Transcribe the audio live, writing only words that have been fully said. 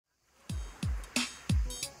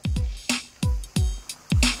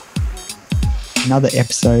Another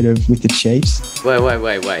episode of With the Chiefs. Wait.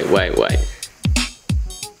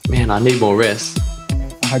 Man, I need more rest.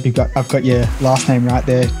 I hope I've got your last name right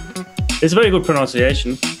there. It's a very good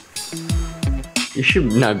pronunciation. You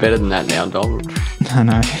should know better than that now, Dom. I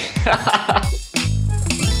know.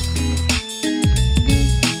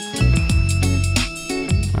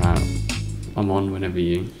 I'm on whenever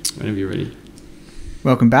you're ready.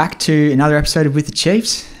 Welcome back to another episode of With the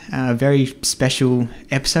Chiefs. A very special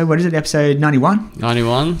episode. What is it? Episode 91?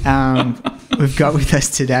 91. We've got with us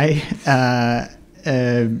today,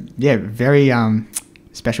 very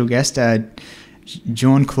special guest,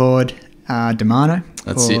 Jean-Claude DiManno.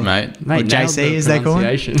 That's it, mate. Or JC, as they call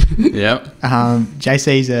him. Yep.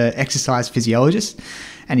 JC is an exercise physiologist,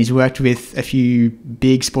 and he's worked with a few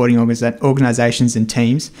big sporting organisations and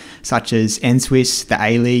teams, such as NSWIS, the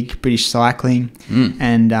A-League, British Cycling,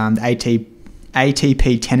 and the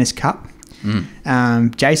ATP Tennis Cup.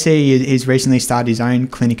 JC has recently started his own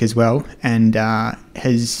clinic as well, and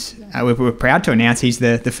we're proud to announce he's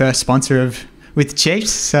the first sponsor of With the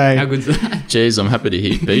Chiefs. So how good's that? Jeez, I'm happy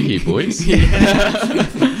to be here, boys.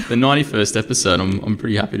 The 91st episode, I'm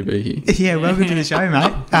pretty happy to be here. Yeah, welcome to the show,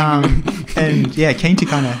 mate. And yeah, keen to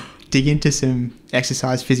kind of dig into some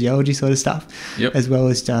exercise physiology sort of stuff, as well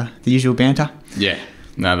as the usual banter. Yeah,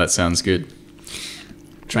 no, that sounds good.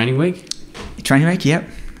 Training week? Training week, yep.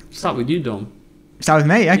 Start with you, Dom. Start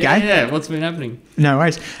with me, okay. Yeah, what's been happening? No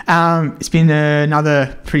worries. It's been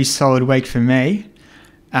another pretty solid week for me.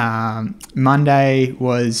 Monday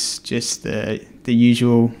was just the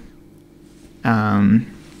usual. I'll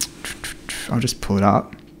just pull it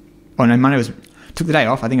up. Oh no, Monday took the day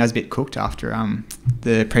off. I think I was a bit cooked after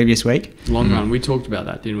the previous week. Long run. We talked about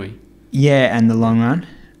that, didn't we? Yeah, and the long run.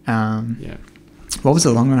 Yeah. What was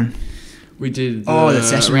the long run? We did the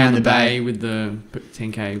session around the bay with the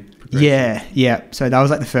 10K progression. Yeah. So that was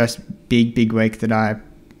like the first big week that I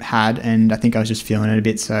had, and I think I was just feeling it a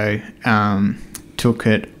bit, so took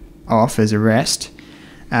it off as a rest.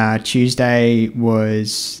 Tuesday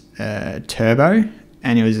was turbo,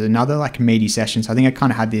 and it was another like meaty session. So I think I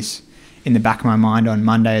kind of had this in the back of my mind on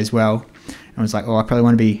Monday as well. I was like, I probably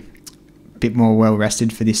want to be a bit more well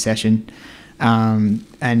rested for this session.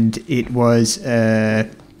 And it was, I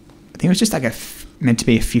think it was just like meant to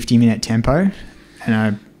be a 50-minute tempo, and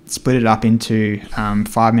I split it up into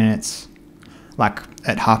 5 minutes, like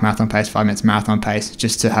at half marathon pace, 5 minutes marathon pace,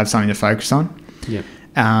 just to have something to focus on. Yep.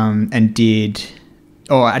 I did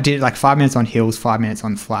like 5 minutes on hills, 5 minutes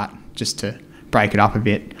on flat, just to break it up a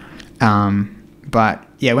bit. But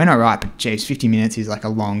yeah, went all right, but geez, 50 minutes is like a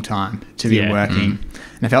long time to be working.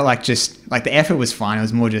 And I felt like just like the effort was fine. It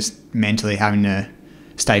was more just mentally having to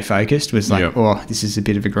stay focused was like, this is a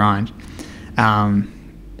bit of a grind.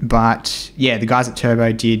 But yeah, the guys at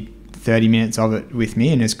Turbo did 30 minutes of it with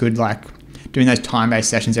me, and it's good like doing those time-based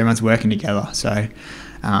sessions, everyone's working together. So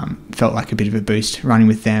felt like a bit of a boost running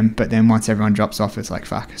with them. But then once everyone drops off, it's like,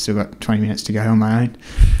 fuck, I still got 20 minutes to go on my own.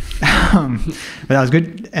 But that was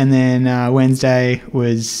good. And then Wednesday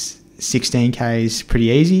was 16Ks, pretty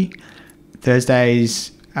easy.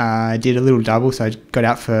 Thursdays did a little double, so I got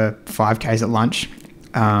out for 5Ks at lunch,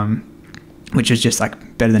 which was just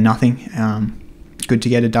like better than nothing. Good to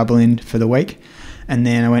get a double in for the week. And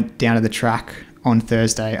then I went down to the track on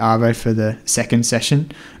Thursday, Arvo, for the second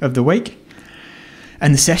session of the week.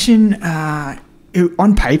 And the session,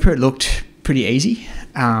 on paper, it looked pretty easy.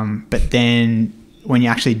 But then when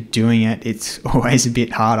you're actually doing it, it's always a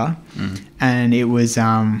bit harder. And it was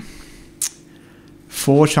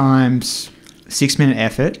 4 times 6 minute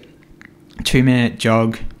effort, 2 minute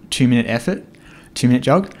jog, 2 minute effort, 2 minute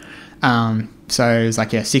jog. So it was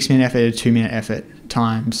like, 6 minute effort, 2 minute effort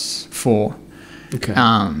times 4. Okay.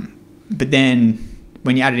 But then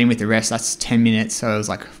when you add it in with the rest, that's 10 minutes. So it was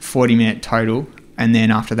like 40 minute total. And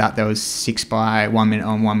then after that, there was 6 by 1 minute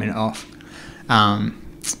on, 1 minute off.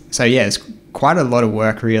 So yeah, it's quite a lot of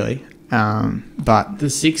work really. But the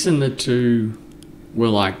 6 and the 2 were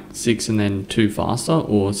like 6 and then 2 faster,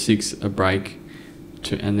 or 6 a break,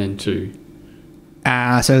 2 and then 2.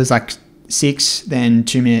 So it was like 6, then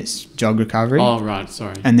 2 minutes jog recovery. Oh right,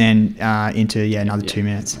 sorry. And then into another 2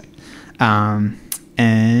 minutes. Right.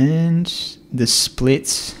 And the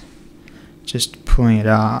splits, just pulling it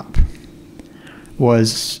up, I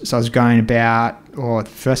was going about, the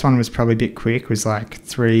first one was probably a bit quick, was like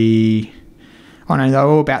they were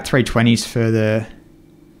all about 320s for the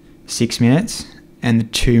 6 minutes, and the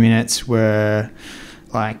 2 minutes were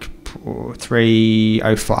like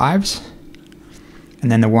 3:05s,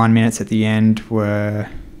 and then the 1 minutes at the end were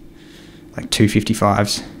like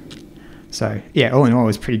 2:55s. So yeah, all in all, it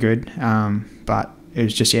was pretty good. But it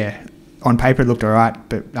was just, on paper it looked all right,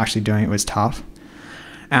 but actually doing it was tough.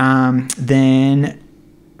 Then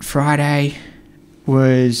Friday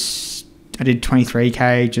I did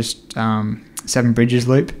 23k, just 7 bridges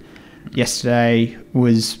loop. Yesterday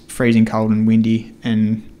was freezing cold and windy,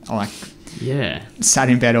 and I sat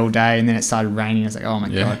in bed all day, and then it started raining. I was like, oh my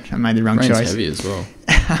God, I made the wrong Rain's choice. heavy as well.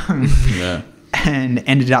 Yeah. And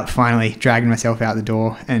ended up finally dragging myself out the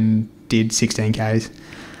door and did 16Ks.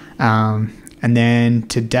 And then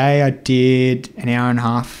today I did an hour and a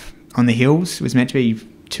half on the hills. It was meant to be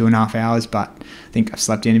 2.5 hours, but I think I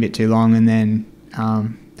slept in a bit too long, and then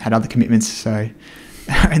had other commitments. So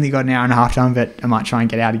I only got an hour and a half done, but I might try and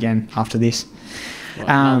get out again after this. What,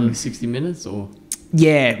 another 60 minutes or?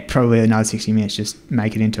 Yeah, probably another 60 minutes, just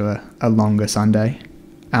make it into a longer Sunday.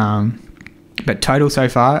 But total so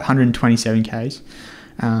far, 127 Ks,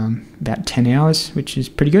 about 10 hours, which is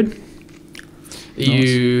pretty good. Are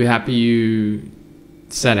you happy you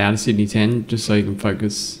sat out of Sydney 10 just so you can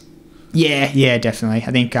focus? Yeah, definitely.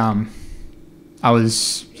 I think I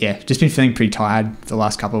was, just been feeling pretty tired the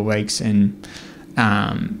last couple of weeks, and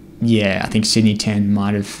I think Sydney 10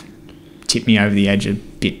 might have tipped me over the edge a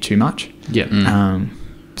bit too much. Yeah. I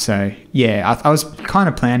was kind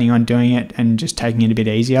of planning on doing it and just taking it a bit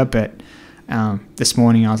easier, but this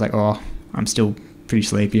morning I was like, I'm still pretty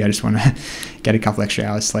sleepy. I just want to get a couple extra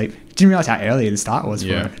hours sleep. Didn't realise how early the start was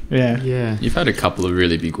for it. Yeah. You've had a couple of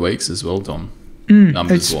really big weeks as well, Dom,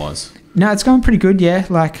 numbers-wise. No, it's going pretty good, yeah.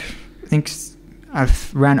 Like, I think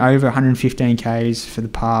I've ran over 115 Ks for the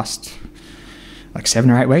past 7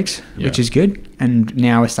 or 8 weeks, which is good. And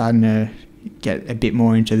now we're starting to get a bit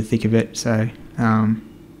more into the thick of it. So, I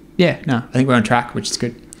think we're on track, which is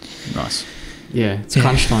good. Nice. Yeah, it's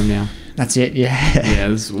crunch time now. That's it, yeah. Yeah,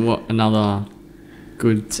 this is another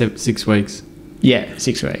good 6 weeks. Yeah,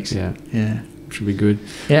 6 weeks. Yeah. Yeah. Should be good.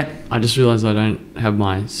 Yeah. I just realised I don't have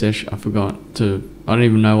my sesh. I don't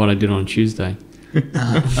even know what I did on Tuesday.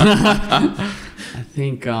 I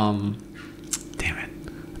think, damn it.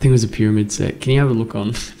 I think it was a pyramid set. Can you have a look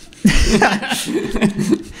on?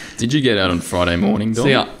 Did you get out on Friday morning, Dom?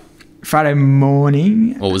 See ya. Friday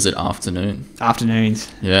morning. Or was it afternoon? Afternoons.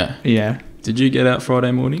 Yeah. Yeah. Did you get out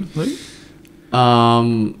Friday morning, Luke?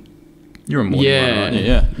 You're a morning runner, aren't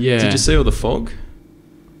you? Yeah. Did you see all the fog?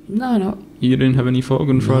 No. You didn't have any fog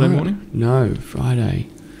on Friday morning? No, Friday.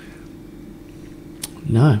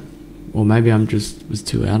 No. Or maybe was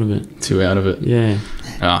too out of it. Too out of it? Yeah.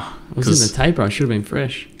 I was in the taper. I should have been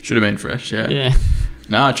fresh. Should have been fresh, yeah. Yeah.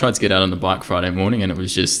 No, I tried to get out on the bike Friday morning and it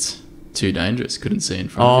was just too dangerous. Couldn't see in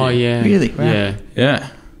front of you. Oh, yeah. Really? Wow. Yeah. Yeah.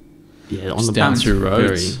 Yeah, on just the down through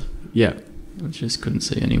roads. Yeah. I just couldn't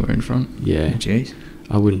see anywhere in front. Yeah. Jeez.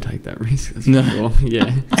 I wouldn't take that risk. That's No. for sure.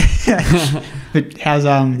 Yeah. But how's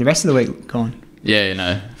the rest of the week gone?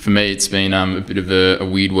 Yeah, for me it's been a bit of a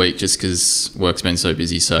weird week just because work's been so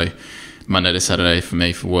busy. So Monday to Saturday for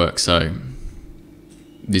me for work. So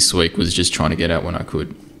this week was just trying to get out when I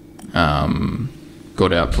could.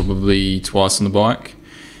 Got out probably twice on the bike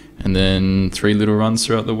and then 3 little runs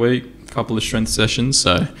throughout the week, a couple of strength sessions.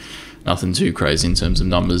 So nothing too crazy in terms of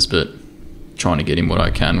numbers, but trying to get in what I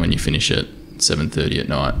can when you finish at 7:30 at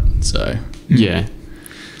night. So Yeah.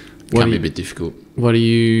 can be a bit difficult. What are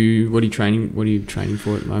you training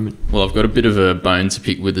for at the moment? Well, I've got a bit of a bone to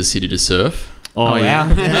pick with the City to Surf. Oh, yeah.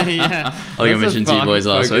 yeah. I think I mentioned to you boys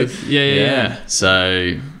last week. Yeah.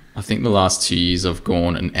 So I think the last 2 years I've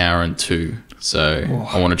gone an hour and 2. So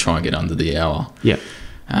I want to try and get under the hour. Yeah.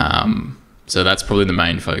 So that's probably the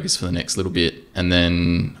main focus for the next little bit. And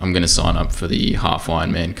then I'm going to sign up for the half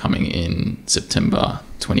Ironman coming in September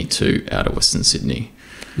 22 out of Western Sydney.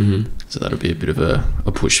 Mm-hmm. So that'll be a bit of a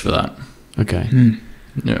push for that. Okay.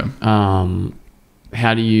 Yeah.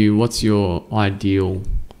 What's your ideal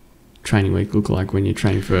training week look like when you're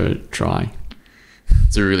training for a try?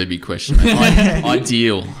 It's a really big question.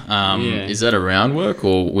 Ideal. Is that around work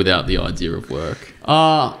or without the idea of work?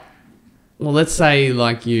 Well, let's say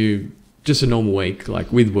you just a normal week,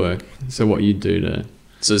 with work. So what you do to...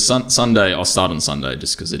 So Sunday, I'll start on Sunday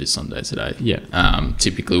just because it is Sunday today. Yeah.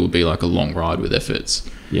 Typically will be a long ride with efforts.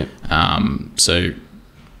 Yeah. So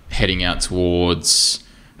heading out towards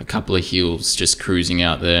a couple of hills, just cruising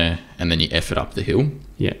out there, and then you effort up the hill.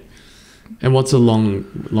 Yeah. And what's a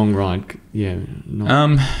long ride? Yeah.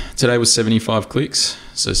 Today was 75 clicks,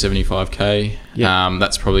 so 75k. Yeah.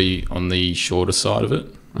 That's probably on the shorter side of it.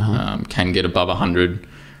 Uh-huh. Can get above 100,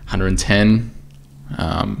 110.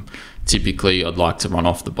 Typically, I'd like to run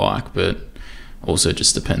off the bike, but also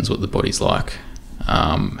just depends what the body's like.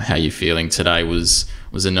 How you're feeling. Today was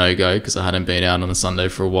a no-go because I hadn't been out on a Sunday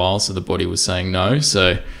for a while, so the body was saying no,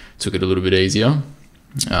 so took it a little bit easier.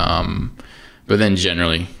 But then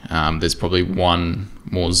generally, there's probably one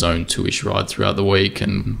more zone 2-ish ride throughout the week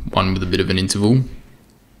and one with a bit of an interval.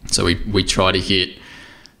 So we try to hit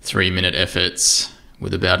 3-minute efforts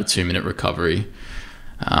with about a 2-minute recovery,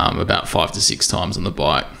 about 5 to 6 times on the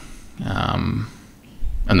bike.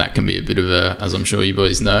 And that can be a bit of a, as I'm sure you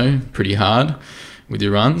boys know, pretty hard with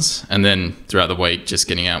your runs. And then throughout the week, just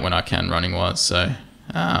getting out when I can running wise. So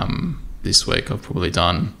this week I've probably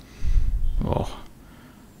done,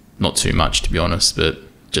 not too much to be honest, but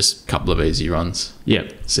just a couple of easy runs. Yeah.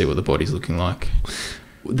 See what the body's looking like.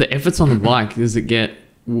 The efforts on the bike,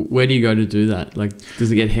 where do you go to do that? Like,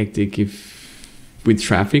 does it get hectic with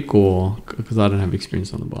traffic, or because I don't have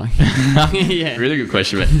experience on the bike? Yeah. Really good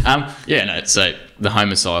question, mate. So the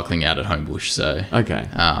home is cycling out at Homebush. So okay.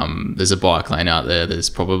 There's a bike lane out there. There's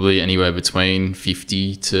probably anywhere between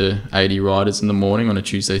 50 to 80 riders in the morning on a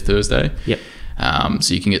Tuesday, Thursday. Yep.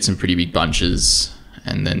 So you can get some pretty big bunches,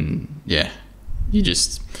 and then you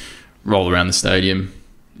just roll around the stadium,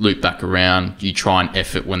 loop back around. You try and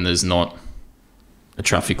effort when there's not a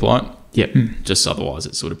traffic light. Yep. Just otherwise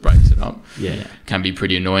it sort of breaks it up. Yeah. Can be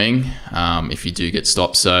pretty annoying if you do get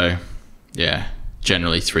stopped. So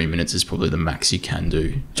generally 3 minutes is probably the max you can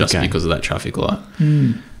do just because of that traffic light.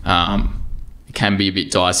 It can be a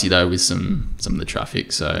bit dicey though with some of the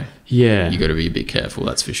traffic. So you got to be a bit careful.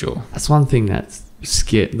 That's for sure. That's one thing that's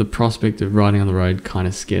the prospect of riding on the road kind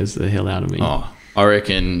of scares the hell out of me. I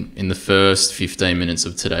reckon in the first 15 minutes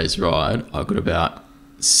of today's ride, I got about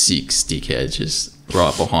 6 dickheads just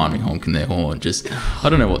right behind me honking their horn. Just, I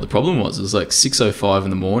don't know what the problem was. It was like 6:05 in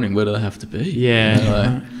the morning. Where do they have to be?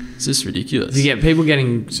 Yeah. It's just ridiculous. Do you get people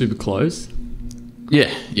getting super close?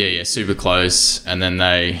 Yeah, super close. And then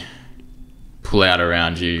they pull out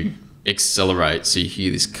around you, accelerate, so you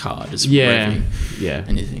hear this car just revving. Yeah.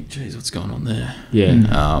 And you think, geez, what's going on there?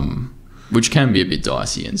 Yeah. Which can be a bit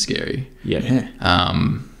dicey and scary. Yeah.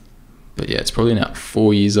 But it's probably now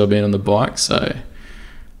 4 years I've been on the bike, so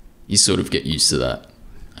you sort of get used to that.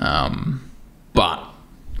 But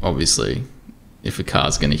obviously, if a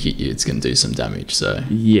car's going to hit you, it's going to do some damage. So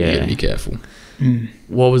you got to be careful.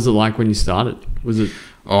 What was it like when you started? Was it?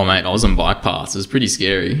 Oh, mate, I was on bike paths. It was pretty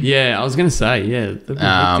scary. Yeah, I was going to say, that'd be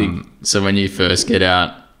hectic. So when you first get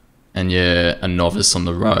out and you're a novice on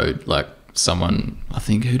the road, like someone, I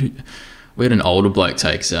think, we had an older bloke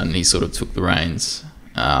take us out and he sort of took the reins.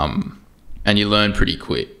 And you learn pretty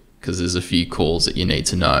quick because there's a few calls that you need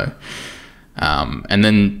to know. And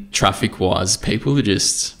then traffic-wise, people are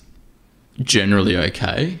just generally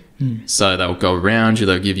okay. So they'll go around you,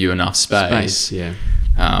 they'll give you enough space.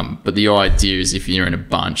 But the idea is if you're in a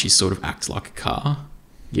bunch, you sort of act like a car.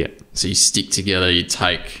 Yeah. So you stick together, you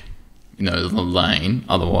take, the lane,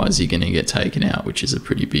 otherwise you're going to get taken out, which is a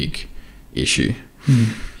pretty big issue.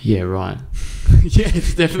 Yeah, right.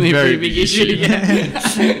 It's definitely a pretty big issue.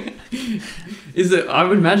 I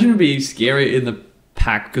would imagine it'd be scary in the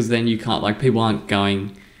pack because then you can't, like, people aren't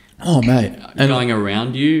going going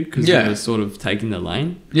around you because they're sort of taking the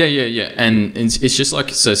lane. Yeah. And it's just like,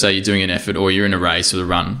 so say you're doing an effort or you're in a race or a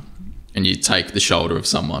run and you take the shoulder of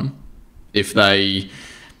someone. If they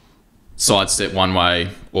sidestep one way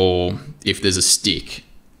or if there's a stick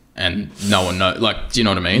and no one knows, like, do you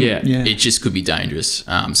know what I mean? Yeah. It just could be dangerous.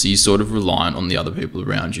 So you're sort of reliant on the other people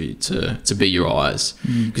around you to be your eyes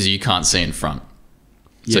because you can't see in front.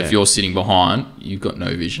 So if you're sitting behind, you've got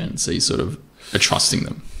no vision. So you sort of are trusting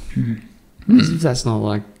them. As if that's not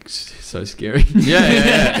like so scary.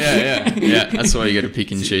 Yeah. That's why you got to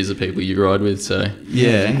pick and choose the people you ride with. So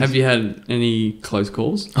Have you had any close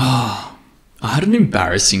calls? I had an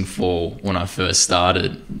embarrassing fall when I first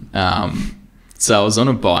started. So I was on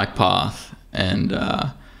a bike path and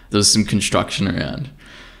there was some construction around.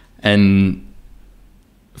 And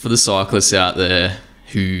for the cyclists out there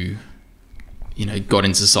who, got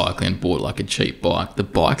into cycling and bought like a cheap bike, the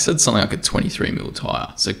bikes had something like a 23mm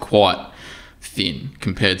tyre. So quite thin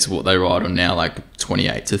compared to what they ride on now, like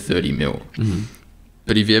 28 to 30mm.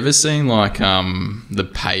 But have you ever seen like the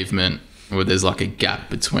pavement where there's like a gap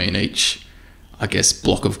between each, I guess,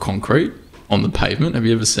 block of concrete on the pavement? Have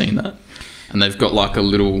you ever seen that? And they've got like a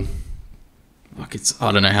little, like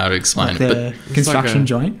I don't know how to explain like it, but construction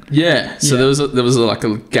joint. Yeah. So there was like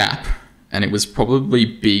a gap, and it was probably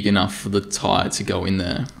big enough for the tyre to go in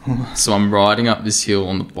there. So I'm riding up this hill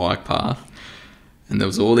on the bike path, and there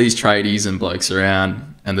was all these tradies and blokes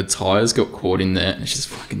around, and the tyres got caught in there, and it just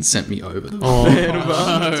fucking sent me over the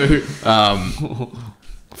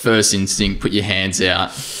first instinct, put your hands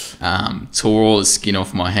out, tore all the skin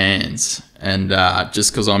off my hands. And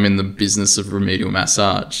just because I'm in the business of remedial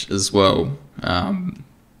massage as well,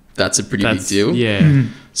 that's a pretty big deal. Yeah.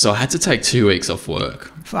 So I had to take 2 weeks off work.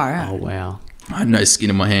 Far out. Oh, wow. I had no skin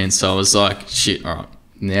in my hands, so I was like, shit, all right,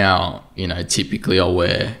 now, typically I'll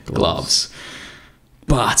wear gloves.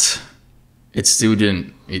 But it still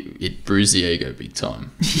didn't, it bruised the ego big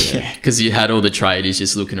time. Yeah. Because you had all the tradies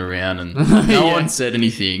just looking around and no one said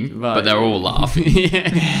anything, but they were all laughing.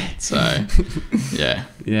 Yeah. So, yeah.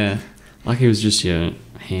 Yeah. Like it was just your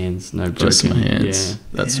hands, no broken. Just my hands. Yeah.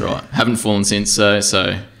 That's right. Haven't fallen since,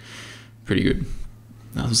 so pretty good.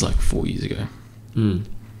 That was like 4 years ago.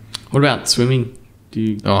 What about swimming?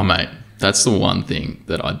 Oh, mate, that's the one thing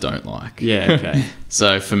that I don't like. Yeah, okay.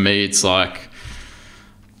 So for me, it's like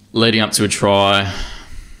leading up to a try,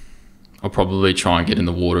 I'll probably try and get in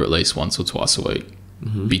the water at least once or twice a week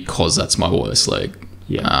because that's my worst leg.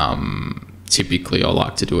 Yeah. Typically, I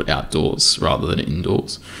like to do it outdoors rather than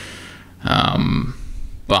indoors.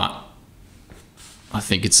 But I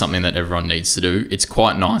think it's something that everyone needs to do. It's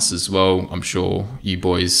quite nice as well. I'm sure you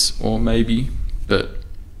boys, or maybe, but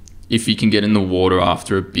if you can get in the water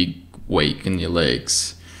after a big week in your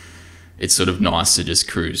legs, it's sort of nice to just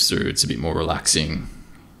cruise through. It's a bit more relaxing.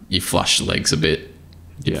 You flush the legs a bit.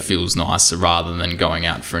 It feels nicer rather than going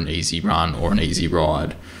out for an easy run or an easy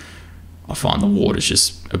ride. I find the water's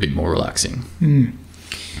just a bit more relaxing.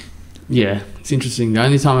 Yeah, it's interesting. The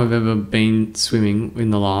only time I've ever been swimming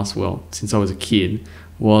in the last, since I was a kid,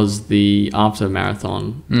 was the after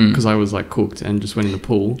marathon because I was like cooked and just went in the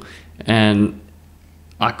pool and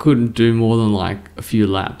I couldn't do more than like a few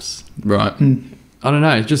laps. Right. I don't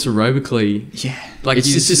know. It's just aerobically. Yeah. Like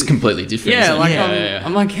it's just completely different. Yeah, isn't it? like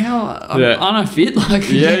I'm like, how aren't I fit? Like,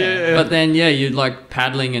 Yeah. But then you're like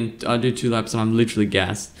paddling and I do 2 laps and I'm literally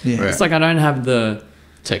gassed. Yeah. Right. It's like I don't have the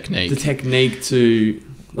technique to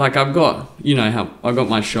like I've got how I've got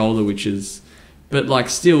my shoulder, which is, but like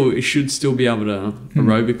still it should still be able to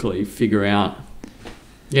aerobically figure out.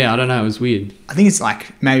 Yeah, I don't know. It was weird I think it's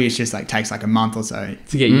like, maybe it's just like takes like a month or so.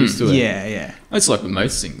 to get used to it. Yeah, yeah. It's like with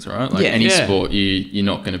most things, right? Like any sport, you're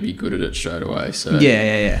not going to be good at it straight away. So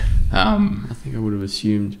Yeah. I think I would have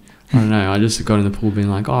assumed. I don't know. I just got in the pool being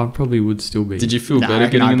like, I probably would still be. Did you feel No, better I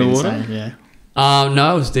reckon getting in I'd the be water? same, yeah. No,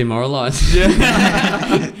 I was demoralized.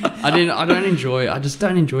 I just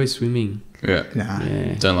don't enjoy swimming. Yeah. Nah.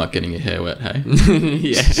 Yeah. Don't like getting your hair wet, hey?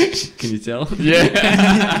 Yeah. Can you tell?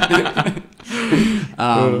 Yeah.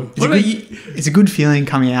 What about you? It's a good feeling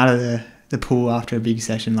coming out of the pool after a big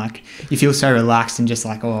session. Like you feel so relaxed and just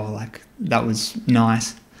like, oh, like that was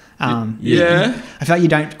nice. Yeah. I feel like you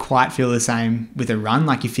don't quite feel the same with a run.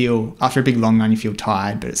 Like you feel after a big long run, you feel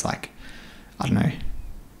tired, but it's like, I don't know,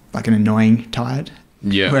 like an annoying tired.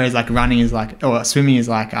 Yeah. Whereas like running is like, or swimming is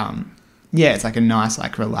like, it's like a nice,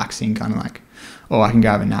 like relaxing kind of like, oh, I can go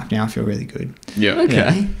have a nap now. I feel really good. Yeah. Okay.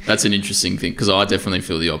 Yeah. That's an interesting thing because I definitely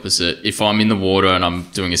feel the opposite. If I'm in the water and I'm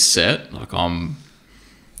doing a set, like I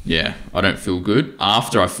don't feel good.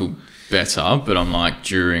 After I feel better, but I'm like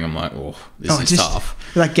during, I'm like, oh, this is tough.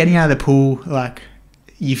 Like getting out of the pool, like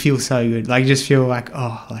you feel so good. Like you just feel like,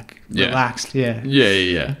 oh, like relaxed. Yeah.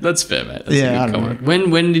 Yeah. That's fair, mate. That's Yeah, a good I don't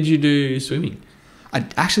comment. When did you do swimming? I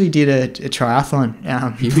actually did a triathlon.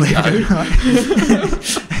 Here we go.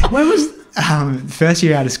 When was first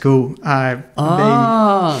year out of school?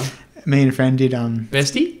 Me and a friend did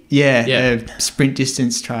Bestie? a sprint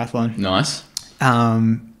distance triathlon. Nice.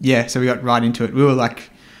 So we got right into it. We were like,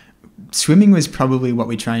 swimming was probably what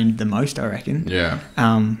we trained the most, I reckon. Yeah.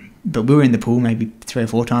 But we were in the pool maybe 3 or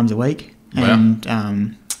 4 times a week,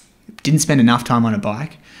 and didn't spend enough time on a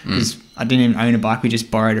bike because I didn't even own a bike. We just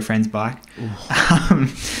borrowed a friend's bike.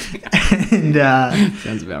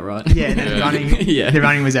 Sounds about right. Yeah, the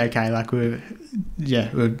running was okay. Like we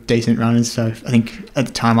were decent runners. So I think at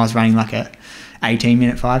the time I was running like a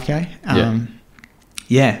 18-minute 5K.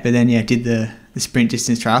 But then did the sprint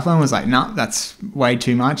distance triathlon. Was like, nah, that's way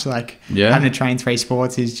too much. Like having to train 3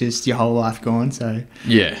 sports is just your whole life gone. So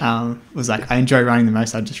was like, I enjoy running the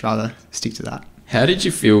most. I'd just rather stick to that. How did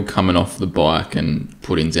you feel coming off the bike and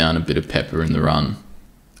putting down a bit of pepper in the run?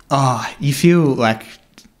 Oh, you feel like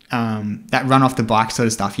that run off the bike sort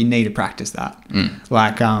of stuff. You need to practice that.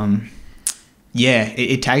 Like,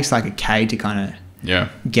 it takes like a K to kind of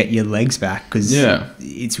get your legs back because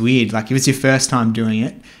it's weird. Like if it's your first time doing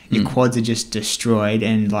it, your quads are just destroyed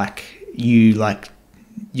and like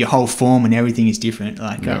your whole form and everything is different.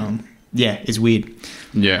 Like, it's weird.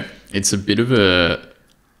 Yeah, it's a bit of a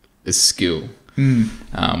skill.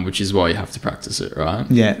 Which is why you have to practice it, right?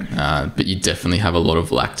 Yeah. But you definitely have a lot of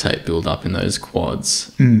lactate build up in those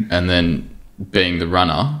quads. And then being the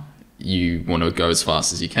runner, you want to go as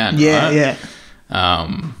fast as you can, right? Yeah.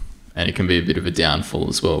 And it can be a bit of a downfall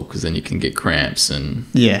as well because then you can get cramps and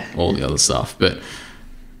all the other stuff. But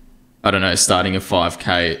I don't know, starting a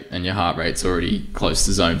 5K and your heart rate's already close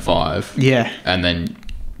to zone 5. Yeah. And then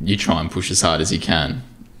you try and push as hard as you can.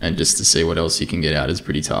 and just to see what else you can get out is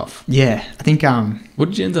pretty tough. Yeah, I think What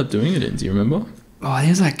did you end up doing it in? Do you remember? I think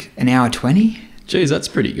it was like an hour 20. Geez, that's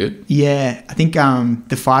pretty good. Yeah, I think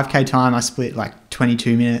the 5K time I split like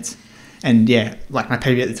 22 minutes. And yeah, like my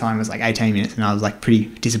PB at the time was like 18 minutes, and I was like pretty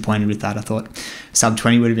disappointed with that. I thought sub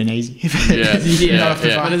 20 would have been easy. But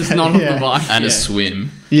it's not on the bike. And a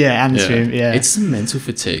swim. Yeah, and a swim, yeah. It's the mental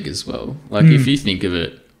fatigue as well. Like if you think of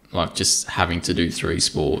it, like just having to do 3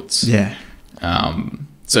 sports. Yeah.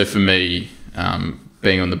 So for me,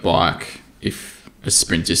 being on the bike, if a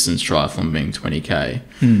sprint distance triathlon being 20K,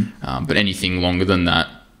 but anything longer than that,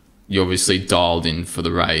 you're obviously dialed in for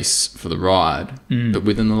the race, for the ride, but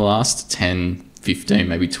within the last 10, 15,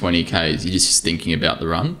 maybe 20 Ks, you're just thinking about the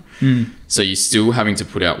run. So you're still having to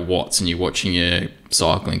put out watts, and you're watching your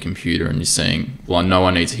cycling computer and you're saying, well, I know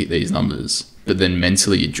I need to hit these numbers, but then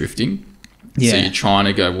mentally you're drifting. Yeah. So you're trying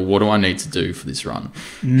to go, well, what do I need to do for this run?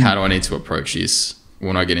 How do I need to approach this?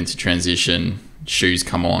 When I get into transition, shoes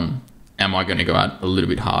come on, am I going to go out a little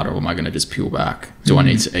bit harder, or am I going to just peel back? Do I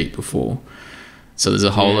need to eat before? So there's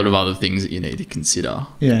a whole lot of other things that you need to consider.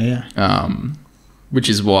 Which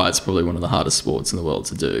is why it's probably one of the hardest sports in the world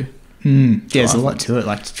to do. Yeah, there's a lot to it,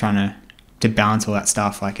 like trying to balance all that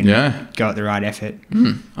stuff, like, and go at the right effort.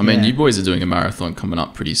 I mean, you boys are doing a marathon coming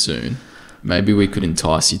up pretty soon. Maybe we could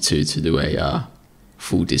entice you two to do a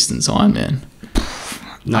full distance Ironman.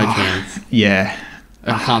 No chance. Yeah.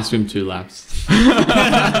 I can't swim 2 laps.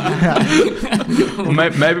 Well,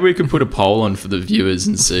 maybe we could put a poll on for the viewers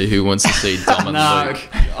and see who wants to see Dom and Luke.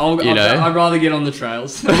 I'd rather get on the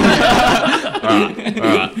trails. All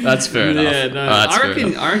right, that's fair enough. Yeah, no,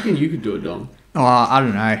 I reckon you could do it, Dom. Oh, I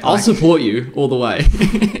don't know. I'll support you all the way.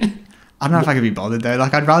 I don't know if I could be bothered though.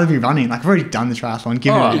 Like, I'd rather be running. Like, I've already done the triathlon.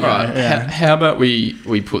 Give it a go. Right. Yeah. How about we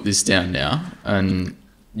put this down now, and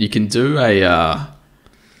you can do a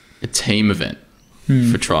team event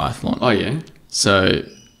for triathlon. Oh yeah. So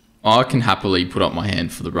I can happily put up my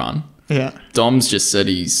hand for the run. Yeah. Dom's just said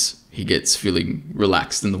he gets feeling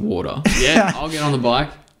relaxed in the water. Yeah, I'll get on the bike.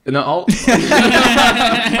 No, I'll.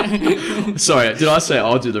 Sorry, did I say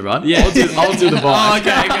I'll do the run? Yeah, I'll do the bike.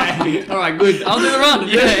 Oh, okay. All right, good. I'll do the run.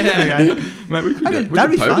 Yeah. Okay. Mate, we could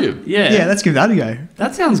That'd be podium. fun. Yeah. Yeah, let's give that a go.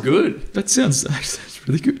 That sounds good. That sounds that's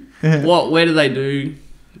really good. Yeah. Where do they do?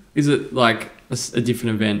 Is it like a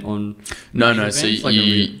different event on? No. events? So Like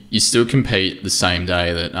you still compete the same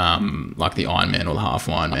day that like the Ironman or the half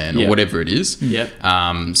Ironman or whatever it is. Yep.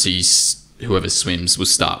 So whoever swims will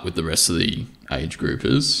start with the rest of the age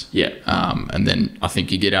groupers. Yeah. And then I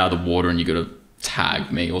think you get out of the water and you got to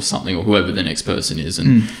tag me or something, or whoever the next person is,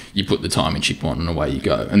 and you put the timing chip on and away you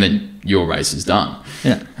go, and then your race is done.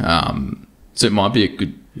 Yeah. So it might be a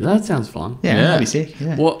good. That sounds fun. Yeah, that'd be sick.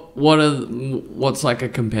 Yeah. What's like a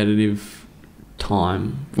competitive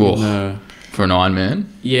time? Well, in the, for an Ironman.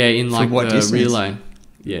 yeah, in like what the distance? relay.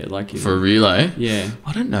 Yeah, like For a relay. Yeah.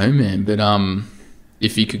 I don't know, man, but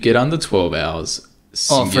if you could get under 12 hours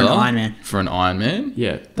singular for an Ironman. for an Ironman,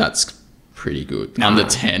 Yeah. that's pretty good. Nah. Under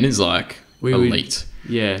 10 is like elite.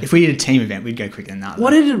 Yeah. If we did a team event, we'd go quicker than that.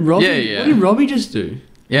 What though. did Robbie? Yeah. What did Robbie just do?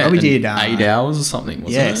 Yeah, we and did, 8 hours or something,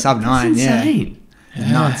 wasn't it? sub 9. That's Yeah. insane.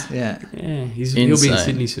 Nuts. Yeah. Yeah. He'll be in Insane.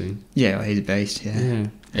 Sydney soon. Yeah. Well, he's a beast. Yeah.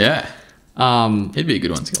 Yeah. Yeah. He'd be a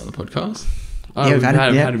good one to get on the podcast. Oh, Yeah, we've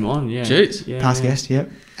we've had him on. Yeah. Jeez. Yeah, Past yeah. guest. Yep.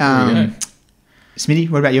 There we go. Smitty,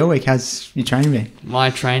 what about your week? How's your training been? My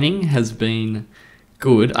training has been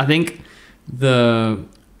good. I think I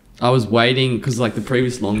was waiting because like the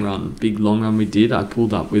previous big long run we did, I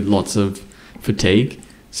pulled up with lots of fatigue.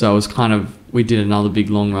 So I was we did another big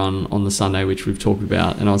long run on the Sunday, which we've talked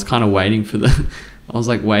about, and I was kind of waiting I was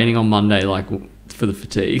like waiting on Monday, like for the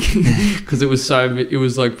fatigue because it was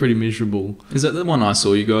like pretty miserable. Is that the one I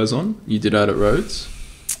saw you guys on? You did out at Rhodes?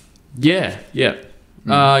 Yeah.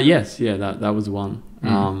 Yes. Yeah. That was the one.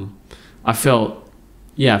 I felt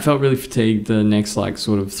really fatigued the next like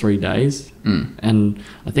sort of 3 days, and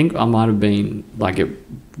I think I might have been like it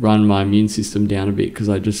run my immune system down a bit because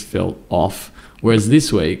I just felt off. Whereas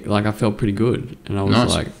this week, like I felt pretty good, and I was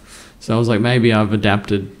like, maybe I've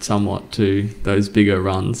adapted somewhat to those bigger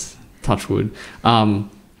runs. Touch wood.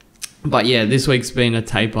 But yeah, this week's been a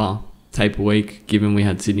taper week. Given we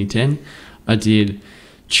had Sydney 10, I did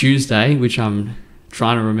Tuesday, which I'm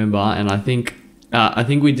trying to remember, and I think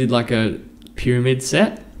we did like a pyramid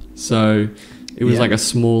set. So it was like a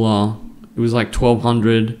smaller. It was like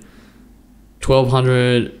 1200,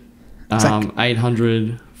 800,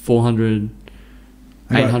 400,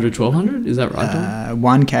 800, 1200. Is that right, Tom?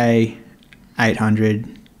 1K,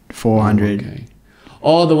 800, 400. Okay.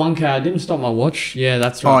 Oh, the 1K. I didn't stop my watch. Yeah,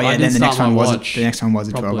 that's right. Oh yeah, then the next one was a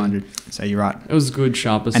properly. 1200. So you're right. It was a good,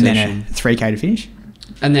 sharper And session. then a 3K to finish.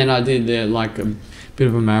 And then I did like a bit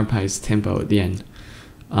of a Maripace tempo at the end,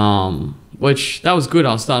 which that was good.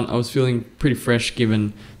 I was feeling pretty fresh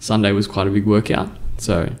given Sunday was quite a big workout.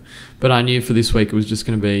 So, but I knew for this week it was just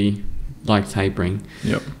going to be like tapering.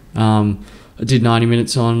 Yep. I did 90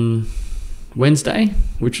 minutes on Wednesday,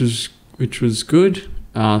 which was good.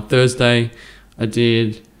 Thursday, I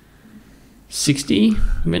did 60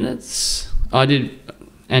 minutes.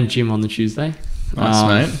 And gym on the Tuesday.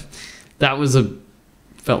 Nice, mate. That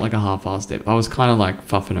felt like a half-assed step. I was kind of like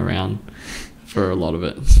fuffing around for a lot of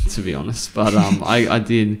it, to be honest. But I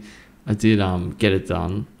did get it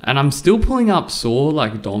done, and I'm still pulling up sore,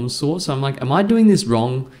 like Dom's sore. So I'm like, am I doing this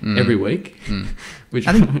wrong every week? Which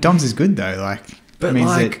I think Dom's is good though. Like, but means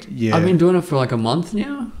like, that, yeah. I've been doing it for like a month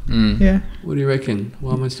now. Yeah. What do you reckon?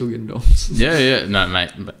 Why am I still getting Doms? Yeah. No,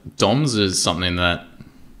 mate. DOMS is something that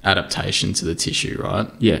adaptation to the tissue, right?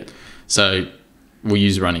 Yeah. So we'll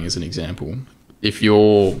use running as an example. If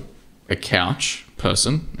you're a couch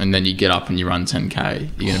person and then you get up and you run 10K,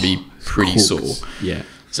 you're going to be pretty sore. Yeah.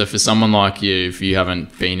 So for someone like you, if you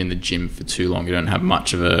haven't been in the gym for too long, you don't have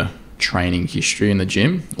much of a training history in the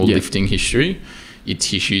gym or lifting history, your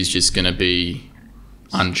tissue's just going to be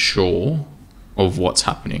unsure of what's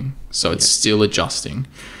happening. So it's still adjusting.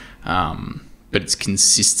 But it's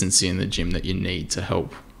consistency in the gym that you need to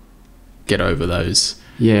help get over those,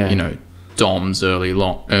 DOMs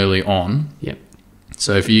early on. Yep.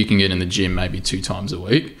 So if you can get in the gym maybe 2 times a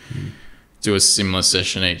week, do a similar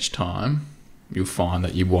session each time, you'll find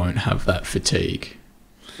that you won't have that fatigue.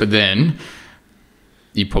 But then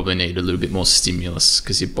you probably need a little bit more stimulus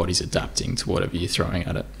because your body's adapting to whatever you're throwing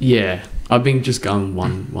at it. Yeah. I've been just going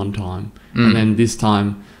one time. And then this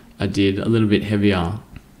time I did a little bit heavier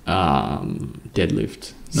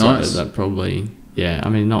deadlift. Nice. So that probably, I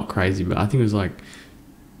mean, not crazy, but I think it was like,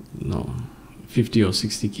 50 or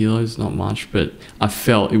 60 kilos, not much, but I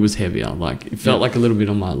felt it was heavier. Like it felt like a little bit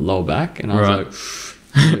on my lower back, and I was like,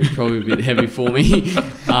 it's probably a bit heavy for me.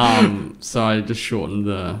 So I just shortened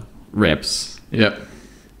the reps. Yep.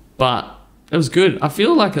 But it was good. I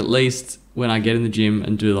feel like at least when I get in the gym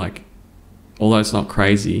and do like, although it's not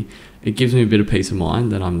crazy, it gives me a bit of peace of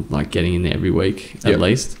mind that I'm like getting in there every week at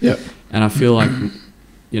least. Yep. And I feel like,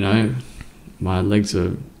 my legs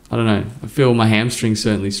are, I don't know, I feel my hamstring's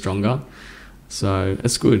certainly stronger. So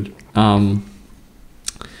it's good.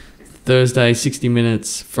 Thursday, 60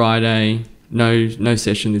 minutes. Friday, no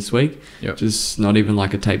session this week. Yep. Just not even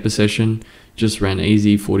like a taper session. Just ran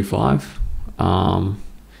easy 45. And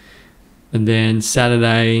then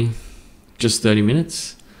Saturday, just 30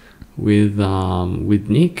 minutes with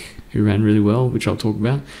Nick, who ran really well, which I'll talk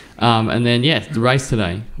about. And then the race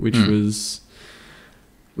today, which was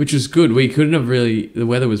good. We couldn't have really. The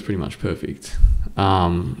weather was pretty much perfect.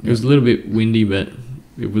 It was a little bit windy, but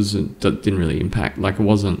that didn't really impact. Like it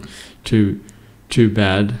wasn't too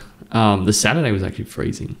bad. The Saturday was actually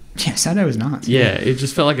freezing. Yeah, Saturday was nice. Yeah, it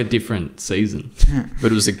just felt like a different season.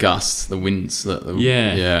 But it was the gusts, the winds.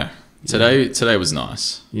 Yeah. Today was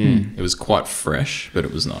nice. Yeah. It was quite fresh, but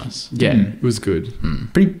it was nice. Yeah, it was good.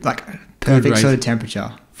 Pretty like perfect sort of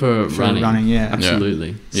temperature for running. Yeah,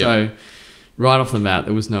 absolutely. Yeah. So right off the bat,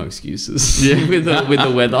 there was no excuses with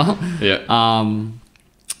the weather. Yeah.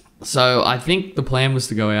 So I think the plan was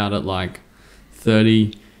to go out at like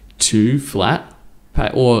 32 flat,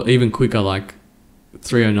 or even quicker, like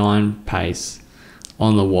 309 pace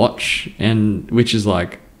on the watch, and which is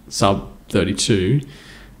like sub 32.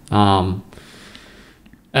 I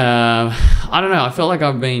don't know. I felt like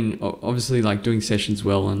I've been obviously like doing sessions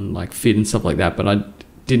well and like fit and stuff like that, but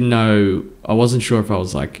I wasn't sure if I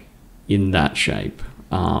was like in that shape.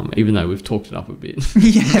 Even though we've talked it up a bit.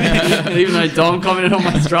 Yeah. Even though Dom commented on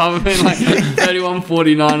my Strava being like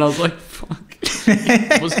 31:49, I was like, fuck.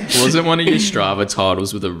 Wasn't one of your Strava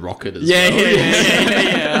titles with a rocket as well?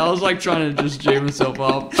 Yeah. I was like trying to just G myself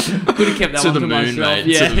up. Could have kept that to one the to moon, myself.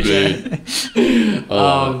 mate. To the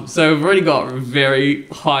moon. So we've already got very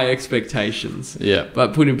high expectations. Yeah.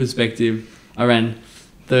 But put in perspective, I ran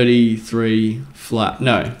 33 flat.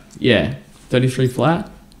 No, 33 flat.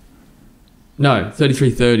 No,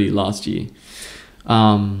 33:30 last year.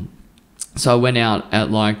 So I went out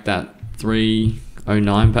at like that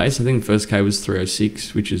 3:09 pace. I think the first K was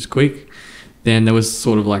 3:06, which is quick. Then there was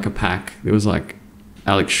sort of like a pack. There was like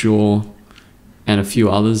Alex Shaw and a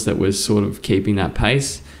few others that were sort of keeping that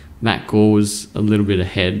pace. Matt Gore was a little bit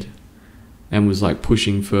ahead and was like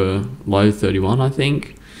pushing for low 31, I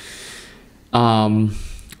think.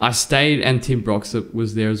 I stayed, and Tim Broxett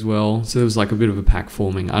was there as well. So there was like a bit of a pack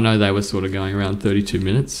forming. I know they were sort of going around 32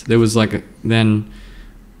 minutes. There was like then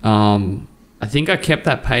I think I kept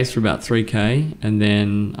that pace for about 3K, and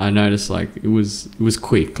then I noticed like it was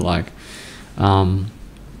quick, like,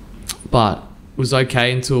 but it was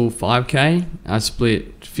okay until 5K. I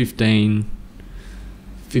split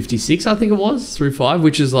 15:56, I think it was, through 5,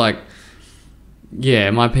 which is like,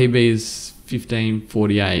 yeah, my PB is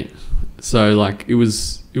 15:48, so like it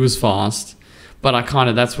was fast, but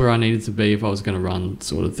that's where I needed to be if I was going to run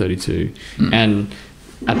sort of 32, and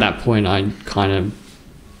at that point I kind of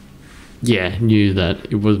knew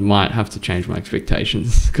that might have to change my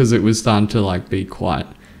expectations, because it was starting to like be quite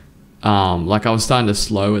like I was starting to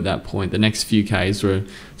slow at that point. The next few Ks were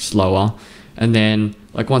slower, and then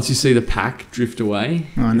like once you see the pack drift away,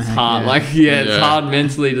 it's hard. It's hard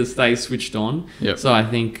mentally to stay switched on. Yep. So I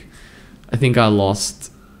think I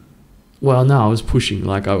lost. Well, no, I was pushing.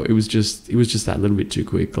 Like it was just that little bit too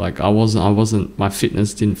quick. Like I wasn't. My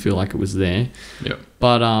fitness didn't feel like it was there. Yep.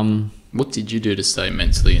 But what did you do to stay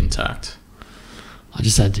mentally intact? I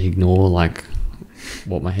just had to ignore like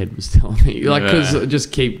what my head was telling me, like, because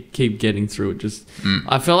just keep getting through it. Just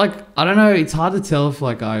I felt like, I don't know, it's hard to tell if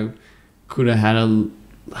like I could have had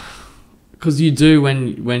because you do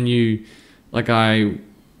when you like I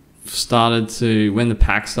started to, when the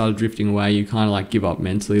pack started drifting away, you kind of like give up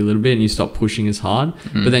mentally a little bit and you stop pushing as hard.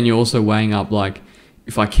 But then you're also weighing up like,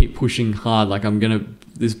 if I keep pushing hard, like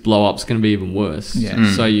this blow up's gonna be even worse.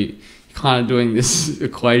 So you're kind of doing this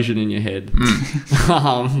equation in your head.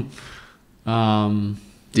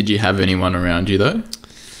 Did you have anyone around you though?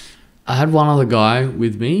 I had one other guy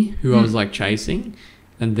with me who I was like chasing,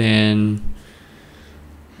 and then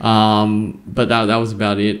but that was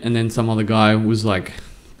about it. And then some other guy was like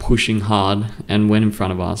pushing hard and went in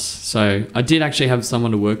front of us. So I did actually have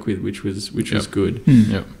someone to work with, which was good.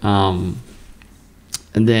 Yep. And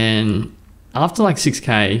then after like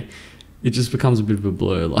 6K, it just becomes a bit of a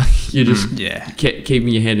blur. Like you're just keeping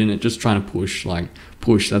your head in it, just trying to push.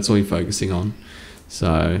 That's all you're focusing on.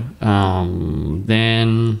 So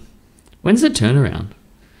then when's the turnaround?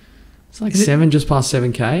 It's like just past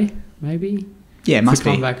 7K, maybe. Yeah, it must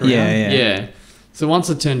come be. back around. Yeah. So once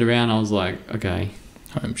I turned around, I was like, okay,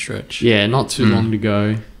 home stretch. Yeah, not too long to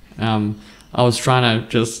go. I was trying to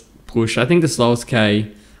just push. I think the slowest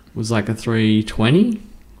K was like a 3:20.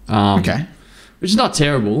 Okay. Which is not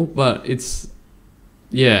terrible, but it's,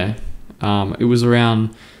 it was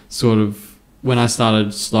around sort of, when I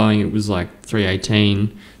started slowing, it was like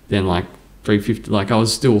 3:18, then like 3:50. Like I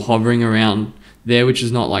was still hovering around there, which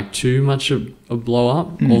is not like too much of a blow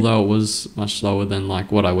up, although it was much slower than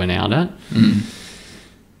like what I went out at.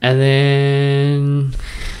 And then,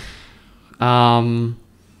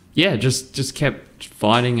 just kept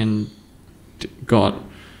fighting and got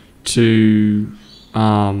to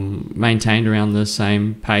maintained around the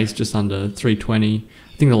same pace, just under 3:20. I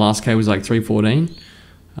think the last K was like 3:14.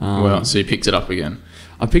 Well, so you picked it up again.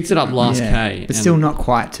 I picked it up last K. But still not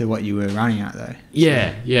quite to what you were running at though.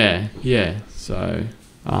 Yeah. So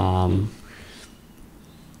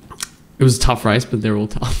it was a tough race, but they're all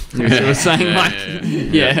tough. As I was saying,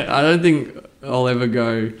 I don't think I'll ever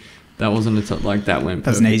go, that wasn't a tough, like that went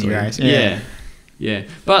perfectly. That was an easy race. Yeah.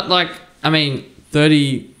 But like, I mean,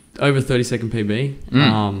 over 30-second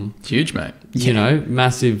PB. Huge, mate. You know,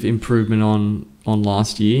 massive improvement on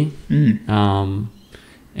last year.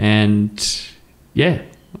 And yeah,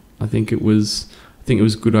 I think it was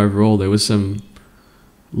good overall. There was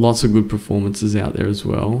lots of good performances out there as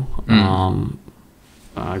well.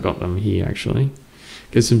 I got them here actually.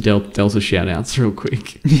 Get some Delta shout outs real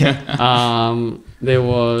quick. There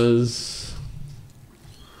was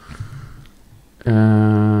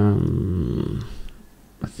I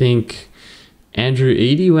think Andrew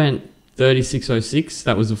Eady went 36:06.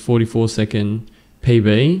 That was a 44-second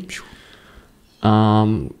PB.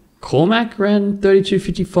 Cormac ran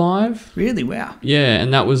 32:55. Really? Wow. Yeah,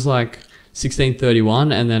 and that was like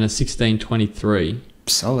 16:31 and then a 16:23.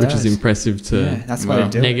 Solid. Which is impressive to that's why they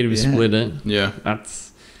do negative split it. Yeah.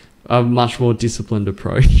 That's a much more disciplined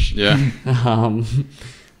approach. Yeah.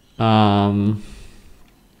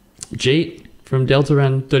 Jeet from Delta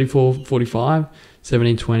ran 34:45,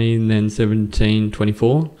 17:20 and then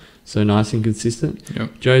 17:24. So nice and consistent.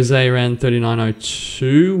 Yep. Jose ran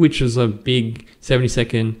 39:02, which was a big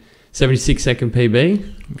 76-second PB.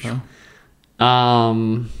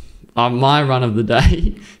 Wow. My run of the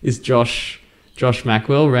day is Josh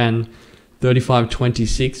Mackwell ran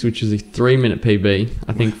 35:26, which is a 3-minute PB.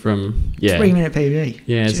 I think from 3-minute PB.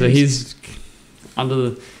 Yeah, Jeez. so he's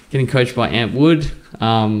getting coached by Ant Wood.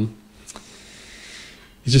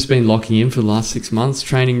 He's just been locking in for the last 6 months,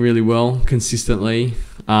 training really well, consistently.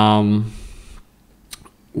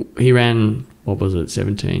 He ran what was it,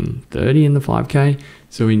 17:30 in the 5K.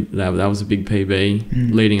 So that was a big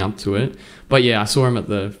PB leading up to it. But yeah, I saw him at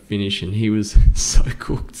the finish and he was so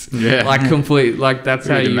cooked. Yeah. Like complete, like that's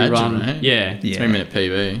how you run. Right? Yeah. 3-minute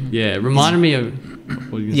PB. Yeah. Reminded me of,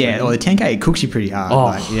 what were you gonna say? Well, the 10K, it cooks you pretty hard. Oh,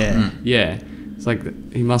 Like, yeah. Yeah. It's like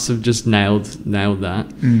he must have just nailed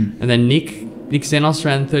that. And then Nick Zenos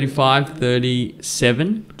ran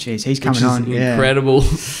 35:37. Jeez, he's Which coming is on. incredible.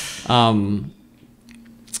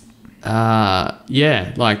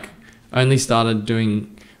 Yeah, like only started doing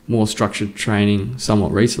more structured training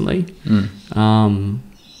somewhat recently.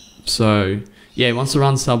 So yeah, he wants to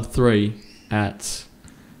run sub 3 at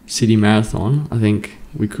City Marathon. I think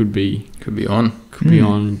we could be on.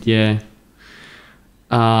 Yeah.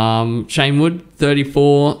 Shane Wood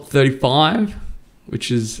 34:35,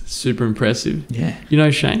 which is super impressive. Yeah. You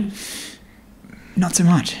know Shane? Not so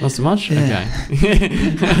much. Not so much? Yeah. Okay.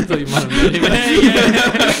 I thought you might have met him.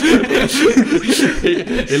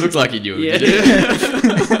 It looks like he knew it.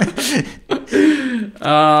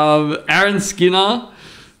 Aaron Skinner,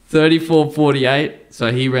 34:48.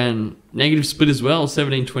 So he ran negative split as well,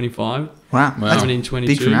 17:25. Wow. That's 17:22.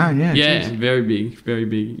 big from Aaron, yeah. Yeah, Jeez. very big, very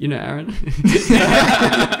big. You know Aaron?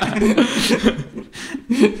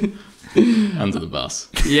 Under the bus.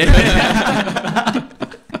 Yeah.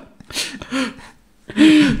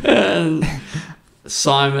 And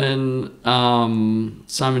Simon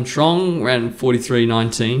Trong ran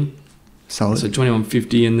 43:19. Solid. So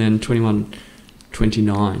 21:50 and then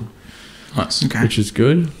 21:29. Nice. Okay. Which is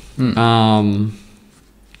good. And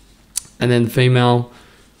then the female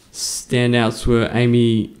standouts were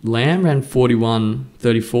Amy Lamb, ran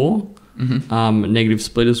 41:34. Negative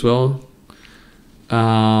split as well.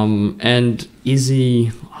 And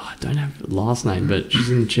Izzy, I don't have the last name, but she's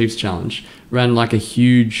in the Chiefs Challenge, ran like a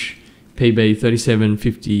huge PB,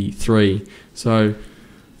 37:53. So I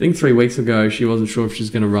think 3 weeks ago she wasn't sure if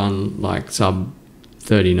she's going to run like sub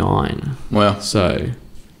 39. Wow. So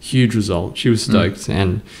huge result. She was stoked,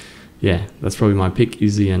 and yeah, that's probably my pick,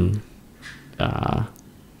 Izzy and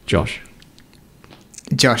Josh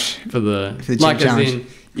Josh. for the Chief like as Challenge. in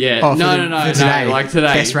yeah. Oh, no, for today. like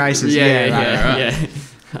today. Best races. Yeah,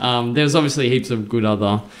 Right. There's obviously heaps of good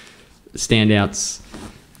other standouts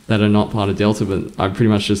that are not part of Delta, but I pretty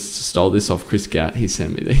much just stole this off Chris Gatt. He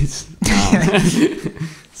sent me these.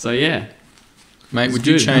 So yeah, Mate, It's would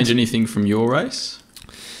you good. change anything from your race?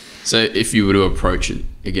 So if you were to approach it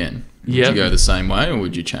again, would Yep. you go the same way or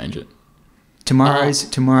would you change it? Tomorrow's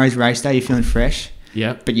race day, you're feeling fresh,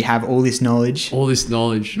 yep. but you have all this knowledge All this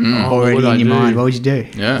knowledge already what would in I your do? mind. What would you do?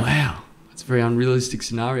 Yeah. Wow, that's a very unrealistic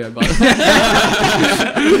scenario, but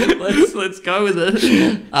let's go with it.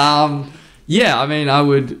 Yeah, I mean, I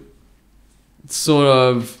would sort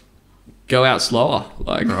of go out slower,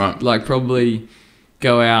 like probably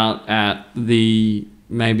go out at the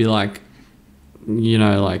maybe like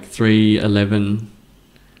 3:11,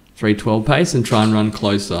 3:12 pace and try and run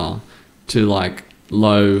closer to like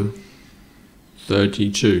low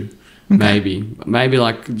 32. Okay. Maybe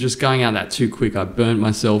like just going out that too quick. I burnt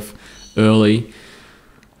myself early.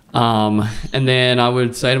 And then I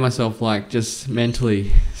would say to myself, like, just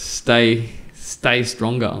mentally stay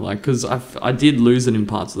stronger. Like, cause I did lose it in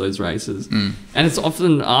parts of those races. And it's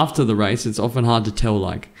often after the race, it's often hard to tell,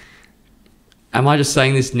 like, am I just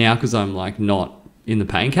saying this now cause I'm like not in the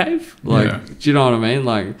pain cave? Like, do you know what I mean?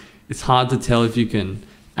 Like, it's hard to tell if you can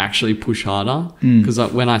actually push harder. Cause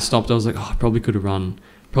when I stopped, I was like, oh, I probably could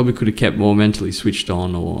have kept more mentally switched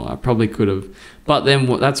on, or I probably could have. But then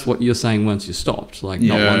that's what you're saying once you stopped, like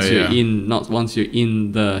not once you're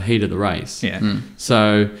in the heat of the race. Yeah.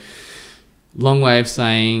 So long way of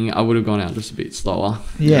saying I would have gone out just a bit slower.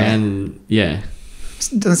 Yeah. And yeah.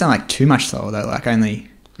 It doesn't sound like too much slower though, like only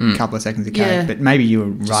a couple of seconds a K, Yeah. but maybe you were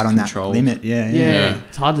right on controlled. that limit. Yeah. Yeah.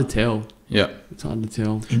 It's hard to tell. Yeah. It's hard to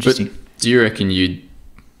tell. Interesting. But do you reckon you'd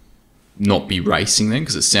not be racing then?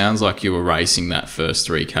 Because it sounds like you were racing that first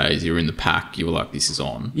 3Ks. You were in the pack. You were like, this is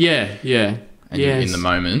on. Yeah. And you're in the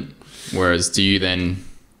moment. Whereas do you then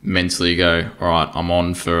mentally go, all right, I'm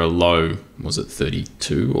on for a low, was it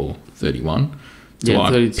 32 or 31? Do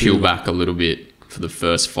I 32. peel back a little bit for the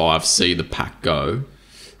first 5, see the pack go?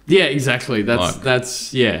 Yeah, exactly. That's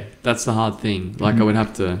the hard thing. Like I would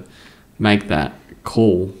have to make that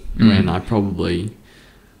call, and I probably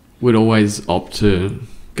would always opt to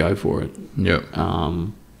go for it. Yep.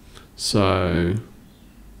 So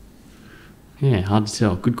yeah, hard to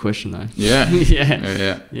tell. Good question though. Yeah.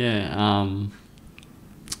 Yeah.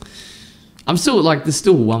 I'm still like, there's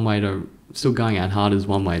still still going out hard is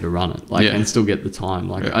one way to run it, like, and still get the time.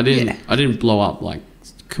 Like I didn't blow up like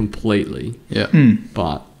completely. Yeah.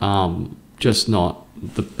 But just not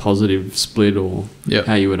the positive split or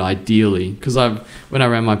how you would ideally, because when I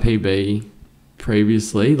ran my PB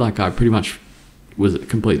previously, like I pretty much was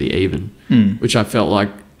completely even, which I felt like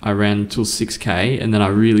I ran till 6K and then I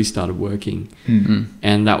really started working,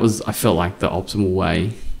 and that was, I felt like the optimal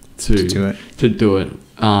way to do it.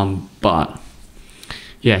 But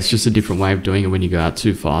yeah, it's just a different way of doing it when you go out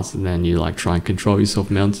too fast and then you like try and control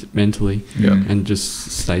yourself mentally and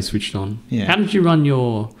just stay switched on. Yeah. How did you run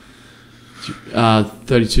your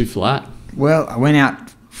 32 flat? Well, I went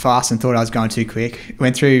out fast and thought I was going too quick.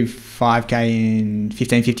 Went through 5K in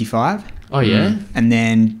 15:55. Oh yeah, and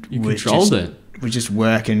then you controlled it. Was just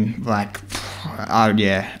working like,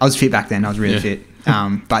 I was fit back then. I was really fit.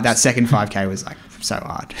 But that second 5K was like so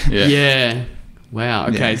hard. Yeah. Wow.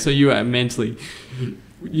 Okay, so you were mentally.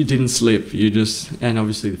 You didn't slip. You just, and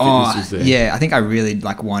obviously the fitness was there. Yeah, I think I really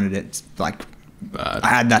like wanted it. Like, I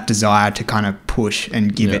had that desire to kind of push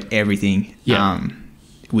and give it everything. Yeah.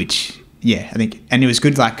 Which, I think, and it was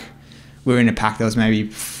good. Like, we were in a pack. There was maybe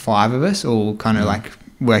 5 of us, all kind of like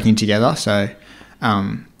working together. So,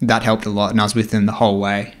 that helped a lot. And I was with them the whole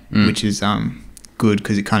way, which is good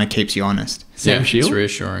because it kind of keeps you honest. Sam Shield? It's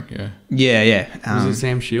reassuring. Yeah. Was it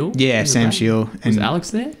Sam Shield? Yeah, Sam Shield. Was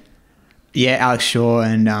Alex there? Yeah, Alex Shaw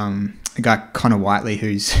and a guy Connor Whiteley,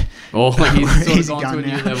 who's he's sort of gone to a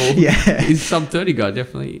new level. Yeah, he's sub-30 guy,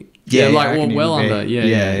 definitely. Yeah, well under.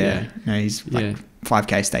 Yeah. No, he's like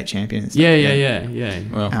 5K state champion. And stuff. Yeah.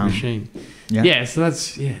 Well, machine. Yeah, so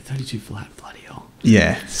that's 32 flat, bloody hell.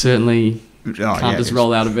 Yeah, certainly can't just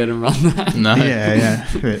roll out of bed and run that. No. Yeah.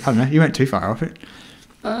 I don't know. You went too far off it.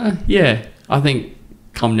 Yeah, I think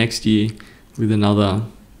come next year with another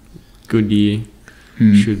good year.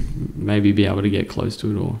 Should maybe be able to get close to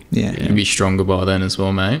it, or you'll be stronger by then as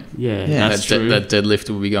well, mate. That's true. That deadlift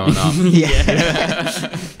will be going up.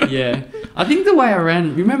 Yeah. I think the way I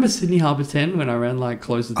ran, remember Sydney Harbour 10 when I ran like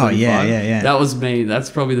close to 35? Yeah. That was me. That's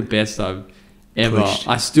probably the best I've ever. Pushed.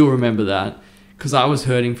 I still remember that because I was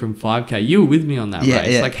hurting from 5K. You were with me on that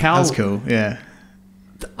race. Yeah, like how that's cool. Yeah.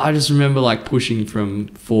 I just remember like pushing from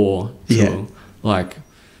 4 to like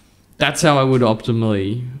that's how I would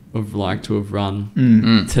optimally have liked to have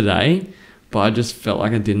run today, but I just felt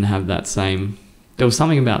like I didn't have that same. There was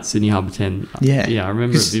something about Sydney Harbour 10. Yeah, I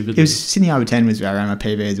remember it vividly. It was Sydney Harbour 10 was where I ran my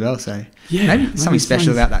PB as well, so maybe something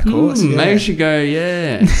special about that course. Maybe we should go.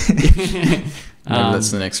 Maybe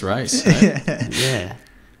that's the next race. Right?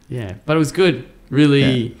 Yeah. But it was good.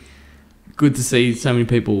 Really good to see so many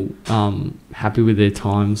people happy with their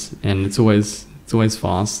times, and it's always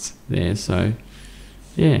fast there. So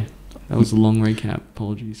yeah. That was a long recap.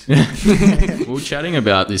 Apologies. We were chatting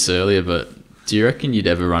about this earlier, but do you reckon you'd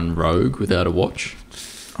ever run rogue without a watch?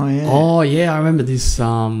 Oh yeah. I remember this.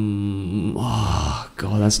 Oh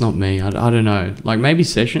god, that's not me. I don't know. Like maybe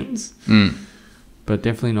sessions, but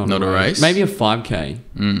definitely not a race. Maybe a 5K.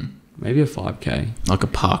 Maybe a 5K. Like a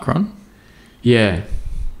park run. Yeah,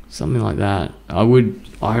 something like that.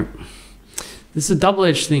 It's a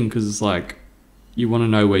double-edged thing because it's like. You want to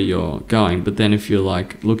know where you're going, but then if you're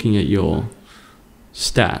like looking at your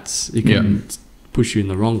stats, it can push you in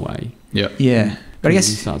the wrong way. Yeah. But I guess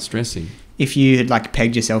you start stressing. If you had like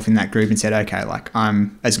pegged yourself in that group and said, okay, like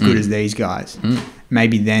I'm as good as these guys,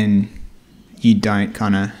 maybe then you don't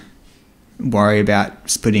kind of worry about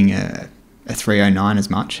splitting a 309 as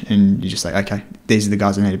much, and you're just like, okay, these are the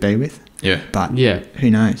guys I need to be with. Yeah. But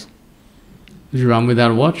who knows? Did you run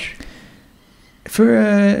without a watch?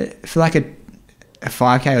 For like a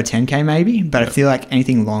 5K or 10K maybe, but I feel like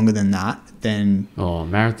anything longer than that, then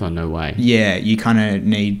marathon, no way. Yeah, you kind of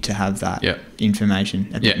need to have that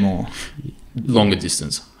information a bit more. Longer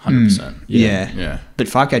distance, 100%. Yeah. But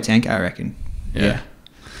 5K, 10K, I reckon. Yeah.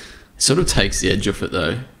 It sort of takes the edge off it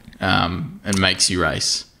though, and makes you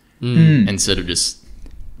race instead of just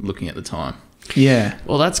looking at the time. Yeah.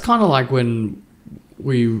 Well, that's kind of like when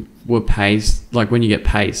we were paced, like when you get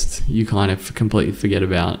paced, you kind of completely forget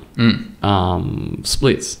about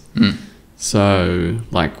splits. So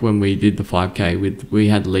like when we did the 5K we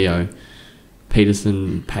had Leo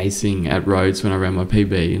Peterson pacing at Rhodes when I ran my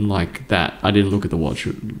PB, and like that I didn't look at the watch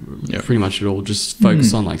pretty much at all, just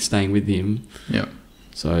focus on like staying with him.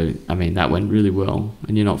 So I mean that went really well,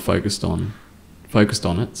 and you're not focused on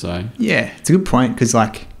it. So yeah, it's a good point, because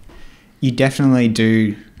like you definitely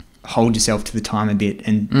do hold yourself to the time a bit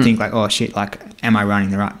and think like, oh shit, like am I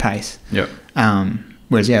running the right pace?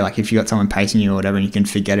 Whereas like if you got someone pacing you or whatever and you can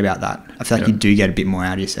forget about that, I feel like you do get a bit more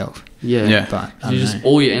out of yourself. But you just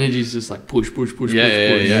all your energy is just like push.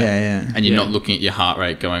 And you're not looking at your heart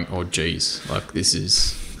rate going, oh geez, like this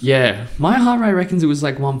is Yeah, my heart rate reckons it was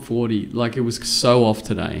like 140. Like it was so off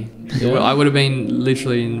today. I would have been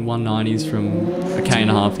literally in 190s from a K and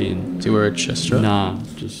a half in. Do you wear a chest strap? Nah,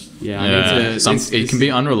 just I need to, it can be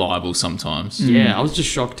unreliable sometimes. Yeah, I was just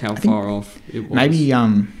shocked how far off it was. Maybe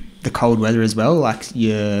the cold weather as well, like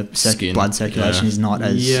your Skin. blood circulation is not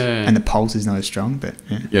as, and the pulse is not as strong. But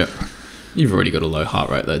Yeah. You've already got a low heart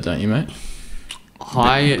rate though, don't you, mate?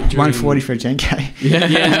 High 140 for a 10K.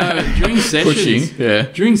 No, during sessions.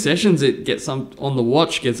 Pushing, During sessions, it gets up on the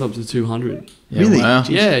watch. Gets up to 200. Really? Wow.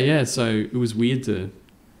 Yeah. So it was weird to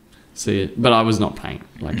see it, but I was not paying.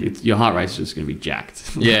 Like your heart rate's just going to be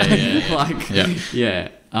jacked. Yeah.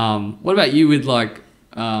 What about you with like?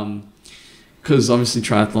 Because obviously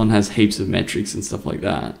triathlon has heaps of metrics and stuff like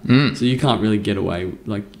that. So you can't really get away.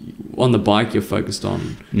 Like on the bike, you're focused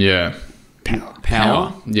on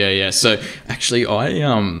power. Yeah. So actually, I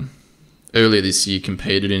earlier this year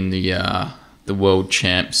competed in the World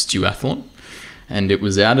Champs duathlon, and it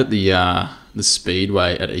was out at the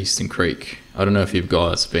speedway at Eastern Creek. I don't know if you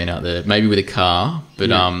guys been out there, maybe with a car, but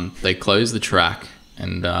they closed the track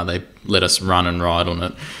and they let us run and ride on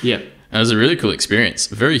it. Yeah. And it was a really cool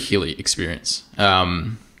experience, a very hilly experience.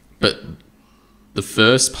 But the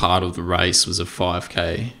first part of the race was a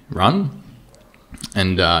 5K run,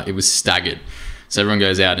 and it was staggered. So everyone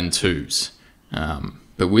goes out in twos.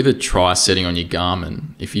 But with a tri setting on your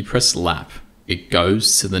Garmin, if you press lap, it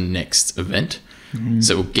goes to the next event.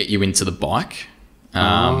 So it will get you into the bike.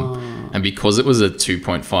 And because it was a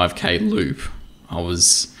 2.5K loop, I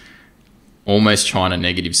was almost trying to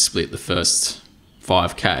negative split the first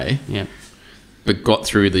 5K, but got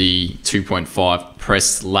through the 2.5,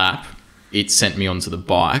 pressed lap, it sent me onto the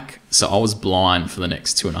bike, so I was blind for the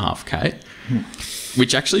next 2.5K,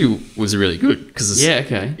 which actually was really good because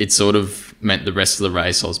it sort of meant the rest of the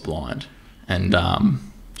race I was blind, and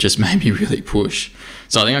just made me really push.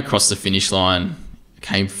 So I think I crossed the finish line,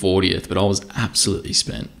 came 40th, but I was absolutely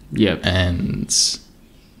spent. And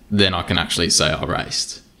then I can actually say I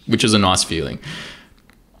raced, which was a nice feeling.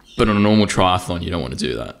 But on a normal triathlon, you don't want to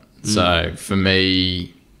do that. So for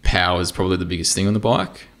me, power is probably the biggest thing on the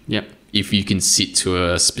bike. If you can sit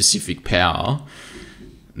to a specific power,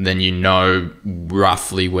 then you know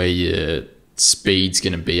roughly where your speed's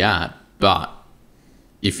going to be at. But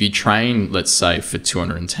if you train, let's say, for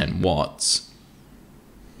 210 watts,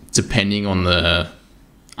 depending on the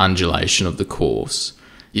undulation of the course,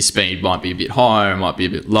 your speed might be a bit higher, it might be a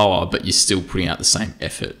bit lower, but you're still putting out the same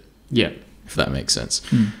effort. If that makes sense.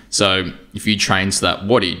 So if you train to that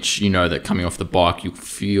wattage, you know that coming off the bike, you'll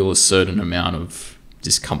feel a certain amount of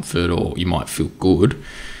discomfort, or you might feel good,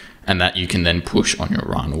 and that you can then push on your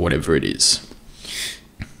run or whatever it is.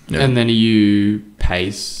 And then you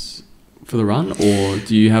pace for the run, or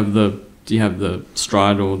do you have the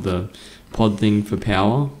stride or the pod thing for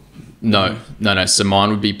power? No. So mine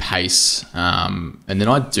would be pace, and then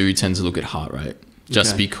I do tend to look at heart rate.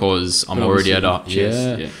 Just because I'm already at a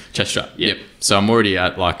chest strap. So I'm already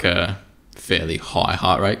at like a fairly high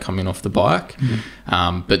heart rate coming off the bike.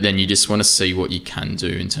 But then you just want to see what you can do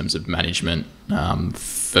in terms of management.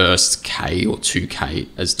 First K or 2K,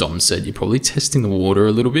 as Dom said, you're probably testing the water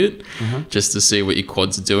a little bit just to see what your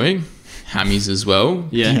quads are doing. Hammies as well.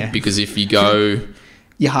 Because if you go...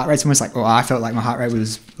 Your heart rate's almost like... Well, I felt like my heart rate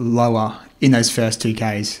was lower in those first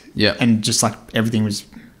 2Ks. And just like everything was...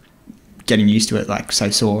 getting used to it, like so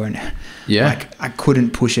sore, and like I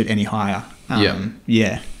couldn't push it any higher.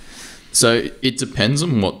 So it depends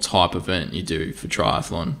on what type of event you do for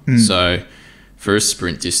triathlon. So for a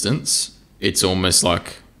sprint distance, it's almost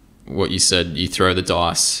like what you said, you throw the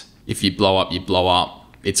dice. If you blow up, you blow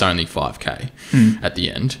up. It's only 5K at the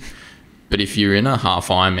end. But if you're in a half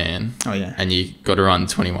Ironman and you got to run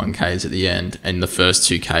 21Ks at the end, and the first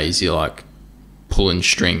 2Ks you're like pulling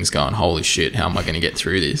strings going, holy shit, how am I going to get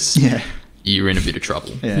through this? You're in a bit of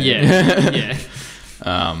trouble.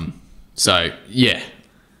 So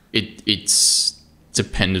it's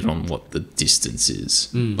dependent on what the distance is,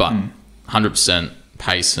 but 100%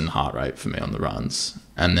 pace and heart rate for me on the runs,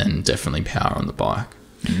 and then definitely power on the bike.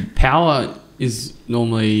 Power is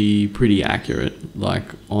normally pretty accurate, like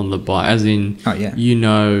on the bike, as in you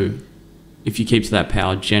know, if you keep to that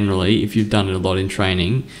power, generally if you've done it a lot in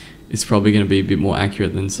training, it's probably going to be a bit more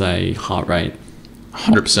accurate than, say, heart rate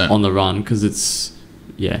 100% on the run, because it's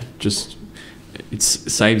it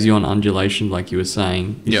saves you on undulation, like you were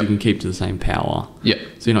saying, if you can keep to the same power.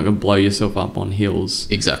 So you're not going to blow yourself up on hills.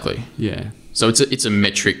 Exactly. So it's a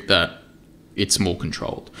metric that it's more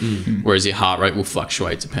controlled, whereas your heart rate will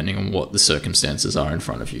fluctuate depending on what the circumstances are in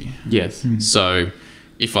front of you. So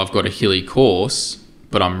if I've got a hilly course,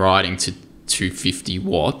 but I'm riding to 250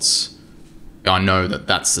 watts, I know that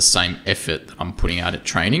that's the same effort that I'm putting out at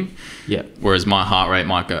training. Yeah. Whereas my heart rate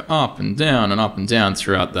might go up and down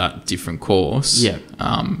throughout that different course. Yeah.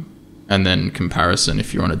 And then comparison,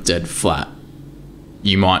 if you're on a dead flat,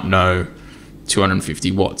 you might know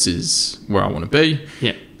 250 watts is where I want to be.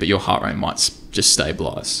 Yeah. But your heart rate might just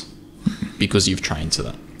stabilize because you've trained to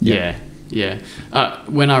that. Yeah.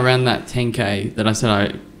 When I ran that 10K that I said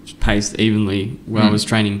I paced evenly when I was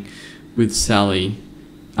training with Sally,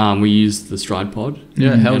 we used the stride pod.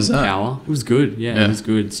 Yeah, how and was that? Power. It was good. Yeah, it was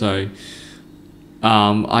good. So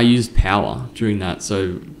I used power during that.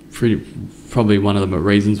 So probably one of the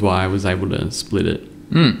reasons why I was able to split it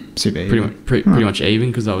Super even. pretty much even,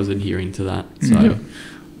 because I was adhering to that. So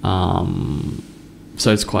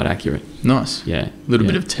so it's quite accurate. Nice. Yeah. A little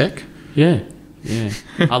bit of tech. Yeah.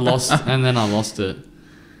 I lost and then I lost it.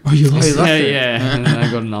 Oh, you lost it? Yeah. And then I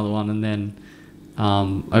got another one, and then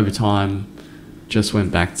over time just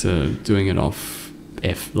went back to doing it off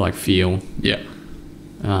feel. Yeah.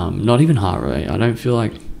 Not even heart rate. I don't feel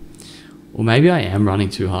like, or maybe I am running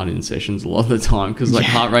too hard in sessions a lot of the time, because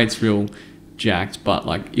heart rate's real jacked. But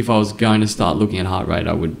like if I was going to start looking at heart rate,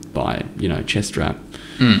 I would buy chest strap,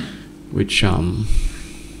 which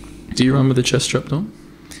Do you run with a chest strap, Dom?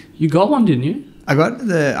 you got one, didn't you? I got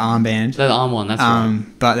the armband. The arm one. That's right.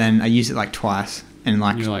 But then I used it like twice, and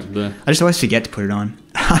like You're like the I just always forget to put it on.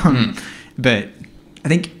 But I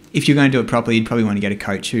think if you're going to do it properly, you'd probably want to get a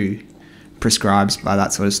coach who prescribes by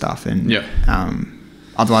that sort of stuff. And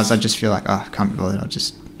otherwise, I just feel like, I can't be bothered. I'll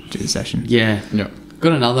just do the session. Yeah. Yeah.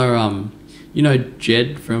 Got another,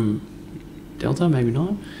 Jed from Delta, maybe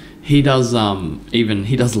not. He does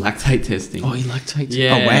he does lactate testing. Oh, he lactates.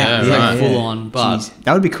 Yeah. Oh, wow. It's Yeah, like yeah. full on, but Jeez,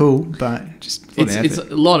 that would be cool, but just for the it's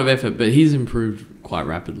effort. a lot of effort. But he's improved quite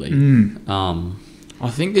rapidly. I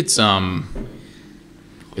think it's a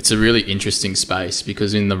really interesting space,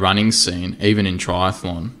 because in the running scene, even in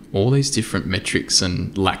triathlon, all these different metrics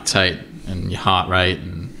and lactate and your heart rate,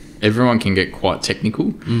 and everyone can get quite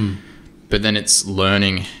technical. But then it's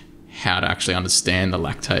learning how to actually understand the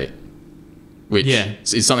lactate, which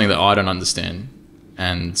is something that I don't understand.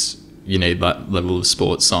 And you need that level of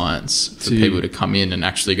sports science for people to come in and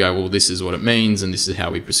actually go, well, this is what it means and this is how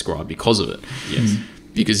we prescribe because of it. Yes.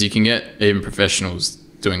 Because you can get even professionals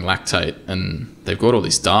doing lactate and they've got all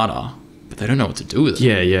this data, but they don't know what to do with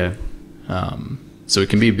it. Yeah. So it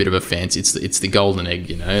can be a bit of a fancy. It's the golden egg,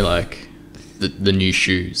 like the new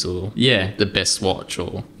shoes or the best watch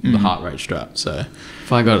or the heart rate strap. So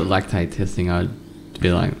If I got lactate testing, I'd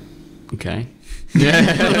be like, okay. yeah,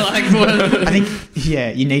 Like, what? I think,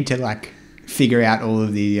 you need to like figure out all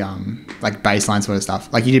of the like baseline sort of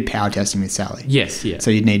stuff. Like you did power testing with Sally. Yes, yeah.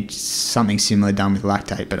 So you'd need something similar done with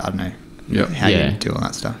lactate, but I don't know how you do all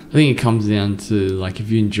that stuff. I think it comes down to like if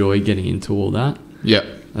you enjoy getting into all that. Yeah.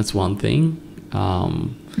 That's one thing.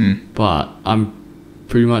 But I'm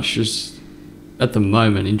pretty much just at the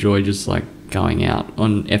moment enjoy just like going out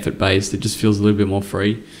on effort based. It just feels a little bit more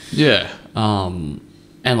free. Yeah.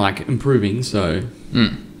 And like improving, so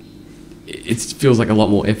it feels like a lot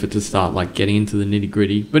more effort to start like getting into the nitty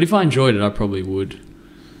gritty. But if I enjoyed it, I probably would.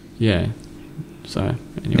 Yeah. So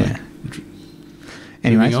anyway. Yeah.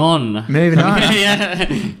 Anyways, moving on.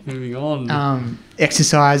 Moving on.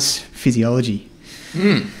 Exercise physiology.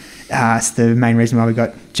 It's the main reason why we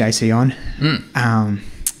got JC on.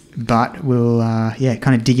 But we'll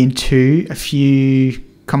kind of dig into a few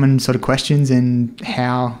common sort of questions and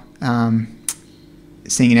how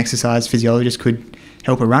seeing an exercise physiologist could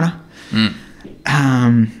help a runner.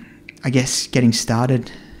 I guess getting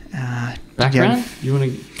started. Background?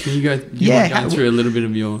 Can you go through a little bit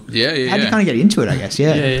of your... How do you kind of get into it, I guess?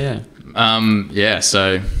 Yeah.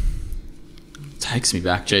 So takes me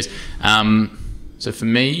back, geez. So for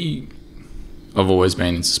me, I've always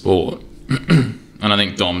been into sport. And I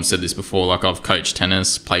think Dom said this before, like I've coached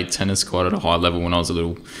tennis, played tennis quite at a high level when I was a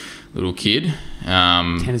little kid.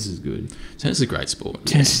 Tennis is good. Tennis is a great sport.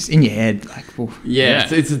 Tennis is in your head. Like,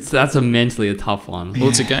 that's mentally a tough one. Well,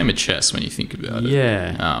 it's a game of chess when you think about it.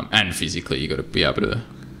 Yeah. And physically, you got to be able to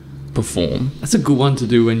perform. That's a good one to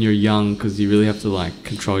do when you're young, because you really have to like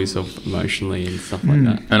control yourself emotionally and stuff like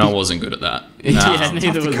that. And I wasn't good at that.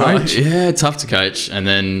 Neither was I. Yeah, tough to coach. And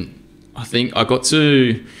then I think I got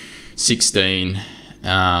to 16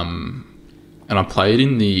 and I played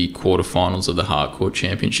in the quarterfinals of the hardcore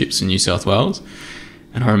championships in New South Wales.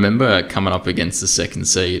 And I remember coming up against the second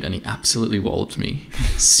seed and he absolutely walloped me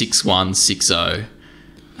 6-1, 6-0.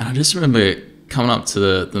 And I just remember coming up to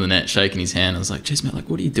the net, shaking his hand. I was like, geez, mate, like,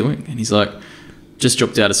 what are you doing? And he's like, just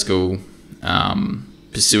dropped out of school,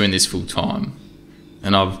 pursuing this full time.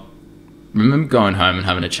 And I remember going home and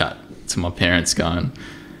having a chat to my parents going,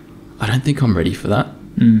 I don't think I'm ready for that.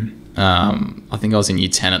 I think I was in year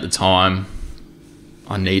 10 at the time.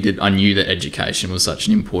 I knew that education was such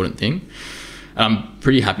an important thing. I'm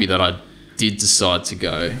pretty happy that I did decide to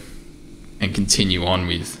go and continue on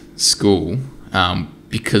with school,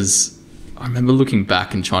 because I remember looking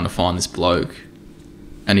back and trying to find this bloke,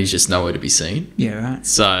 and he's just nowhere to be seen. Yeah, right.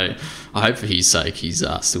 So I hope for his sake he's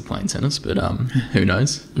still playing tennis, but who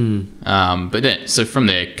knows? But then, so from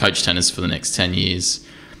there, coached tennis for the next 10 years,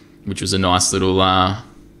 which was a nice little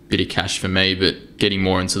bit of cash for me, but getting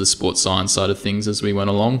more into the sports science side of things as we went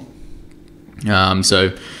along.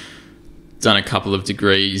 So done a couple of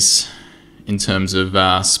degrees in terms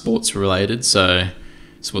of sports related, so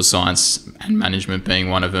sports science and management being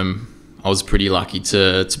one of them. I was pretty lucky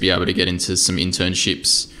to be able to get into some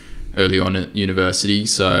internships early on at university,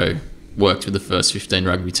 so worked with the first 15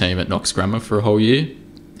 rugby team at Knox Grammar for a whole year,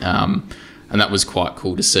 and that was quite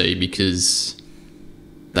cool to see because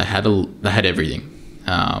they had everything,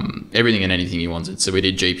 everything and anything you wanted. So we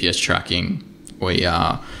did GPS tracking, we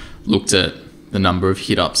looked at the number of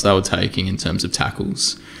hit-ups they were taking in terms of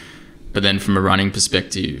tackles, but then from a running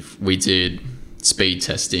perspective, we did speed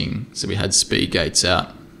testing, so we had speed gates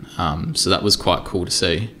out. So that was quite cool to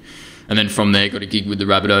see. And then from there, got a gig with the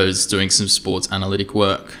Rabbitohs doing some sports analytic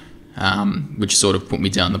work, which sort of put me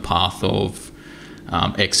down the path of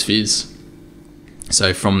ex-phys.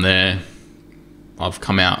 So from there, I've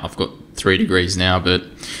come out, I've got 3 degrees now, but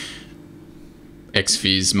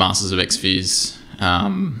ex-phys, Masters of ex-phys,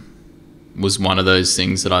 was one of those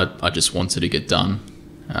things that I just wanted to get done.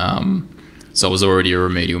 So I was already a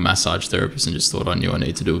remedial massage therapist and just thought I knew I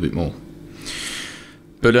need to do a bit more.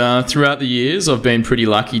 But throughout the years, I've been pretty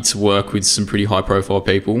lucky to work with some pretty high-profile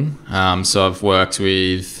people. So I've worked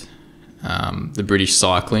with the British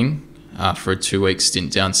Cycling for a 2-week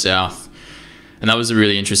stint down south. And that was a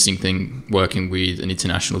really interesting thing, working with an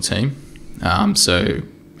international team. So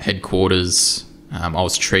headquarters, I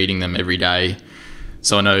was treating them every day.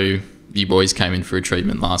 So I know you boys came in for a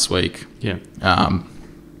treatment last week. Yeah.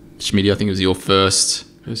 Schmitty, I think it was your first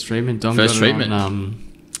treatment. Dom first got treatment. It on,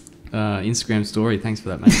 Instagram story. Thanks for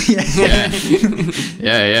that, mate.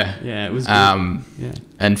 Yeah. Yeah, it was good. Yeah.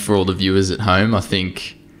 And for all the viewers at home, I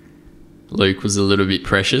think Luke was a little bit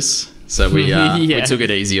precious. So we took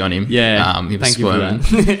it easy on him. Yeah, he was thank squirming.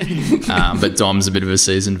 you for that. But Dom's a bit of a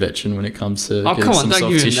seasoned veteran when it comes to getting come on, some don't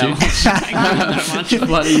soft give him tissue. that much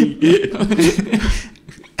bloody...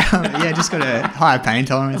 Yeah, just got a higher pain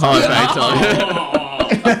tolerance.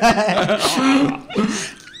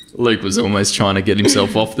 Luke was almost trying to get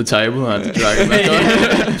himself off the table. I had to drag him back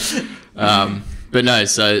on. But no,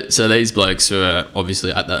 so these blokes who are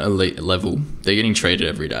obviously at that elite level, they're getting treated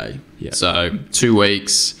every day. Yeah. So 2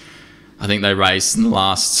 weeks, I think they raced in the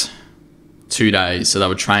last 2 days. So they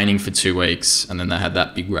were training for 2 weeks and then they had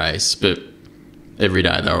that big race. But every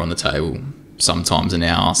day they were on the table, sometimes an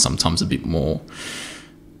hour, sometimes a bit more.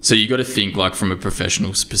 So you got to think like from a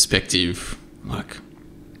professional's perspective, like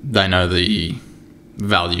they know the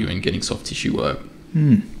value in getting soft tissue work.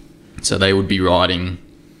 So they would be riding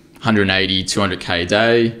 180, 200k a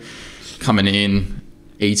day, coming in,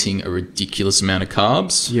 eating a ridiculous amount of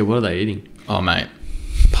carbs. Yeah, what are they eating? Oh, mate,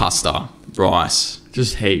 pasta, rice,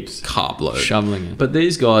 Just heaps. carb load. Shoveling it. But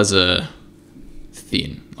these guys are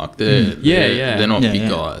thin. Like they're not big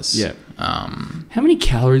guys. Yeah. How many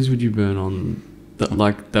calories would you burn on the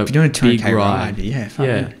If you're doing a 200k big ride,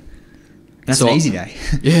 yeah. That's So- an easy day.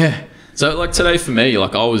 Yeah. So like today for me,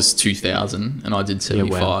 like I was 2,000 and I did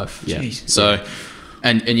 75. wow. Yeah. Jeez. So,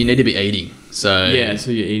 and you need to be eating. So Yeah,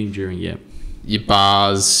 so you're eating during, your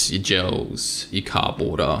bars, your gels, your carb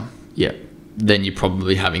water. Yeah. Then you're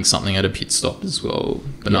probably having something at a pit stop as well.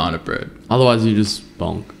 Banana bread. Otherwise you just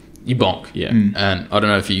bonk. You bonk. Yeah. And I don't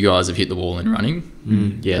know if you guys have hit the wall in running.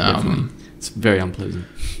 Yeah, definitely. It's very unpleasant.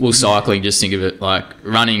 Well, cycling, just think of it like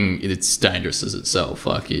running, it's dangerous as itself.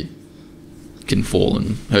 Like you can fall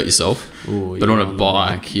and hurt yourself. Ooh, But yeah, on a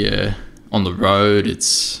bike, on the road,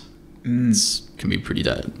 it's can be pretty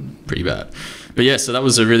bad. But yeah, so that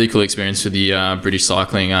was a really cool experience for the British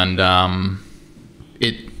cycling, and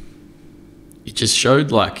it just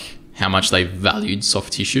showed like how much they valued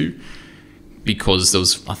soft tissue, because there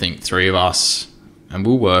was, I think, 3 of us, and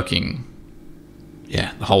we were working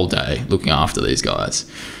the whole day looking after these guys,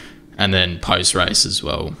 and then post race as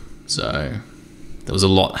well. So there was a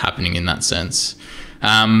lot happening in that sense.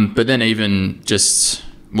 But then even just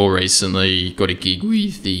more recently, got a gig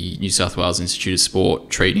with the New South Wales Institute of Sport,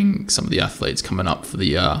 treating some of the athletes coming up for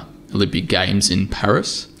the Olympic Games in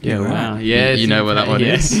Paris. Yeah, wow. Yeah, You know where that one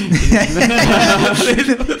is?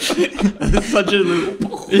 Such a little...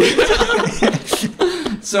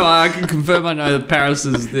 So I can confirm I know that Paris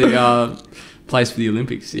is the place for the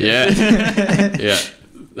Olympics. Yeah. Yeah.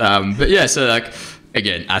 But yeah, so like,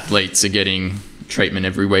 again, athletes are getting treatment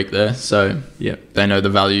every week there. So Yep. they know the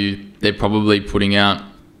value. They're probably putting out,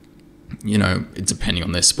 you know, it's depending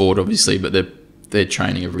on their sport, obviously, but they're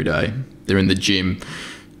training every day. They're in the gym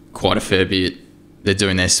quite a fair bit. They're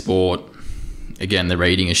doing their sport. Again, they're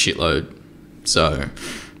eating a shitload. So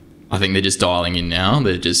I think they're just dialing in now.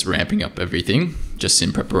 They're just ramping up everything just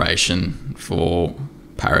in preparation for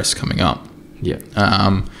Paris coming up. Yep.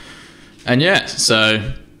 And yeah,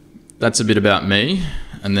 so that's a bit about me.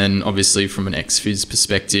 And then obviously from an ex-phys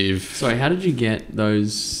perspective, Sorry, how did you get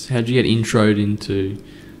those? How did you get introed into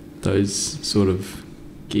those sort of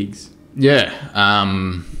gigs? yeah.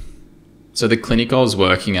 So the clinic I was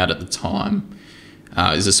working at the time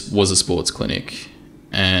was a sports clinic,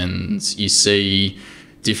 and you see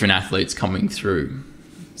different athletes coming through.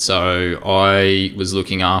 So I was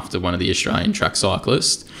looking after one of the Australian track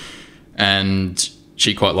cyclists, and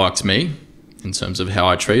she quite liked me in terms of how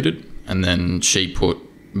I treated, and then she put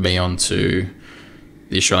me onto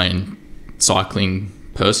the Australian cycling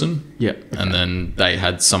person. Yep. And then they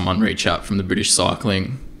had someone reach out from the British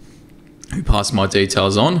Cycling who passed my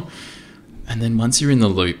details on. And then once you're in the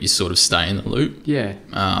loop, you sort of stay in the loop. Yeah.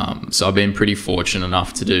 So I've been pretty fortunate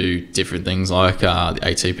enough to do different things like the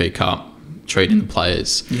ATP Cup, treating the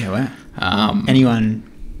players. Yeah, wow. Anyone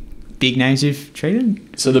big names you've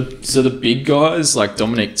treated? So the big guys like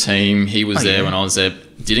Dominic Thiem, he was there yeah. when I was there.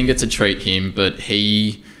 Didn't get to treat him, but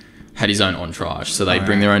he had his own entourage. So they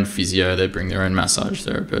bring their own physio, they bring their own massage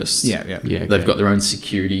therapist. Yeah, yeah. Yeah. They've got their own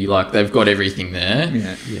security. Like they've got everything there.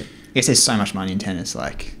 Yeah. Yeah. I guess there's so much money in tennis,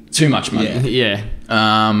 like... Too much money. Yeah.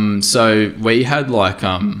 Yeah. So we had like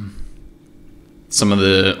some of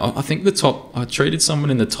the, I think the top, I treated someone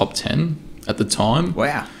in the top 10 at the time.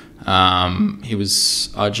 Wow. He was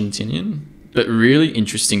Argentinian, but really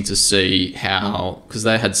interesting to see how, because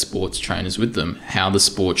they had sports trainers with them, how the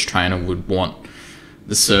sports trainer would want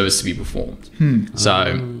the service to be performed.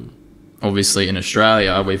 So obviously in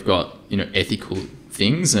Australia, we've got, you know, ethical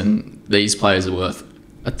things, and these players are worth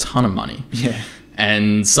a ton of money. Yeah.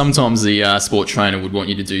 And sometimes the sport trainer would want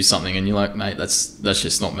you to do something, and you're like, mate, that's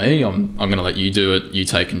just not me. I'm going to let you do it. You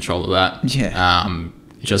take control of that. Yeah.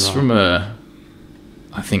 Just from a,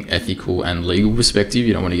 I think, ethical and legal perspective,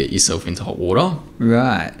 you don't want to get yourself into hot water.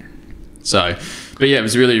 Right. So, but yeah, it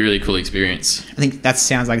was a really, really cool experience. I think that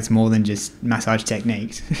sounds like it's more than just massage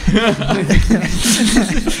techniques.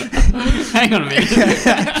 Hang on a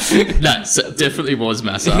minute. No, so definitely was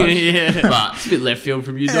massage. Yeah. But It's a bit left field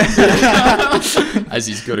from you, Dom. as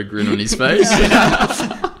he's got a grin on his face.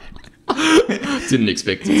 Didn't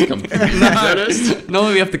expect it to come through. Noticed.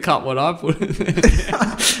 Normally we have to cut what I put.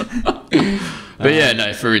 But yeah,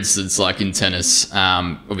 no, for instance, like in tennis,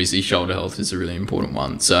 obviously shoulder health is a really important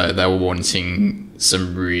one. So they were wanting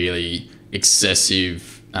some really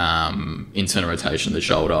excessive internal rotation of the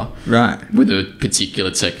shoulder. Right. With a particular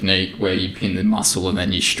technique where you pin the muscle and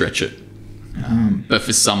then you stretch it. But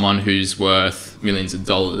for someone who's worth millions of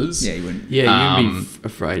dollars... Yeah, you wouldn't. Yeah, you'd be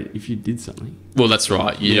afraid if you did something. Well, that's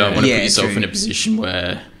right. You don't want to Yeah, put yourself true. in a position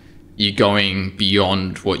where you're going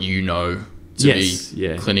beyond what you know to Yes, be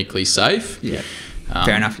yeah. clinically safe. Yeah.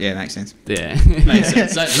 Fair enough. Yeah, makes sense. Yeah. Makes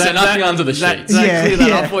sense. So nothing under the that- sheets. that- clear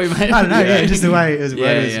that up for you, mate? I don't know. Yeah, Yeah. just the way it was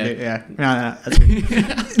worded. Yeah, Yeah. No, that's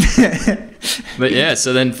good. But yeah,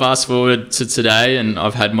 so then fast forward to today, and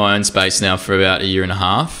I've had my own space now for about a year and a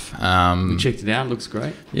half. Checked it out. Looks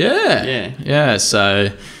great. Yeah.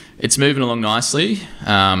 So it's moving along nicely.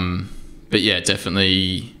 But yeah,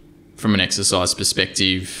 definitely from an exercise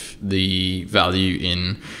perspective, the value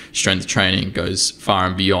in strength training goes far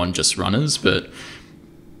and beyond just runners, but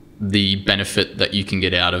the benefit that you can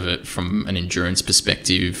get out of it from an endurance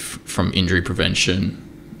perspective, from injury prevention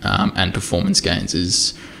and performance gains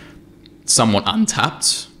is somewhat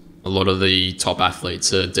untapped. A lot of the top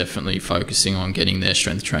athletes are definitely focusing on getting their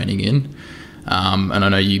strength training in. And I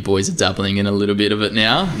know you boys are dabbling in a little bit of it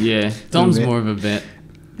now. Yeah. Dom's bit. more of a vet.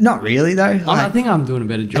 Not really, though. I Like, think I'm doing a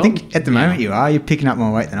better I job. think at the moment you are. You're picking up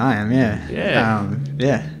more weight than I am. Yeah. Yeah.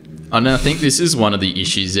 Yeah. And I think this is one of the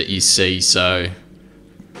issues that you see. So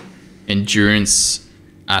endurance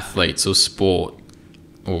athletes or sport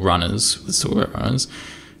or runners, let's talk about runners,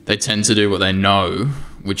 they tend to do what they know,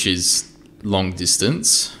 which is long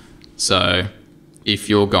distance. So if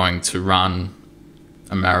you're going to run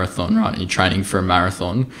a marathon, right, and you're training for a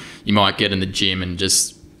marathon, you might get in the gym and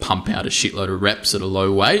just pump out a shitload of reps at a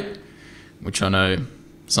low weight, which I know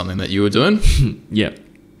something that you were doing. Yep.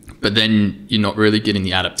 But then you're not really getting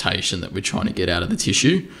the adaptation that we're trying to get out of the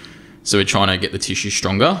tissue. So we're trying to get the tissue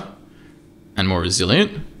stronger. and more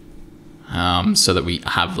resilient, so that we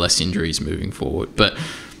have less injuries moving forward. But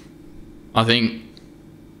I think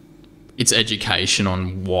it's education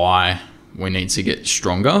on why we need to get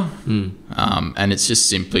stronger. And it's just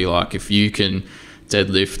simply like, if you can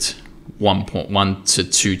deadlift 1.1 to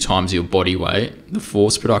 2 times your body weight, the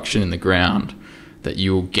force production in the ground that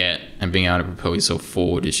you will get and being able to propel yourself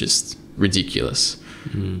forward is just ridiculous.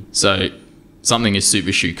 So something a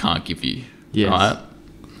super shoe can't give you, right?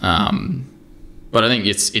 But I think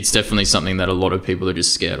it's definitely something that a lot of people are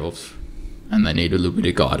just scared of, and they need a little bit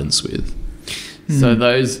of guidance with. So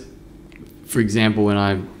those, for example, when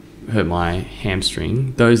I hurt my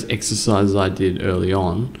hamstring, those exercises I did early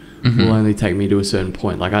on will only take me to a certain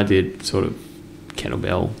point. Like I did sort of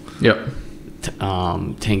kettlebell,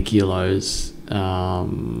 10 kilos.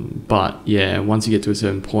 But yeah, once you get to a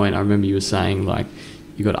certain point, I remember you were saying like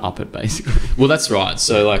you got to up it basically. Well, that's right.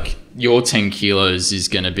 So like your 10 kilos is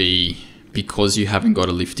going to be, because you haven't got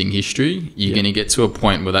a lifting history, you're going to get to a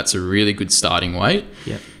point where that's a really good starting weight.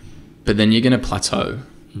 But then you're going to plateau.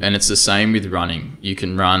 And it's the same with running. You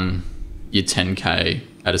can run your 10K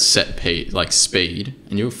at a set speed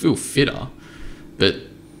and you'll feel fitter, but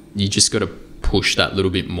you just got to push that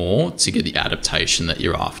little bit more to get the adaptation that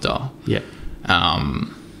you're after.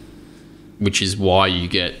 Which is why you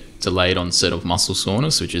get delayed onset of muscle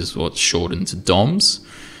soreness, which is what's shortened to DOMS.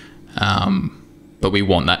 But we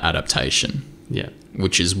want that adaptation,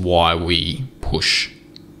 which is why we push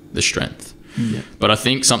the strength. But I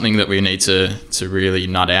think something that we need to really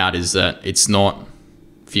nut out is that it's not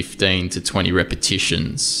 15 to 20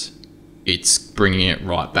 repetitions. It's bringing it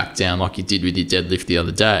right back down like you did with your deadlift the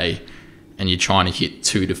other day, and you're trying to hit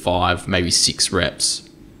 2 to 5, maybe 6 reps.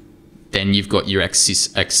 Then you've got your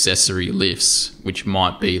accessory lifts, which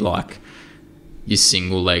might be like your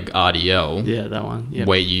single leg RDL. That one.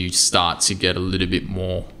 Where you start to get a little bit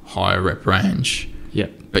more higher rep range.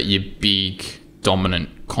 But your big dominant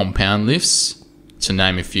compound lifts, to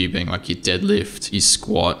name a few, being like your deadlift, your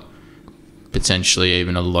squat, potentially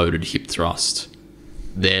even a loaded hip thrust.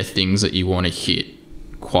 They're things that you want to hit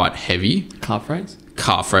quite heavy. Calf raise?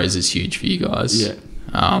 Calf raise is huge for you guys.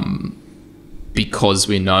 Because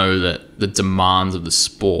we know that the demands of the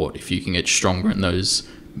sport, if you can get stronger in those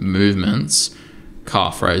movements,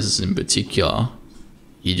 calf raises in particular,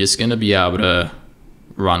 you're just going to be able to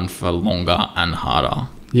run for longer and harder.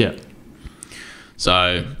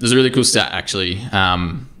 So there's a really cool stat actually.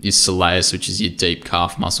 Your soleus, which is your deep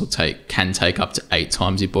calf muscle, can take up to 8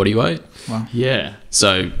 times your body weight. Wow.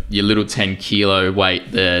 So your little 10 kilo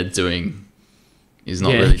weight they're doing is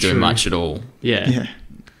not really doing much at all.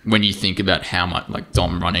 When you think about how much, like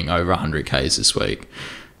Dom running over 100 Ks this week,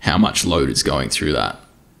 how much load is going through that.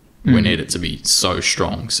 We need it to be so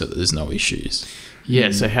strong so that there's no issues.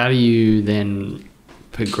 So how do you then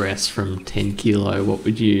progress from 10 kilo? What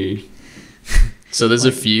would you... So there's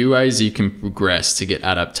a few ways you can progress to get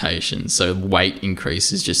adaptation. So weight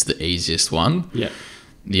increase is just the easiest one.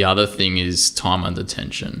 The other thing is time under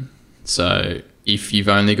tension. So if you've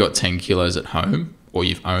only got 10 kilos at home or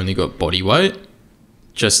you've only got body weight,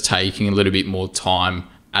 just taking a little bit more time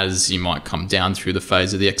as you might come down through the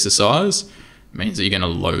phase of the exercise means that you're going to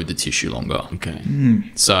load the tissue longer.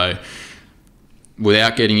 So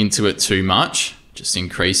without getting into it too much, just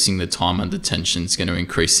increasing the time under tension is going to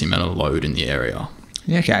increase the amount of load in the area.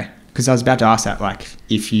 Because I was about to ask that, like,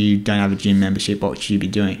 if you don't have a gym membership, what should you be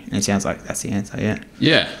doing? And it sounds like that's the answer,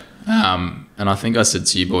 And I think I said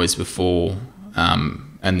to you boys before,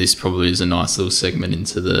 and this probably is a nice little segment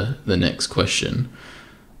into the next question,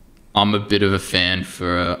 I'm a bit of a fan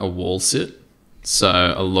for a wall sit.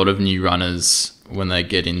 So a lot of new runners, when they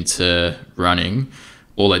get into running,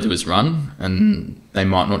 all they do is run and they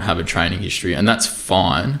might not have a training history, and that's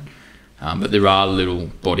fine. But there are little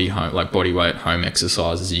body weight home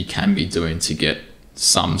exercises you can be doing to get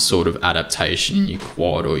some sort of adaptation in your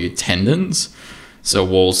quad or your tendons. So a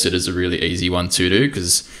wall sit is a really easy one to do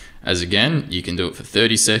because, as again, you can do it for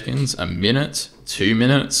 30 seconds, a minute, 2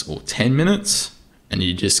 minutes, or 10 minutes, and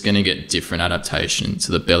you're just going to get different adaptation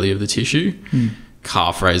to the belly of the tissue.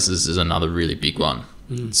 Calf raises is another really big one.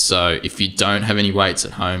 So if you don't have any weights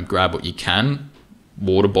at home, grab what you can.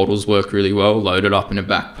 Water bottles work really well. Load it up in a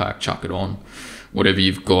backpack, chuck it on. Whatever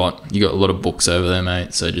you've got. You got a lot of books over there,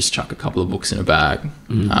 mate, so just chuck a couple of books in a bag.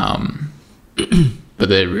 But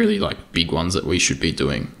they're really like big ones that we should be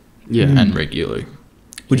doing and regularly.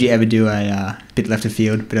 Would you ever do a bit left of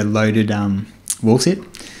field, but a loaded wall sit?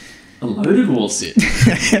 A loaded wall sit?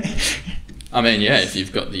 I mean, yeah, if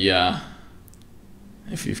you've got the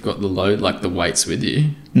load, like the weights with you,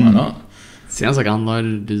 why not? Sounds like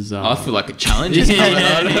unloaded is... I feel like a challenge is coming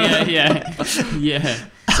on. Yeah.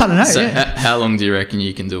 I don't know. So yeah. how long do you reckon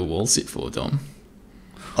you can do a wall sit for, Dom?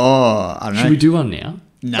 Oh, I don't know. Should we do one now?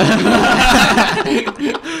 No.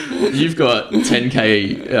 You've got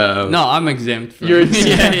 10k. No, I'm exempt. From, You're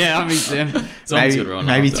exempt. yeah, I'm exempt. Dom's gonna run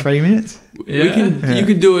maybe after. 3 minutes. We can, you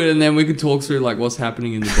can do it, and then we can talk through like what's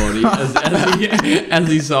happening in the body as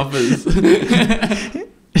he suffers.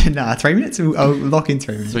 Nah, 3 minutes. I'll lock in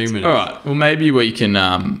 3 minutes. 3 minutes. All right. Well, maybe we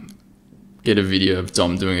can get a video of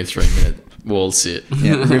Dom doing a 3-minute wall sit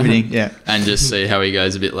Yeah, riveting. Yeah. and just see how he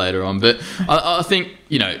goes a bit later on. But I think,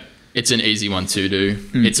 it's an easy one to do.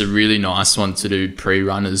 It's a really nice one to do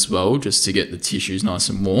pre-run as well, just to get the tissues nice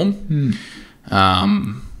and warm.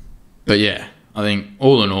 But yeah, I think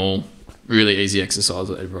all in all, really easy exercise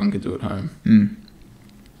that everyone can do at home.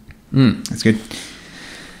 That's good.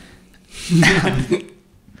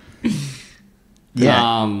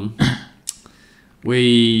 Yeah.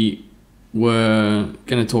 We were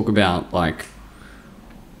going to talk about like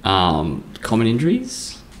common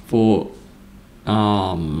injuries for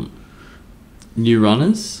new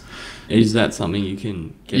runners. Is that something you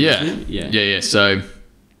can get into? Yeah. So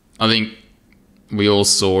I think we all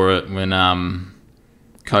saw it when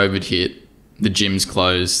COVID hit, the gyms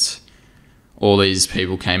closed, all these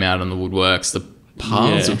people came out on the woodworks, the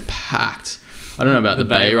paths were packed. I don't know about the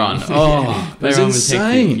Bay Run. Oh, it was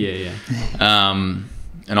insane. Yeah.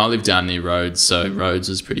 And I live down near Rhodes, so Rhodes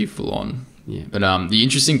was pretty full on. Yeah. But the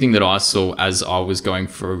interesting thing that I saw as I was going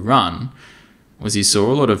for a run was you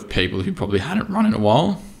saw a lot of people who probably hadn't run in a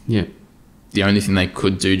while. Yeah. The only thing they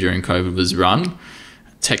could do during COVID was run.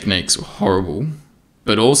 Techniques were horrible,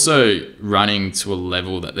 but also running to a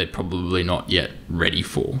level that they're probably not yet ready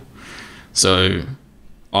for. So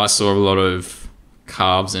I saw a lot of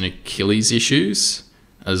calves and Achilles issues,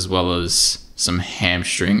 as well as some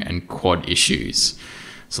hamstring and quad issues.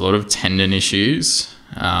 It's a lot of tendon issues,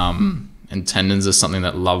 and tendons are something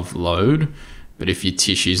that love load, but if your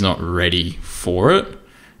tissue's not ready for it,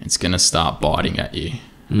 it's going to start biting at you.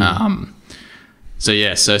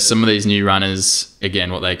 So some of these new runners,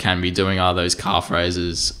 again, what they can be doing are those calf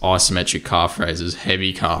raises, isometric calf raises,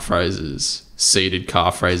 heavy calf raises, seated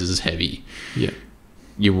calf raises, heavy. Yeah.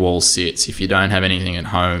 Your wall sits. If you don't have anything at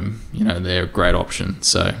home, they're a great option.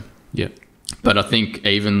 So, yeah. But I think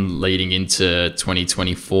even leading into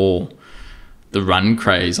 2024, the run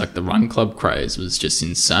craze, like the run club craze, was just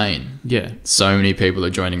insane. Yeah. So many people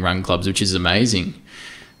are joining run clubs, which is amazing.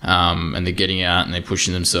 And they're getting out and they're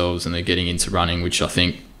pushing themselves and they're getting into running, which I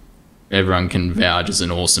think everyone can vouch is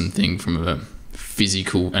an awesome thing from a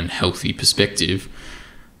physical and healthy perspective.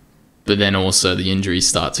 But then also the injuries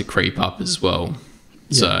start to creep up as well.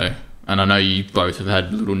 Yeah. So, and I know you both have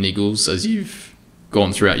had little niggles as you've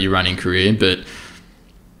gone throughout your running career, but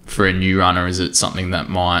for a new runner, is it something that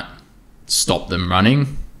might stop them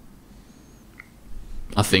running?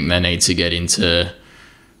 I think they need to get into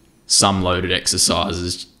some loaded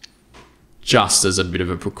exercises just as a bit of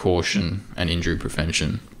a precaution and injury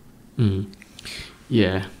prevention.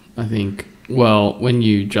 Yeah, I think, well, when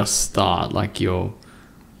you just start, like your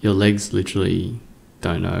legs literally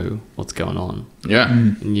don't know what's going on. Yeah.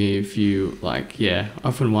 And if you I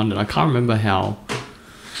often wondered, I can't remember how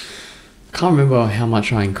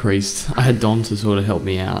much I increased. I had Dom to sort of help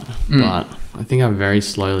me out, but I think I very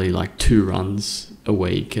slowly, 2 runs a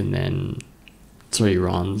week and then 3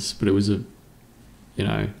 runs, but it was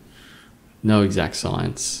no exact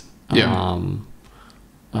science. Yeah.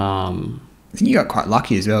 I think you got quite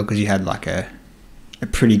lucky as well because you had a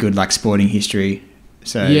pretty good sporting history.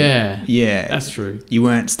 So yeah, yeah, that's true. You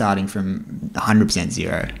weren't starting from 100%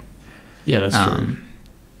 zero. Yeah, that's true.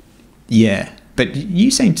 Yeah, but you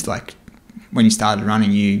seemed to when you started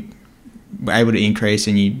running, you were able to increase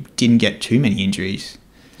and you didn't get too many injuries.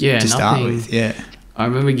 Yeah, to start with. Yeah, I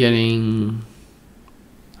remember getting,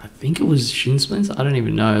 I think it was shin splints. I don't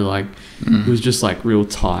even know. It was just real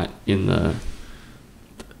tight in the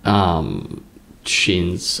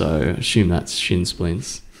shins. So assume that's shin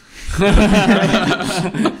splints.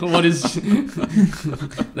 What is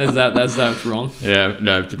that's wrong. Yeah,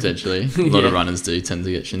 no, potentially. A lot of runners do tend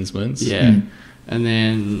to get shin splints. Yeah. And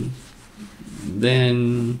then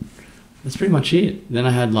that's pretty much it. Then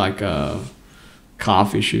I had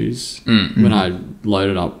calf issues when I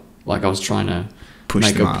loaded up. I was trying to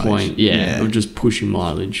make a point, of just pushing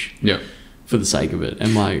mileage. Yeah, for the sake of it.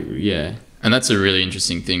 And and that's a really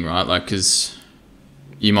interesting thing, right? Because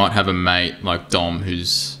you might have a mate like Dom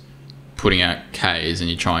who's putting out Ks and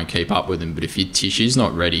you try and keep up with him, but if your tissue's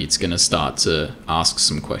not ready, it's going to start to ask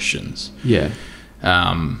some questions. Yeah.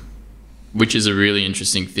 Which is a really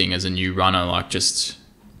interesting thing as a new runner, just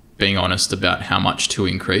being honest about how much to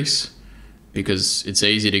increase because it's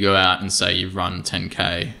easy to go out and say you've run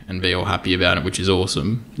 10K and be all happy about it, which is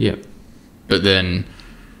awesome. Yep. But then,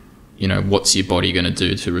 you know, what's your body going to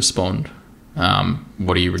do to respond?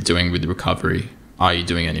 What are you doing with recovery? Are you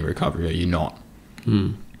doing any recovery? Are you not?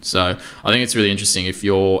 So I think it's really interesting if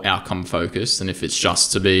you're outcome focused, and if it's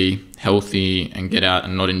just to be healthy and get out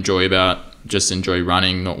and not just enjoy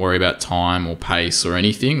running, not worry about time or pace or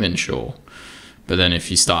anything, then sure. But then if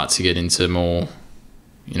you start to get into more,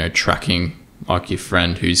 you know, tracking, like your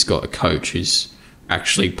friend who's got a coach who's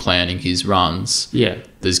actually planning his runs,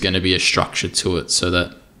 there's going to be a structure to it so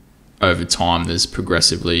that over time there's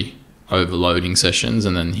progressively overloading sessions,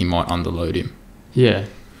 and then he might underload him.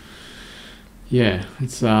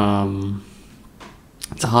 It's a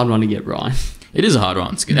hard one to get right. It is a hard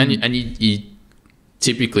one, and you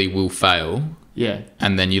typically will fail,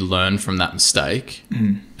 and then you learn from that mistake,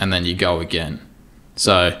 and then you go again.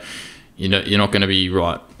 So you're not going to be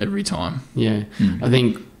right every time. I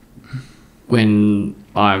think when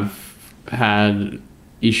I've had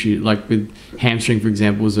issue like with hamstring, for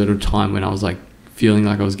example, was at a time when I was like feeling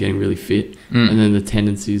like I was getting really fit, and then the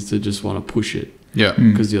tendency is to just want to push it.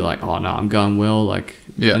 Because you're like, oh no, I'm going well, like,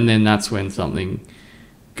 and then that's when something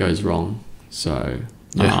goes wrong. So,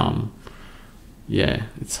 it's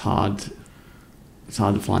hard. It's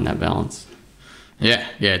hard to find that balance. Yeah,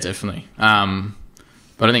 definitely.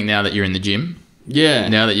 But I think now that you're in the gym,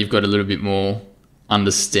 now that you've got a little bit more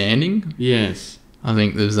understanding, I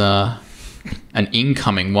think there's an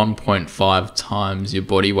incoming 1.5 times your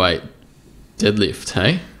body weight deadlift.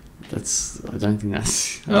 Hey. I don't think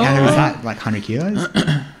that's... How heavy is that? Like 100 kilos?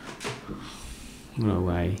 What do I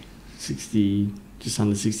weigh? 60, just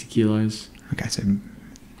under 60 kilos. Okay, so...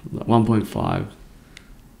 1.5.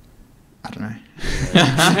 I don't know. 80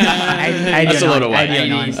 That's a lot of weight. 80 or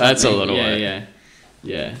 90. That's a lot of weight.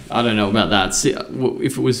 Yeah. I don't know about that. See,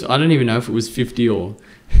 if it was... I don't even know if it was 50 or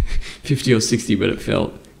 60, but it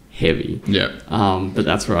felt heavy. Yeah. But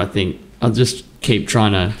that's where I think I'll just keep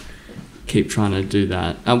trying to do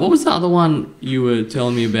that. What was the other one you were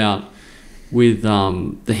telling me about with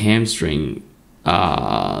the hamstring?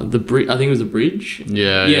 I think it was the bridge.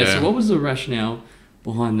 Yeah. So what was the rationale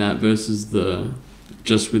behind that versus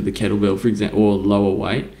just with the kettlebell, for example, or lower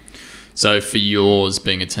weight? So for yours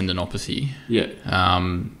being a tendinopathy,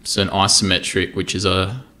 so an isometric, which is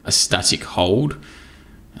a static hold,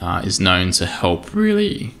 is known to help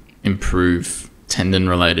really improve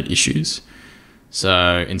tendon-related issues.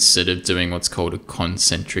 So instead of doing what's called a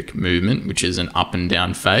concentric movement, which is an up and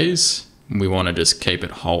down phase, we want to just keep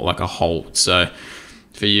it like a hold. So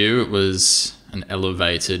for you, it was an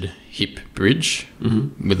elevated hip bridge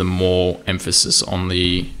with a more emphasis on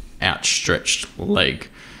the outstretched leg.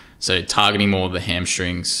 So targeting more of the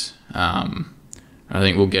hamstrings. I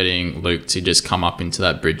think we're getting Luke to just come up into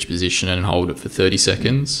that bridge position and hold it for 30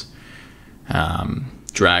 seconds,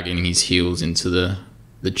 dragging his heels into the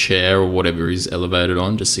chair or whatever he's elevated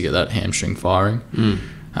on, just to get that hamstring firing.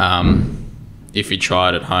 If you try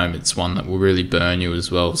it at home, it's one that will really burn you as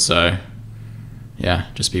well. So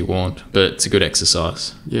just be warned. But it's a good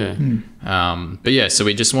exercise. So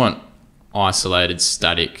we just want isolated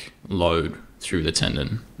static load through the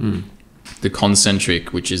tendon. The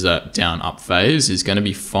concentric, which is that down up phase, is going to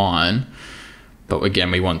be fine. But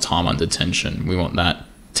again, we want time under tension. We want that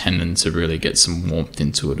tendon to really get some warmth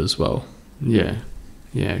into it as well.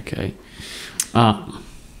 Okay.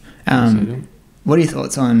 What are your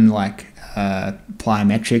thoughts on like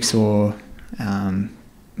plyometrics or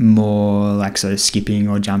more like sort of skipping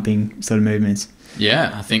or jumping sort of movements?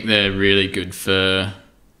 Yeah, I think they're really good for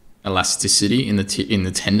elasticity in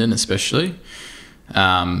the tendon, especially.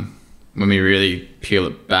 When we really peel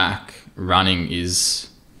it back, running is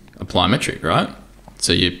a plyometric, right?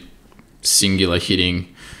 So you're singular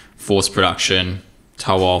hitting, force production,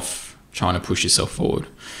 toe off, trying to push yourself forward.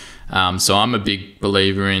 So I'm a big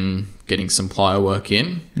believer in getting some plyo work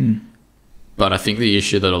in. But I think the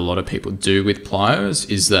issue that a lot of people do with plyos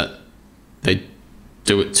is that they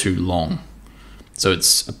do it too long. So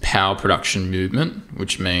it's a power production movement,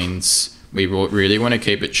 which means we really want to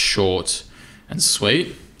keep it short and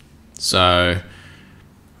sweet. So,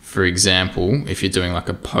 for example, if you're doing like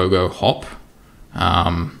a pogo hop,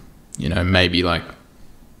 maybe like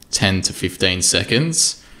 10 to 15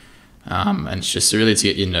 seconds, and it's just really to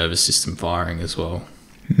get your nervous system firing as well.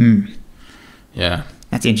 Yeah.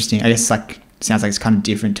 That's interesting. I guess sounds like it's kind of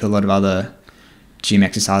different to a lot of other gym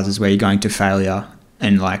exercises where you're going to failure,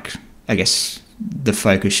 and like I guess the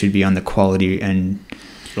focus should be on the quality, and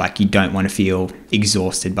like you don't want to feel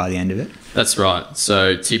exhausted by the end of it. That's right.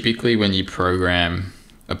 So typically when you program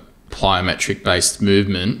plyometric based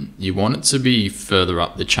movement, you want it to be further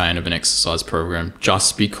up the chain of an exercise program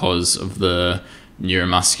just because of the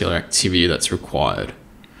neuromuscular activity that's required.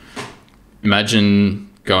 Imagine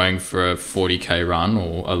going for a 40k run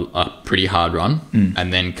or a pretty hard run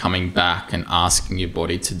and then coming back and asking your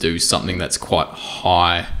body to do something that's quite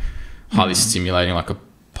highly stimulating, like a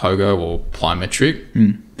pogo or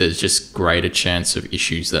plyometric. There's just greater chance of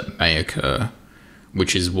issues that may occur,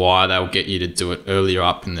 which is why they'll get you to do it earlier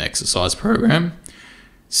up in the exercise program.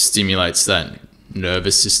 Stimulates that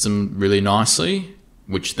nervous system really nicely,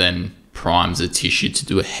 which then primes the tissue to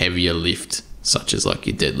do a heavier lift, such as like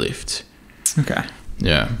your deadlift. Okay.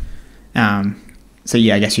 Yeah. So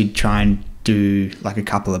yeah, I guess you'd try and do like a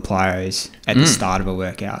couple of plyos at the start of a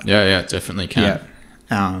workout. Yeah, definitely can.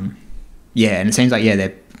 Yeah. Yeah, and it seems like,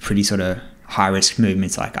 they're pretty sort of high risk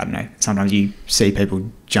movements. Like, I don't know, sometimes you see people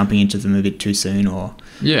jumping into them a bit too soon, or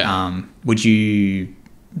would you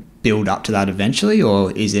build up to that eventually,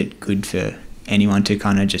 or is it good for anyone to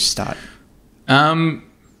kind of just start?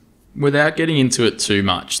 Without getting into it too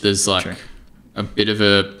much, there's like a bit of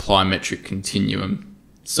a plyometric continuum.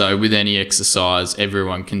 So with any exercise,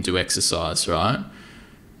 everyone can do exercise, right?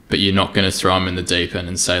 But you're not going to throw them in the deep end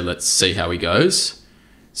and say, let's see how he goes.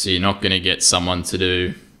 So you're not going to get someone to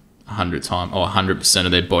do 100 times or 100%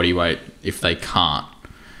 of their body weight if they can't.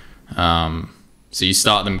 So you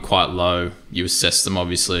start them quite low, you assess them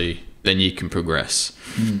obviously, then you can progress.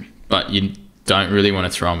 But you don't really want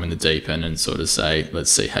to throw them in the deep end and sort of say, let's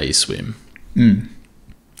see how you swim.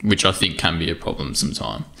 Which I think can be a problem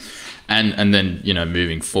sometimes. And then,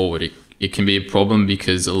 moving forward, it can be a problem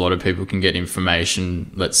because a lot of people can get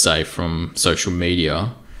information, let's say, from social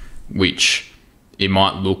media, which it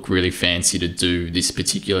might look really fancy to do this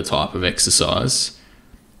particular type of exercise,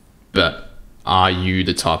 but are you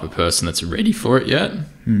the type of person that's ready for it yet?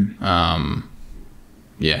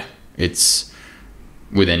 It's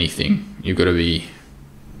with anything. You've got to be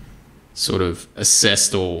sort of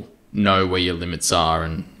assessed or know where your limits are,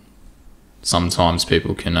 and sometimes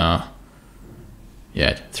people can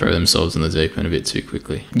throw themselves in the deep end a bit too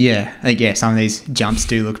quickly. Yeah, I think some of these jumps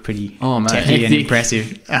do look pretty techy and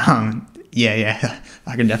impressive.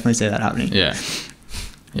 I can definitely see that happening. Yeah,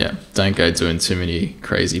 don't go doing too many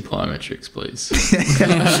crazy plyometrics, please.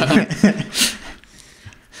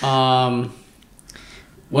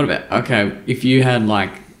 What about, if you had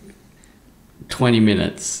like 20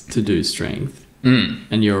 minutes to do strength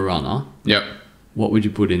and you're a runner, what would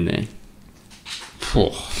you put in there?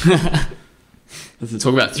 Talk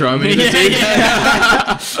about throwing me in the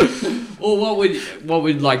deep. Or what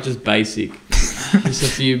would like just basic? Just a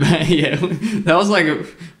few, that was like,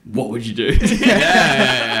 what would you do?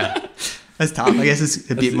 Yeah. That's tough. I guess it's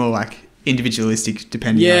a bit more like individualistic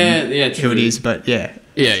depending on who it is, but yeah,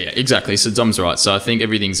 exactly. So Dom's right. So I think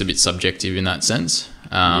everything's a bit subjective in that sense.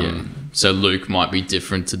 So Luke might be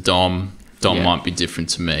different to Dom. Dom might be different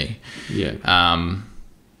to me.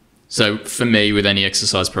 So for me, with any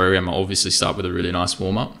exercise program, I obviously start with a really nice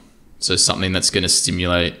warm-up. So something that's going to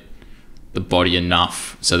stimulate the body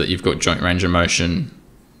enough so that you've got joint range of motion,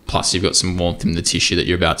 plus you've got some warmth in the tissue that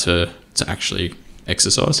you're about to actually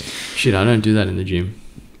exercise. Shit, I don't do that in the gym.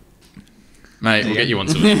 Mate, we'll get you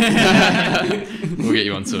onto it. We'll get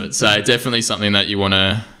you onto it. So definitely something that you want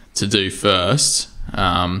to do first.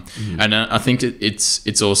 And I think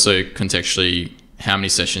it's also contextually, how many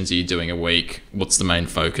sessions are you doing a week? What's the main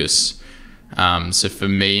focus? So for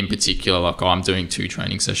me in particular, like I'm doing 2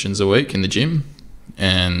 training sessions a week in the gym,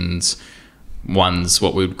 and one's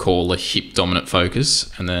what we would call a hip dominant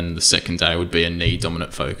focus, and then the second day would be a knee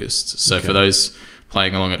dominant focused. So for those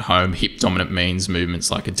playing along at home, hip dominant means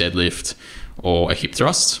movements like a deadlift or a hip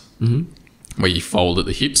thrust, where you fold at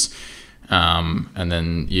the hips. And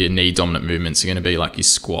then your knee dominant movements are going to be like your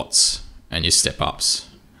squats and your step ups.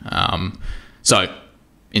 So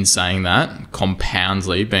in saying that,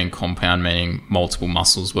 compoundly, being compound meaning multiple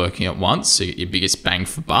muscles working at once, so your biggest bang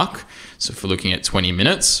for buck. So if we're looking at 20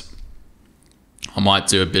 minutes, I might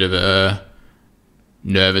do a bit of a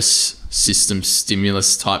nervous system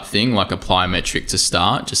stimulus type thing, like a plyometric to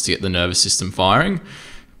start, just to get the nervous system firing.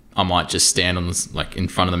 I might just stand on this, like in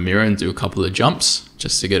front of the mirror and do a couple of jumps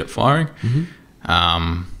just to get it firing.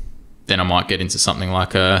 Then I might get into something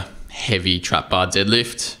like a heavy trap bar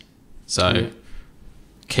deadlift. So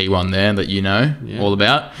key one there that all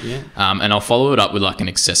about. And I'll follow it up with like an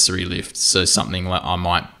accessory lift. So something like I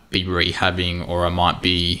might be rehabbing, or I might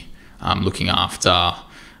be looking after,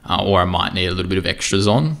 or I might need a little bit of extras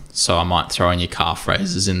on. So I might throw in your calf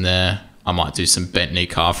raises in there. I might do some bent knee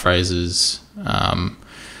calf raises.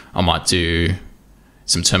 I might do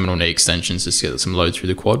some terminal knee extensions just to get some load through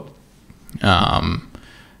the quad.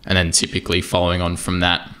 And then typically following on from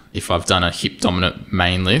that, if I've done a hip dominant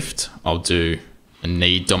main lift, I'll do a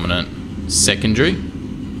knee dominant secondary.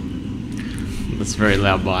 That's a very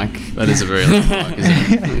loud bike. That is a very loud bike,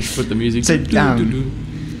 isn't it? Put the music. So,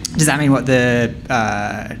 does that mean what the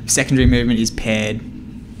secondary movement is paired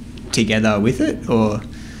together with it, or?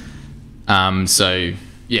 So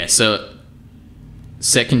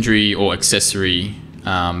secondary or accessory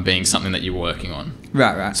being something that you're working on.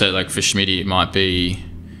 Right. So like for Schmitty, it might be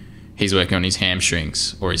he's working on his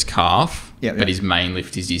hamstrings or his calf, but his main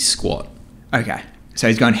lift is his squat. Okay. So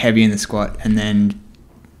he's going heavy in the squat and then,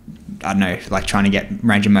 I don't know, like trying to get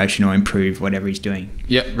range of motion or improve whatever he's doing.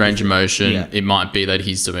 Yep, range of motion. Yeah. It might be that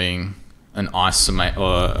he's doing an isolate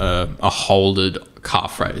or a holded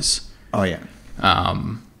calf raise. Oh, yeah.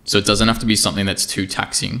 So it doesn't have to be something that's too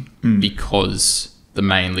taxing because the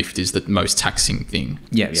main lift is the most taxing thing.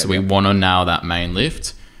 So we want to nail that main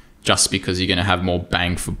lift just because you're going to have more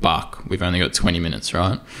bang for buck. We've only got 20 minutes,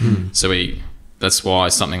 right? So that's why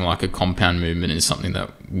something like a compound movement is something that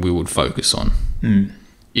we would focus on.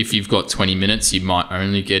 If you've got 20 minutes, you might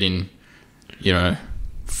only get in,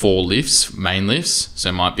 4 lifts, main lifts. So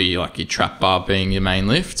it might be like your trap bar being your main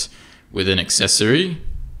lift with an accessory,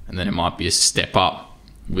 and then it might be a step up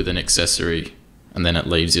with an accessory, and then it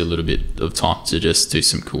leaves you a little bit of time to just do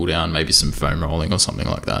some cool down, maybe some foam rolling or something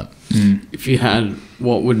like that. If you had,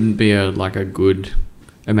 what wouldn't be a good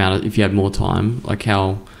amount of, if you had more time, like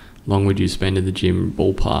how long would you spend in the gym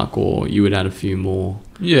ballpark, or you would add a few more?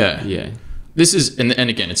 Yeah. This is, and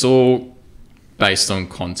again, it's all based on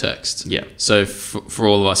context. Yeah. So for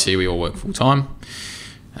all of us here, we all work full time.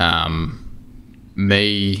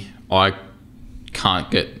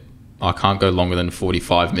 I can't go longer than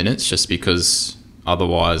 45 minutes just because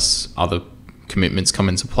otherwise other commitments come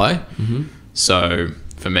into play. So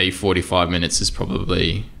for me, 45 minutes is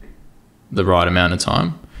probably the right amount of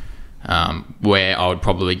time, where I would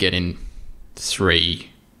probably get in 3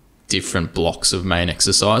 different blocks of main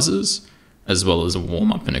exercises as well as a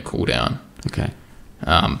warm-up and a cool-down. Okay.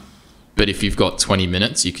 But if you've got 20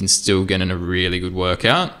 minutes, you can still get in a really good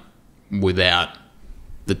workout without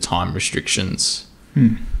the time restrictions.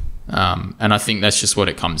 And I think that's just what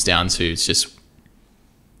it comes down to. It's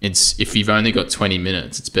if you've only got 20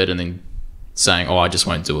 minutes, it's better than saying, I just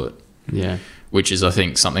won't do it. Yeah. Which is, I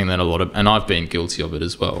think, something that and I've been guilty of it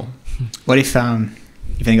as well. What if you've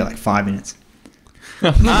only got like 5 minutes?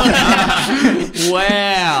 Wow.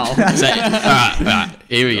 So, all right,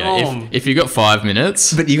 here we go. If you've got 5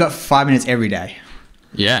 minutes. But you got 5 minutes every day.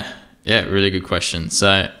 Yeah, really good question.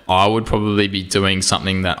 So I would probably be doing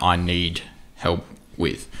something that I need help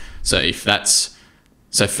with. So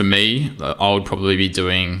for me, I would probably be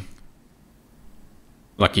doing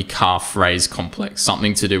like your calf raise complex,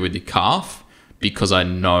 something to do with your calf, because I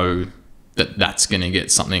know that's going to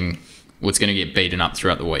get what's going to get beaten up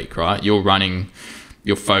throughout the week, right? You're running,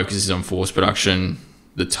 your focus is on force production.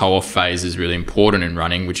 The toe off phase is really important in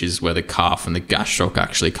running, which is where the calf and the gastroc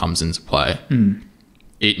actually comes into play.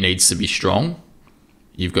 It needs to be strong.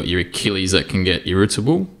 You've got your Achilles that can get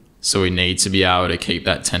irritable. So we need to be able to keep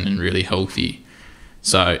that tendon really healthy.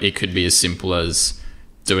 So it could be as simple as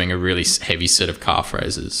doing a really heavy set of calf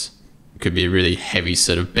raises. It could be a really heavy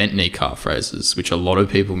set of bent knee calf raises, which a lot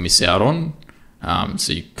of people miss out on.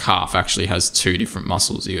 So your calf actually has 2 different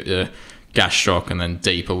muscles. You got your gastroc and then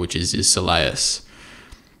deeper, which is your soleus.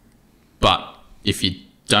 But if you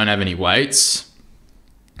don't have any weights,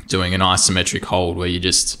 doing an isometric hold where you're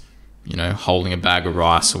just holding a bag of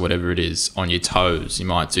rice or whatever it is on your toes. You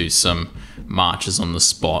might do some marches on the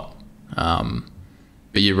spot.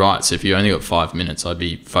 But you're right. So if you only got 5 minutes, I'd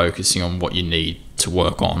be focusing on what you need to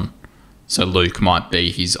work on. So Luke might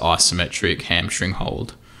be his isometric hamstring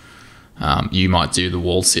hold. You might do the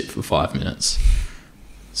wall sit for 5 minutes.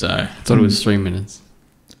 So I thought it was 3 minutes.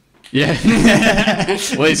 Yeah.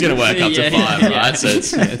 Well, he's going to work up to 5, right? So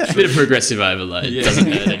it's a bit of progressive overload. It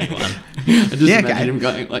doesn't hurt anyone. I just imagine him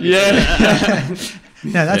going like...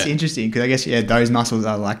 No, that's interesting because I guess, those muscles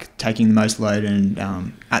are like taking the most load and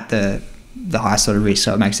at the highest sort of risk.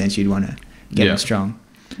 So it makes sense you'd want to get them strong.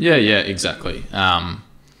 Yeah, exactly.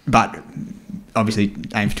 But obviously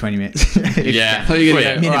aim for 20 minutes. All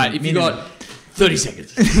right, if you got 30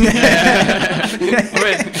 seconds.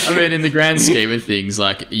 I mean, in the grand scheme of things,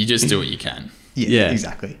 like, you just do what you can. Yeah,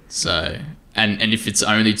 exactly. So, and if it's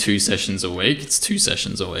only 2 sessions a week, it's 2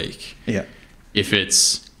 sessions a week. Yeah. If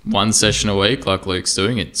it's 1 session a week, like Luke's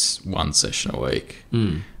doing, it's 1 session a week.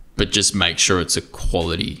 But just make sure it's a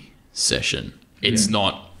quality session. It's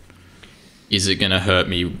not, is it going to hurt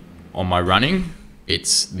me on my running?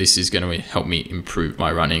 This is going to help me improve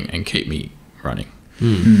my running and keep me running.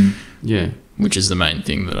 Yeah. which is the main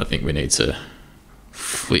thing that I think we need to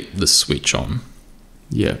flip the switch on.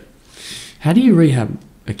 Yeah. How do you rehab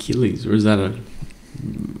Achilles, or is that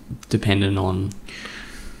dependent on?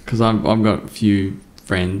 Because I've got a few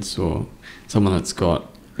friends or someone that's got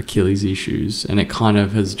Achilles issues, and it kind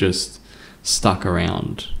of has just stuck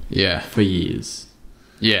around. Yeah. For years.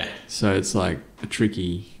 Yeah. So it's like a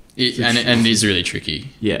tricky. And it is really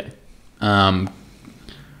tricky. Yeah.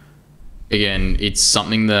 Again, it's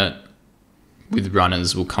something that with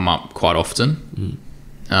runners will come up quite often.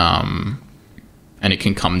 And it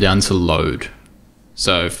can come down to load.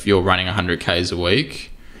 So if you're running 100 Ks a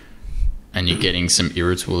week and you're getting some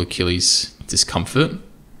irritable Achilles discomfort,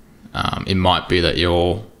 it might be that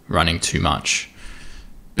you're running too much.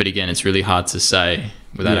 But again, it's really hard to say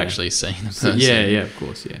without actually seeing the person. Yeah, of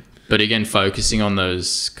course, yeah. But again, focusing on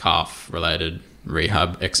those calf-related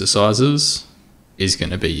rehab exercises is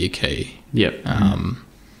going to be your key. Yep.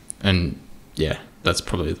 And yeah, that's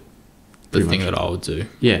probably the thing that I would do.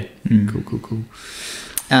 Yeah. Cool.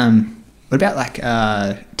 What about like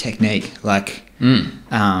technique? Like,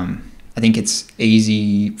 I think it's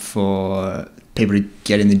easy for people to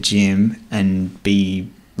get in the gym and be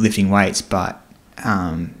lifting weights, but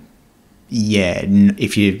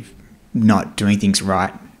if you're not doing things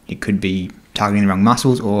right, it could be targeting the wrong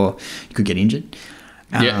muscles, or you could get injured.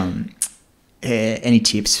 Any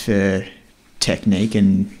tips for technique,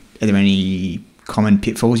 and are there any common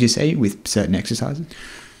pitfalls you see with certain exercises?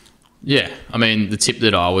 Yeah, I mean, the tip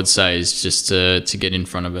that I would say is just to get in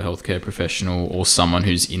front of a healthcare professional or someone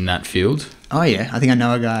who's in that field. Oh yeah, I think I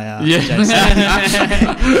know a guy.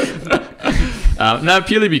 No,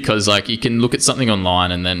 purely because like you can look at something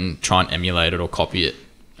online and then try and emulate it or copy it.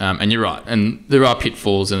 And you're right, and there are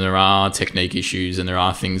pitfalls and there are technique issues and there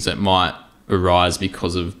are things that might arise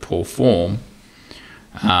because of poor form.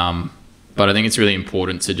 But I think it's really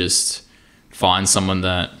important to just find someone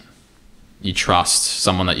that you trust,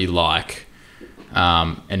 someone that you like,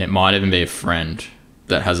 and it might even be a friend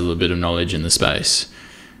that has a little bit of knowledge in the space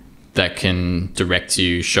that can direct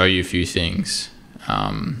you, show you a few things.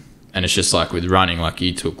 And it's just like with running, like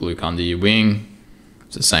you took Luke under your wing.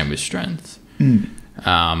 It's the same with strength.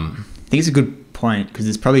 I think it's a good point, because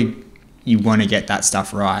it's probably, you want to get that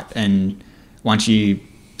stuff right, and once you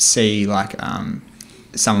see like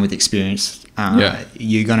someone with experience,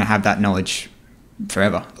 you're going to have that knowledge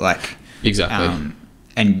forever. Like exactly.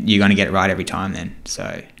 And you're going to get it right every time then. So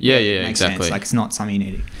it makes exactly. sense. Like it's not something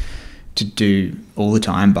you need to do all the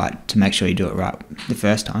time, but to make sure you do it right the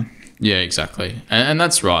first time. Yeah, exactly. And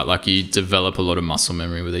that's right. Like you develop a lot of muscle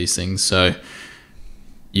memory with these things. So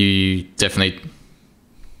you definitely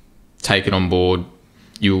take it on board.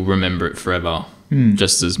 You'll remember it forever,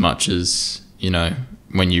 just as much as,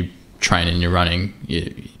 when you train and you're running,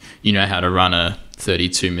 you know how to run a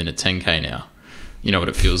 32-minute 10K now. You know what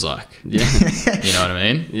it feels like. Yeah. You know what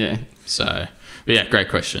I mean? Yeah. So, but yeah, great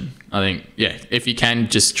question. I think, if you can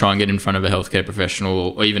just try and get in front of a healthcare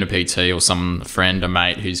professional or even a PT or a friend, a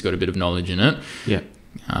mate who's got a bit of knowledge in it,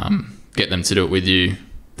 get them to do it with you.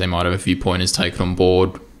 They might have a few pointers, take it on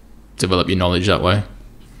board, develop your knowledge that way.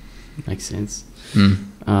 Makes sense.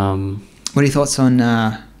 What are your thoughts on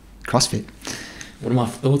CrossFit? What are my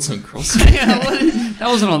thoughts on CrossFit? That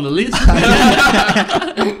wasn't on the list.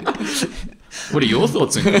 What are your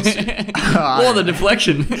thoughts on CrossFit? Or the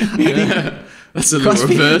deflection. That's a little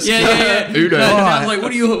reverse. Yeah. Udo. I was like,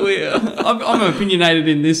 what are you... I'm opinionated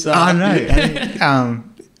in this. I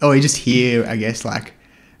know. You just hear, I guess, like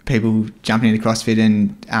people jumping into CrossFit,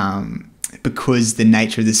 and because the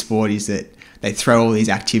nature of the sport is that they throw all these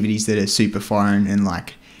activities that are super foreign and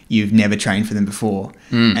like you've never trained for them before,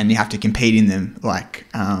 and you have to compete in them. Like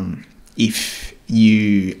if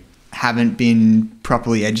you haven't been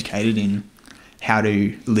properly educated in how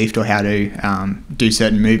to lift or how to do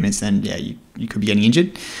certain movements, then you could be getting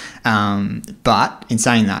injured. But in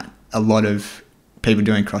saying that, a lot of people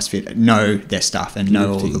doing CrossFit know their stuff and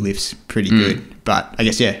know all the lifts pretty good. But I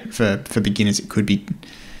guess, for beginners, it could be,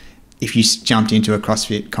 if you jumped into a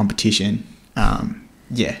CrossFit competition,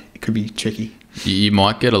 it could be tricky. You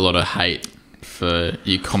might get a lot of hate for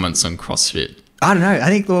your comments on CrossFit. I don't know. I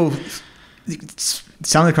think,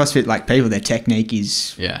 some of the CrossFit people, their technique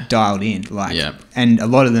is dialed in, and a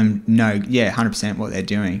lot of them know 100% what they're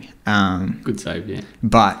doing. Good save, yeah.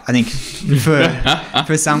 But I think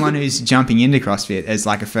for someone who's jumping into CrossFit as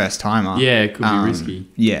like a first timer, it could be risky.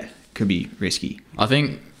 Yeah, could be risky. I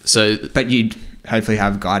think so. But you'd hopefully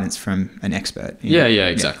have guidance from an expert.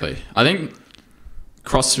 Exactly. I think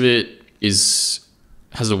CrossFit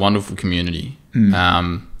has a wonderful community.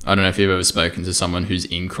 I don't know if you've ever spoken to someone who's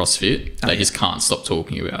in CrossFit. They just can't stop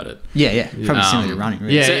talking about it. Yeah. Probably similar to running.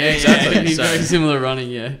 Really. Exactly. It'd be very similar running,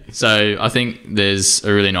 yeah. So I think there's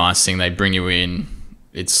a really nice thing. They bring you in.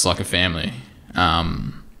 It's like a family.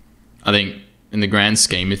 I think in the grand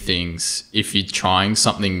scheme of things, if you're trying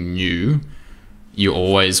something new, you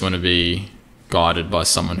always want to be guided by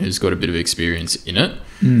someone who's got a bit of experience in it.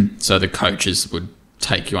 So the coaches would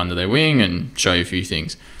take you under their wing and show you a few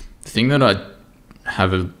things. The thing that I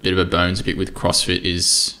have a bit of a bone to pick with CrossFit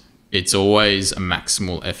is it's always a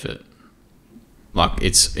maximal effort. Like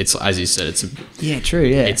it's as you said, True.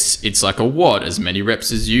 It's like a WOD, as many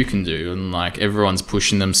reps as you can do, and like everyone's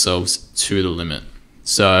pushing themselves to the limit.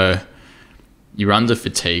 So you're under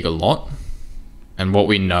fatigue a lot. And what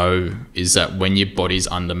we know is that when your body's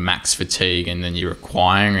under max fatigue and then you're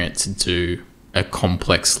requiring it to do a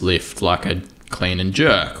complex lift like a clean and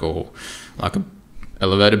jerk or like a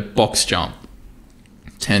elevated box jump,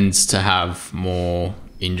 tends to have more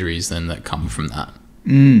injuries than that come from that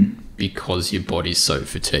because your body's so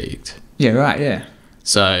fatigued. Yeah, right, yeah.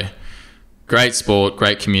 So great sport,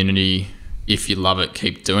 great community. If you love it,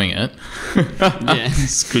 keep doing it. Yeah.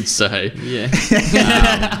 It's good to say. Yeah.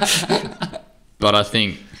 But I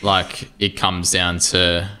think like it comes down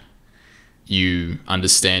to you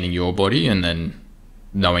understanding your body and then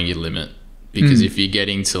knowing your limit. Because if you're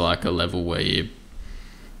getting to like a level where you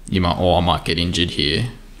might, I might get injured here,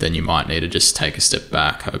 then you might need to just take a step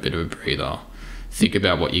back, have a bit of a breather, think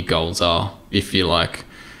about what your goals are. If you're like,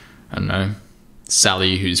 I don't know,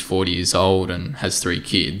 Sally who's 40 years old and has 3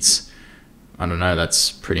 kids, I don't know,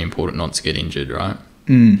 that's pretty important not to get injured, right?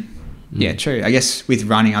 Yeah, true. I guess with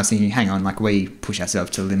running, I was thinking, hang on, like we push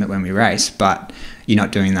ourselves to the limit when we race, but you're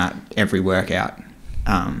not doing that every workout.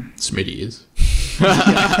 Smitty is.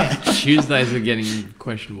 Tuesdays are getting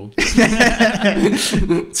questionable.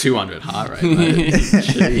 200 heart rate, mate.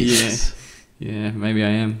 Jeez. Yeah, maybe I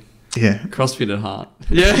am. Yeah. CrossFit at heart.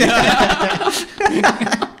 Yeah.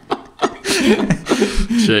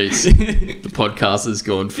 Jeez. The podcast has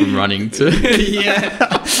gone from running to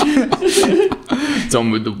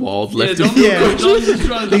Dom with the wild left. Dom's just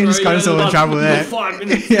trying to He just got us all in trouble there. 5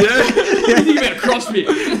 minutes. What do you think about CrossFit?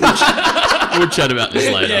 We'll chat about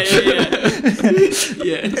this later.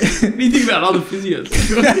 Yeah. What do you think about other physios?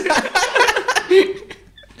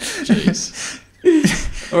 Jeez.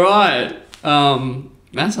 All right.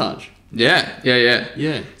 Massage. Yeah.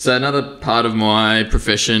 So another part of my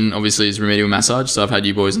profession, obviously, is remedial massage. So I've had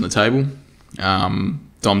you boys on the table.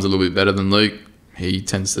 Dom's a little bit better than Luke. He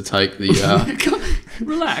tends to take the...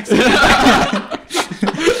 Relax.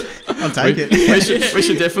 I'll take it. We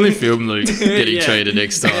should definitely film Luke getting treated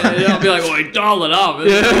next time. Yeah, I'll be like, well, dial it up.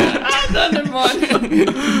 Never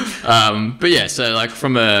mind. But yeah, so like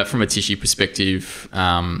from a tissue perspective,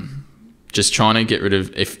 just trying to get rid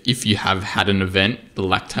of, if you have had an event, the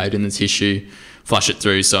lactate in the tissue, flush it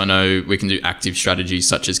through. So I know we can do active strategies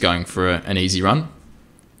such as going for an easy run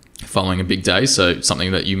following a big day. So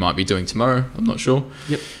something that you might be doing tomorrow, I'm not sure.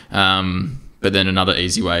 Yep. But then another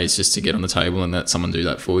easy way is just to get on the table and let someone do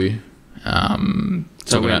that for you.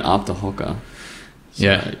 So we went after Hocker. So,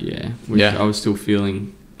 yeah. I was still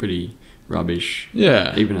feeling pretty rubbish.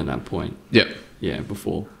 Yeah. Even at that point. Yep. Yeah,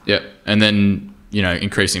 before. Yep. And then,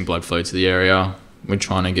 increasing blood flow to the area. We're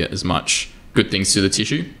trying to get as much good things to the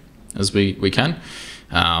tissue as we can.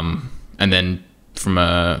 And then from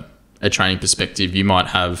a training perspective, you might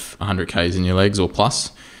have 100 Ks in your legs or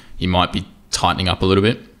plus. You might be tightening up a little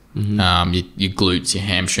bit. Mm-hmm. Your glutes, your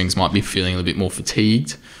hamstrings might be feeling a little bit more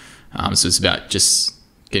fatigued. So it's about just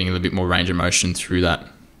getting a little bit more range of motion through that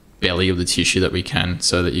belly of the tissue that we can,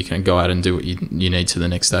 so that you can go out and do what you need to the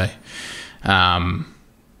next day.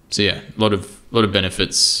 So yeah, a lot of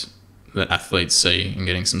benefits that athletes see in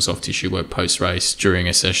getting some soft tissue work post race during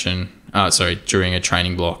a session. During a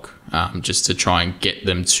training block, just to try and get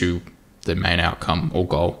them to their main outcome or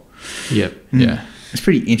goal. Yep. Yeah. It's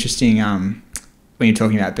pretty interesting. When you're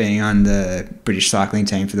talking about being on the British cycling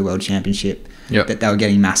team for the World Championship, that they were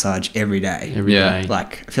getting massage every day. Every day.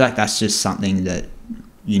 Like, I feel like that's just something that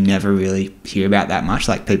you never really hear about that much.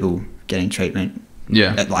 Like people getting treatment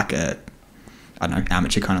at like a, I don't know,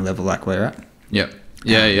 amateur kind of level like we're at. Yep.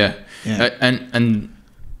 Yeah. And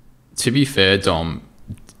to be fair, Dom,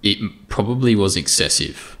 it probably was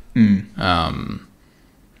excessive.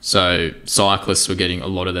 So cyclists were getting a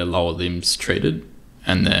lot of their lower limbs treated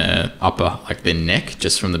and their upper, like their neck,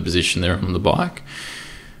 just from the position they're on the bike,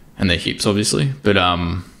 and their hips, obviously. But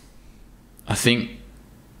I think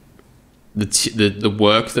the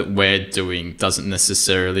work that we're doing doesn't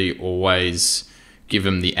necessarily always give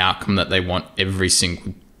them the outcome that they want every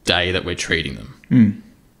single day that we're treating them.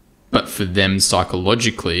 But for them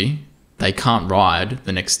psychologically, they can't ride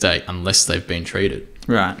the next day unless they've been treated.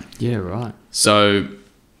 Right. Yeah, right. So,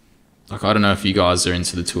 like, I don't know if you guys are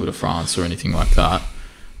into the Tour de France or anything like that,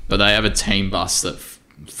 but they have a team bus that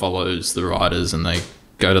follows the riders, and they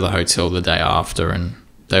go to the hotel the day after, and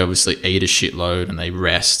they obviously eat a shitload and they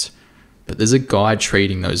rest. But there's a guy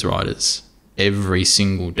treating those riders every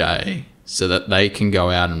single day so that they can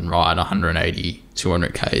go out and ride 180,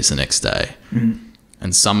 200 Ks the next day. Mm.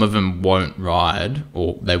 And some of them won't ride,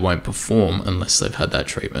 or they won't perform unless they've had that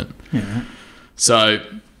treatment. Yeah. So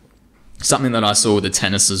something that I saw with the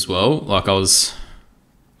tennis as well, like I was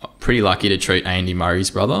pretty lucky to treat Andy Murray's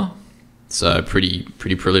brother. So pretty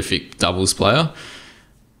prolific doubles player.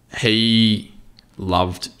 He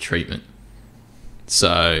loved treatment.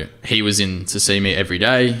 So he was in to see me every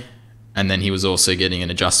day, and then he was also getting an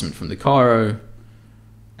adjustment from the chiro.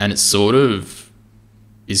 And it sort of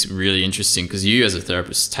is really interesting because you as a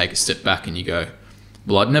therapist take a step back and you go,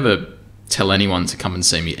 well, I'd never tell anyone to come and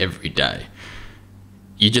see me every day.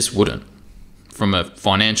 You just wouldn't. From a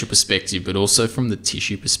financial perspective, but also from the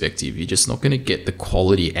tissue perspective, you're just not going to get the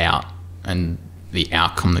quality out and the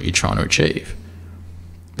outcome that you're trying to achieve.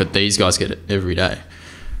 But these guys get it every day.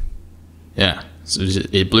 Yeah, so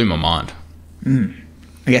it blew my mind.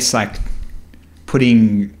 I guess like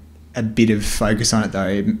putting a bit of focus on it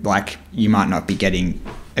though, like you might not be getting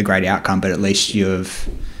a great outcome, but at least you've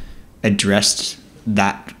addressed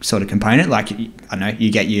that sort of component. Like, I don't know, you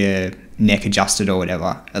get your neck adjusted or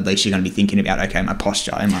whatever, at least you're going to be thinking about, okay, my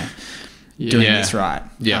posture, am I doing this right?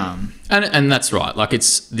 Yeah. And that's right. Like,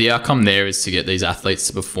 it's the outcome there is to get these athletes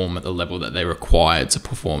to perform at the level that they're required to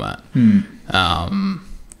perform at.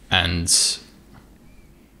 And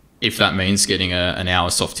if that means getting an hour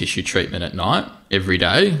soft tissue treatment at night every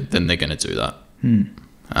day, then they're going to do that.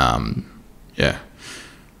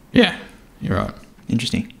 Yeah, you're right.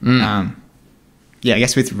 Interesting. Yeah, I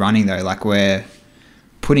guess with running though, like we're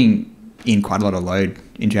putting in quite a lot of load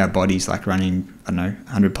into our bodies, like running, I don't know,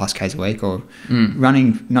 100 plus Ks a week, or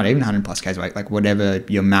running not even 100 plus Ks a week, like whatever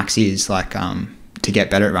your max is, like to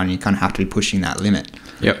get better at running, you kind of have to be pushing that limit.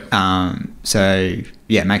 Yep. So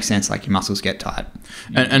yeah, it makes sense, like your muscles get tight.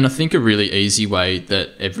 And I think a really easy way that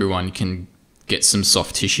everyone can get some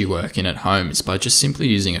soft tissue work in at home is by just simply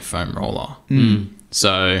using a foam roller.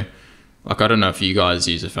 So, like, I don't know if you guys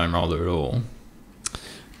use a foam roller at all.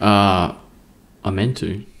 I meant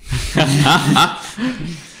to.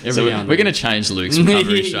 So we're going to change Luke's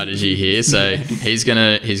recovery strategy here. So he's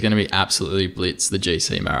gonna be absolutely blitz the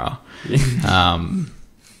GC Mara.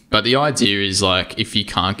 But the idea is, like, if you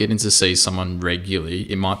can't get in to see someone regularly,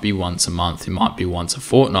 it might be once a month, it might be once a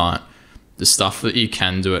fortnight. The stuff that you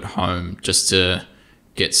can do at home just to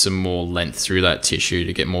get some more length through that tissue,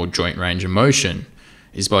 to get more joint range of motion,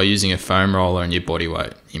 is by using a foam roller and your body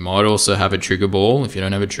weight. You might also have a trigger ball. If you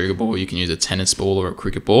don't have a trigger ball, you can use a tennis ball or a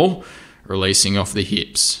cricket ball, releasing off the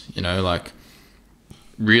hips. You know, like,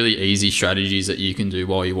 really easy strategies that you can do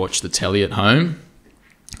while you watch the telly at home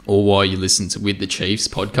or while you listen to With the Chiefs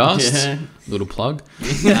podcast. Yeah. Little plug.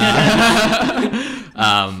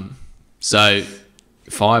 So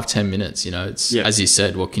 5-10 minutes, you know, it's as you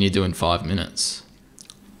said, what can you do in 5 minutes?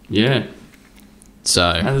 Yeah.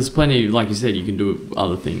 So, And there's plenty, like you said, you can do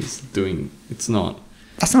other things. It's not.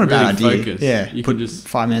 That's not a bad really idea. focused. Yeah, You put can just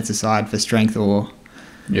 5 minutes aside for strength or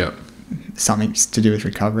yeah. something to do with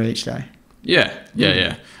recovery each day. Yeah.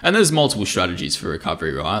 And there's multiple strategies for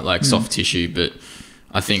recovery, right? Like soft tissue, but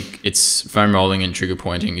I think it's foam rolling and trigger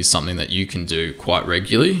pointing is something that you can do quite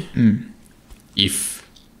regularly. If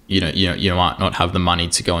you might not have the money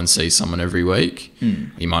to go and see someone every week.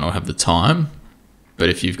 You might not have the time. But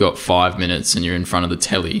if you've got 5 minutes and you're in front of the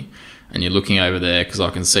telly and you're looking over there, because I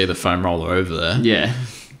can see the foam roller over there. Yeah.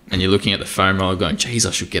 And you're looking at the foam roller going, geez,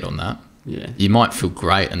 I should get on that. Yeah. You might feel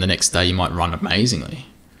great, and the next day you might run amazingly.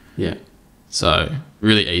 Yeah. So,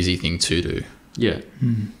 really easy thing to do. Yeah.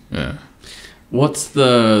 Yeah. What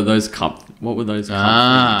were those cup things?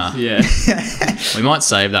 Yeah. We might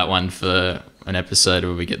save that one for an episode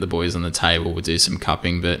where we get the boys on the table. We'll do some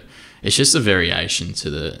cupping, but it's just a variation to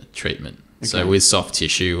the treatment. Okay. So with soft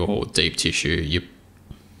tissue or deep tissue, you're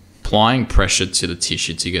applying pressure to the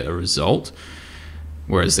tissue to get a result,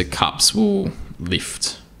 whereas the cups will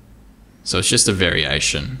lift. So it's just a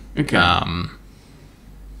variation. Okay.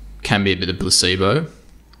 Can be a bit of placebo,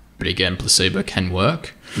 but again, placebo can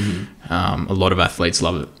work. A lot of athletes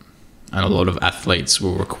love it, and a lot of athletes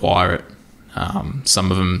will require it. Some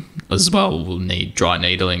of them as well will need dry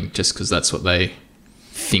needling just because that's what they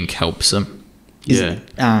think helps them.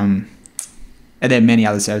 Are there many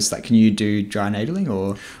other services? Like, can you do dry needling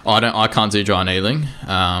or? I can't do dry needling.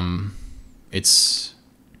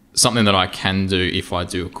 something that I can do if I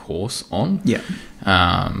do a course on. Yeah.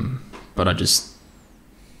 But I just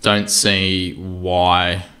don't see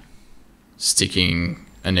why sticking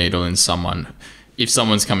a needle in someone, if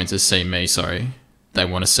someone's coming to see me, they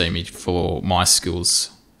want to see me for my skill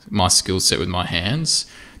set with my hands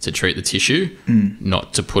to treat the tissue,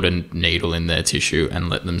 not to put a needle in their tissue and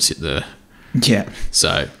let them sit there. Yeah.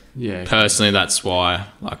 So personally, that's why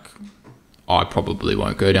I probably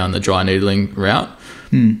won't go down the dry needling route.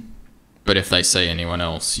 But if they see anyone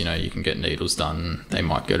else, you can get needles done, they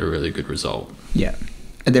might get a really good result. Yeah.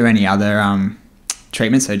 Are there any other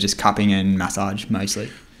treatments? So just cupping and massage mostly?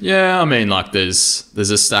 Yeah, I mean, there's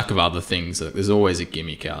a stack of other things. There's always a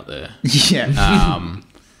gimmick out there. Yeah.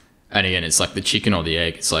 And again, it's like the chicken or the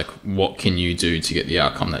egg. It's like, what can you do to get the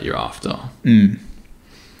outcome that you're after?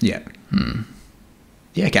 Yeah.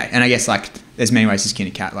 Yeah, okay. And I guess there's many ways to skin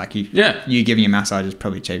a cat. You giving a massage is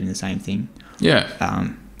probably achieving the same thing.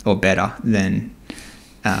 Yeah. Or better than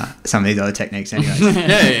some of these other techniques anyways.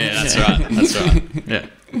 Yeah, that's right.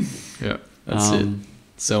 Yeah. That's it.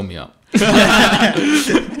 Sell me up.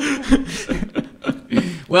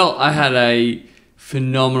 Well, I had a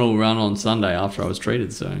phenomenal run on Sunday after I was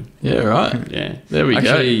treated, so... Yeah, right. Yeah. There we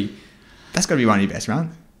go. That's got to be one of your best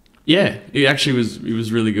runs. Yeah, it actually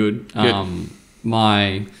was really good. As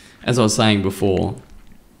I was saying before,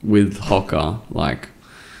 with Hocker,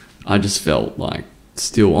 I just felt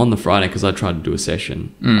still on the Friday, because I tried to do a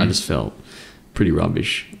session, I just felt pretty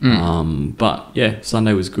rubbish. But yeah,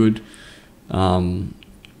 Sunday was good.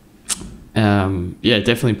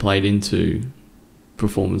 Definitely played into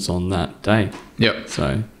performance on that day. Yep.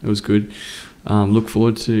 So it was good. Look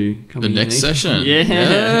forward to coming the next session.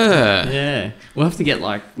 Yeah. We'll have to get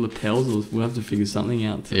lapels, or we'll have to figure something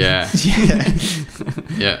out too. Yeah.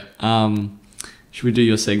 Should we do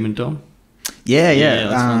your segment, Dom?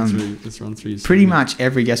 Yeah. Let's run through your pretty segment. much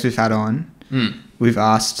every guest we've had on, we've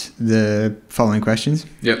asked the following questions.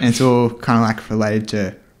 Yep. And it's all kind of related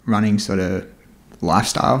to running sort of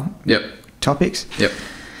lifestyle topics. Yep.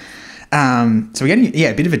 So we're getting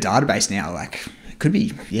a bit of a database now. It could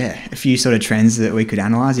be a few sort of trends that we could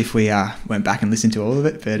analyse if we went back and listened to all of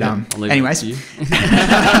it. But anyways,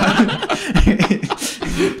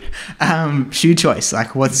 shoe choice.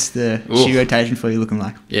 What's the shoe rotation for you looking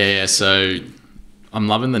like? Yeah. So I'm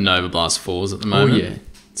loving the Nova Blast 4s at the moment. Oh yeah.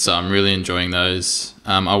 So I'm really enjoying those.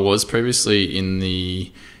 I was previously in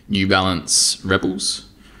the New Balance Rebels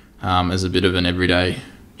as a bit of an everyday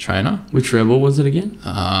trainer. Which Rebel was it again?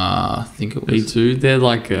 I think it was B2.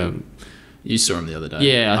 They're you saw them the other day.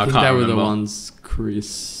 Yeah, I think can't they were remember. the ones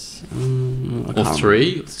Chris... or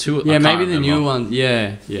 3? 2? Yeah, I can't maybe the remember. new one.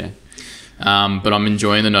 Yeah. But I'm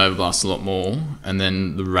enjoying the Nova Blast a lot more. And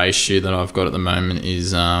then the race shoe that I've got at the moment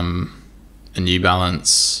is a New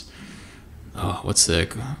Balance... Oh, what's the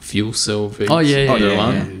fuel cell?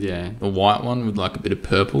 Yeah. The white one with a bit of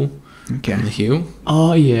purple on the heel.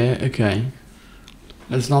 Oh yeah, okay.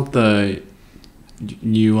 It's not the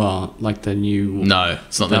newer, the new. No,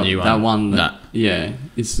 it's not the new one. That one. No. Yeah,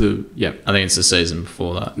 it's the. Yep. I think it's the season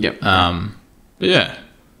before that. Yep. But yeah,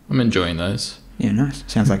 I'm enjoying those. Yeah, nice.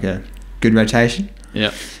 Sounds like a good rotation.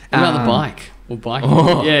 Yep. What about the bike? Or bike?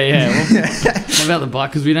 Oh. Yeah. What about the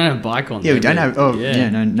bike? Because we don't have bike on. Yeah, we don't have. Oh, Yeah.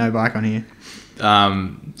 no bike on here.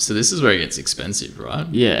 So this is where it gets expensive, right?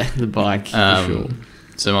 Yeah, the bike. For sure.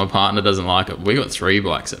 So my partner doesn't like it. We got 3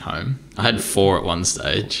 bikes at home. I had 4 at one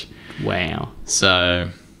stage. Wow. So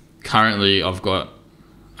currently I've got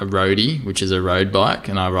a roadie, which is a road bike,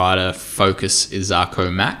 and I ride a Focus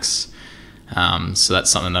Izako Max. So that's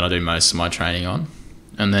something that I do most of my training on.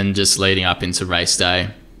 And then just leading up into race day,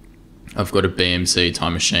 I've got a BMC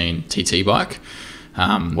Time Machine TT bike.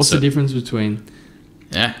 What's the difference between...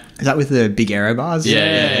 Yeah. Is that with the big aero bars?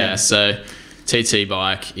 Yeah. So TT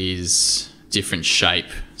bike is different shape.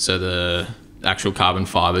 So the actual carbon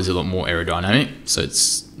fibre is a lot more aerodynamic. So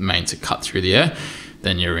it's made to cut through the air.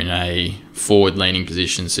 Then you're in a forward leaning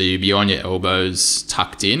position. So you'll be on your elbows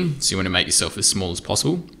tucked in. So you want to make yourself as small as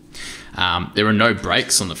possible. There are no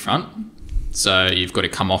brakes on the front. So you've got to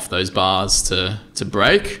come off those bars to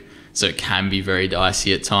brake. So it can be very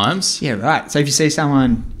dicey at times. Yeah, right. So if you see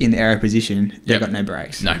someone in the aero position, they've got no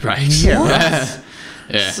brakes. No brakes. Yeah.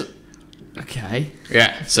 Yeah. So, okay.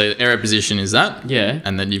 Yeah. So the aero position is that. Yeah.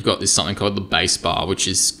 And then you've got this something called the base bar, which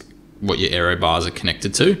is what your aero bars are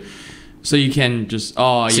connected to. So you can just...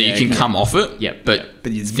 So you can come off it. Yep. But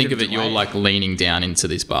it's think of ripped it, you're away. leaning down into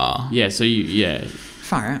this bar. Yeah, so you... Yeah.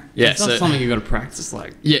 Far out. Yeah. It's not something you got to practice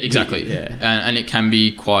Yeah, exactly. Yeah. And it can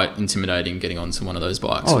be quite intimidating getting onto one of those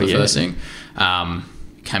bikes for the first thing.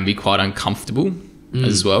 Can be quite uncomfortable.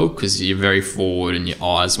 as well, because you're very forward and your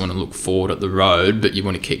eyes want to look forward at the road, but you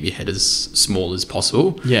want to keep your head as small as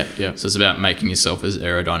possible. Yeah. So it's about making yourself as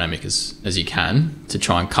aerodynamic as you can to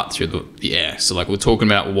try and cut through the air. So like we're talking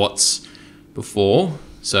about watts before.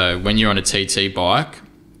 So when you're on a TT bike,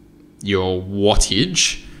 your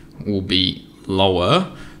wattage will be lower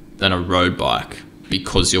than a road bike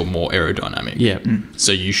because you're more aerodynamic. Yeah.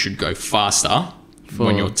 So you should go faster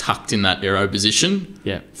when you're tucked in that aero position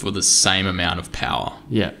for the same amount of power.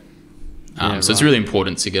 Yeah. So it's really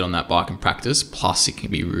important to get on that bike and practice. Plus, it can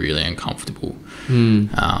be really uncomfortable.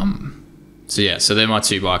 So they're my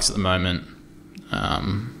 2 bikes at the moment.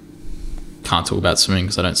 Can't talk about swimming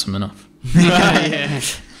because I don't swim enough.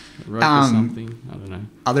 Rope or something. I don't know.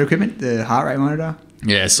 Other equipment, the heart rate monitor.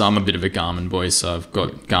 Yeah, so I'm a bit of a Garmin boy. So I've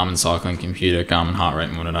got Garmin cycling computer, Garmin heart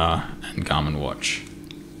rate monitor, and Garmin watch.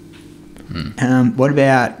 What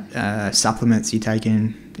about supplements you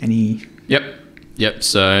taking? Any? Yep.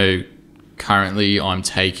 So currently I'm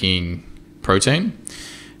taking protein,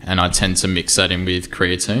 and I tend to mix that in with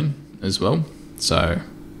creatine as well. So,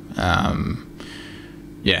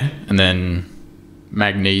 and then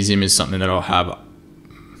magnesium is something that I'll have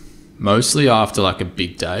mostly after like a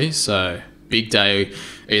big day. So big day,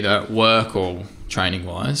 either at work or training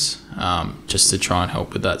wise, just to try and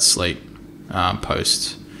help with that sleep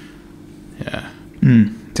post. Yeah.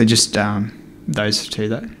 So just those 2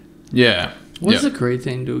 though. Yeah. What does the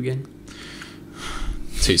creatine do again?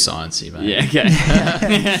 Too sciencey, mate. Yeah, okay.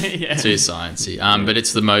 Too sciencey. But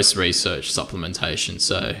it's the most researched supplementation.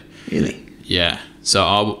 So Really? yeah.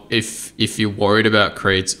 So if you're worried about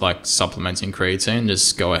supplementing creatine,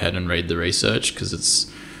 just go ahead and read the research because it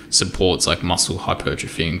supports like muscle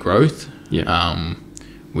hypertrophy and growth. Yeah.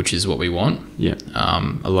 Which is what we want. Yeah.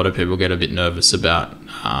 A lot of people get a bit nervous about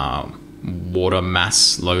water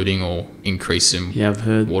mass loading or increase in I've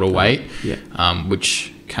heard water weight. Yeah.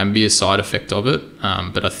 Which can be a side effect of it.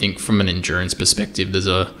 But I think from an endurance perspective, there's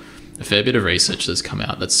a fair bit of research that's come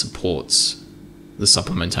out that supports the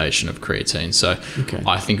supplementation of creatine. So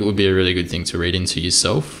I think it would be a really good thing to read into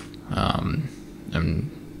yourself. Not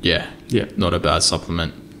a bad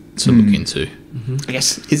supplement to look into. I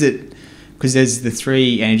guess, is it, because there's the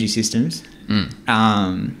 3 energy systems,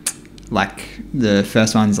 like the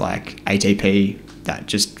first one's like ATP, that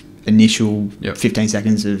just initial 15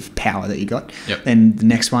 seconds of power that you got. Then the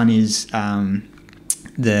next one is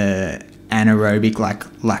the anaerobic, like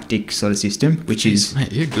lactic sort of system, which is...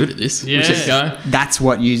 Mate, you're good at this. Yeah. That's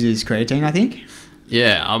what uses creatine, I think.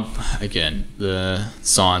 Yeah, again, the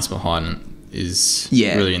science behind it is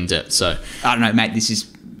really in depth. So I don't know, mate, this is...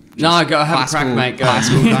 No, go have a crack, mate. Go. High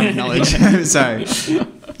school kind of knowledge. So,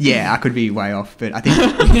 yeah, I could be way off, but I think... No,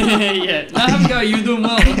 have a go. You're doing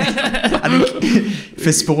well. I think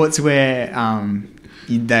for sports where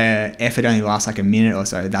the effort only lasts like a minute or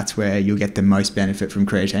so, that's where you'll get the most benefit from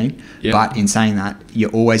creatine. Yep. But in saying that,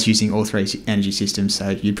 you're always using all 3 energy systems, so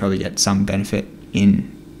you'd probably get some benefit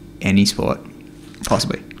in any sport,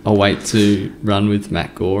 possibly. I'll wait to run with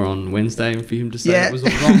Matt Gore on Wednesday for him to say it was all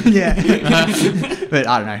wrong. But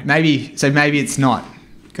I don't know. Maybe it's not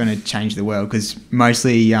going to change the world, because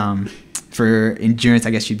mostly for endurance, I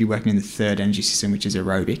guess you'd be working in the 3rd energy system, which is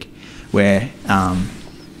aerobic, where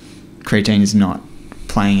creatine is not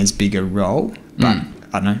playing as big a role. But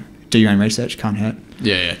I don't know. Do your own research, can't hurt.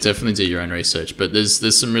 Yeah, definitely do your own research. But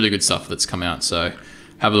there's some really good stuff that's come out, so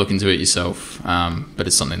have a look into it yourself. But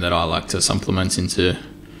it's something that I like to supplement into,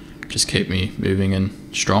 just keep me moving and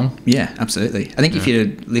strong. Yeah, absolutely. I think if you're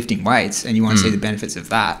lifting weights and you want to see the benefits of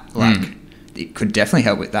that, it could definitely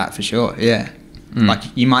help with that for sure. Yeah. Like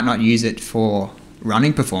you might not use it for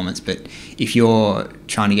running performance, but if you're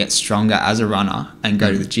trying to get stronger as a runner and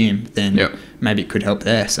go to the gym, then maybe it could help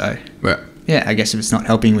there. So yeah, I guess if it's not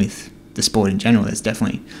helping with the sport in general, there's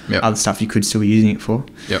definitely other stuff you could still be using it for.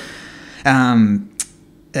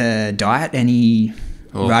 Diet, any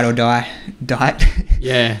ride or die diet?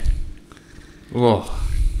 Yeah. Oh,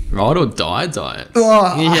 ride or die diet.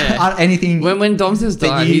 Anything. When Dom says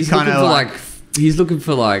diet, he's looking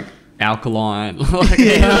for like alkaline. I don't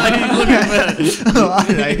know.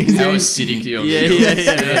 How acidic you're.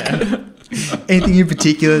 Anything in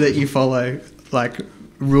particular that you follow, like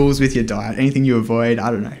rules with your diet? Anything you avoid? I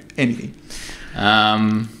don't know. Anything.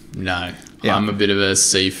 No. I'm a bit of a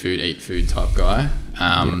seafood, eat food type guy.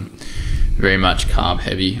 Very much carb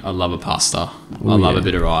heavy. I love a pasta. I love a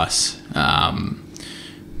bit of rice.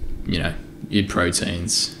 Your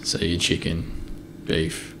proteins, so your chicken,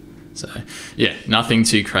 beef. So yeah, nothing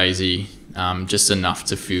too crazy. Just enough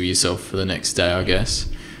to fuel yourself for the next day, I guess.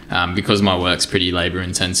 Because my work's pretty labour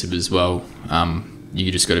intensive as well.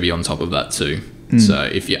 You just got to be on top of that too. So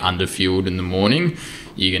if you're underfueled in the morning,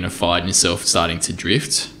 you're going to find yourself starting to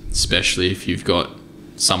drift, especially if you've got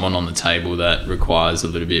someone on the table that requires a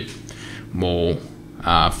little bit more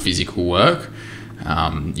physical work.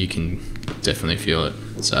 You can definitely feel it.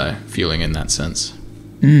 So fueling in that sense.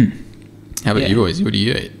 How about you boys? What do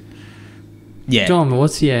you eat? Yeah. John,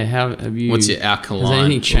 what's your alkaline has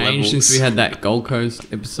anything changed levels? since we had that Gold Coast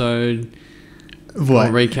episode? What?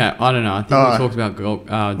 Or recap? I don't know. I think we talked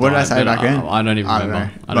about what did I say back then? I don't even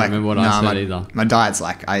remember. I don't remember what I said either. My diet's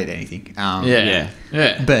like, I eat anything. Yeah.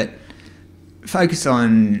 But focus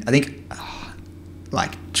on, I think,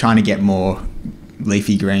 like trying to get more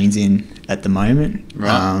leafy greens in at the moment.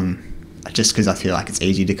 Right. Just because I feel like it's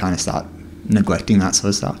easy to kind of start neglecting that sort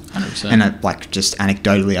of stuff. 100%. And like just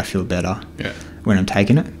anecdotally, I feel better when I'm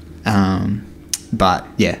taking it. But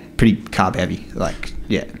yeah, pretty carb heavy. Like,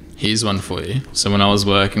 yeah. Here's one for you. So when I was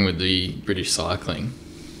working with the British Cycling,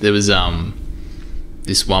 there was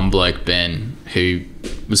this one bloke, Ben, who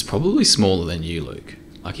was probably smaller than you, Luke.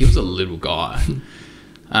 Like, he was a little guy.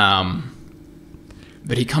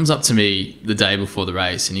 But he comes up to me the day before the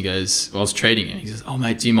race and he goes, well, I was treating him. He says, oh,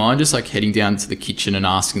 mate, do you mind just like heading down to the kitchen and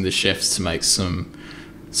asking the chefs to make some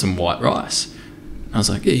white rice? And I was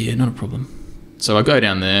like, yeah, not a problem. So I go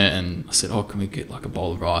down there and I said, oh, can we get like a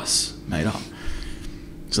bowl of rice made up?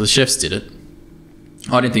 So the chefs did it.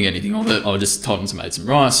 I didn't think anything of it. I just told them to make some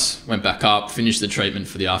rice, went back up, finished the treatment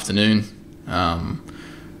for the afternoon.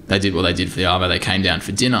 They did what they did for the arvo. They came down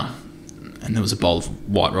for dinner and there was a bowl of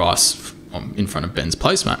white rice in front of Ben's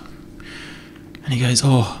placemat. And he goes,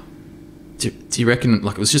 oh, do you reckon,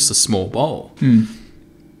 like, it was just a small bowl?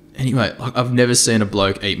 Anyway, like, I've never seen a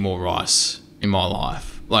bloke eat more rice in my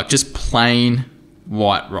life. Like, just plain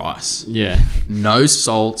white rice. Yeah. No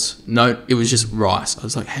salt. No, it was just rice. I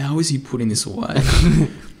was like, how is he putting this away?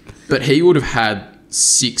 But he would have had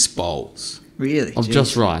 6 bowls. Really? Of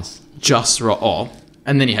just rice. Just rice. Oh,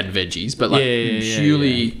 and then he had veggies, but like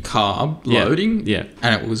purely carb loading. Yeah.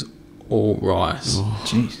 And it was all rice. Oh,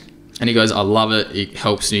 jeez. And he goes, I love it. It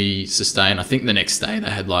helps me sustain. I think the next day they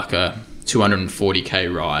had like a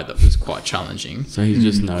 240k ride that was quite challenging. So he's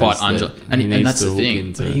just noticed and that's the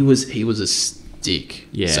thing. But he was a stick.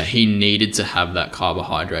 Yeah. So he needed to have that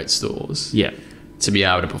carbohydrate stores. Yeah. To be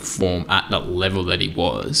able to perform at that level that he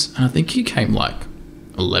was. And I think he came like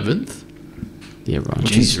 11th. Yeah, right.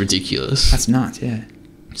 Which is ridiculous. That's nuts, yeah.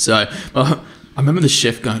 So I remember the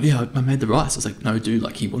chef going, yeah, I made the rice. I was like, no, dude,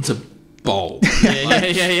 like he wants a bowl.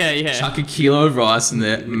 Yeah. Chuck a kilo of rice in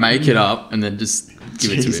there, make it up, and then just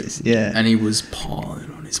give it to him. Yeah. And he was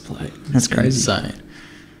piling on his plate. That's crazy. Insane.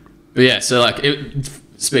 But yeah, so like,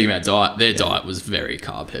 speaking about diet, their diet was very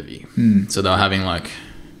carb heavy. So they were having like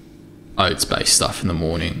oats-based stuff in the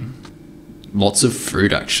morning. Lots of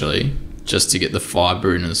fruit, actually, just to get the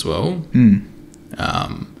fibre in as well.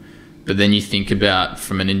 But then you think about,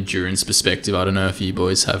 from an endurance perspective, I don't know if you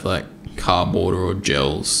boys have like carb water or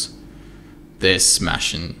gels. They're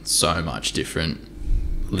smashing so much different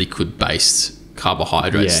liquid-based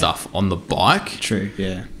carbohydrate stuff on the bike. True,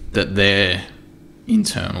 yeah. That their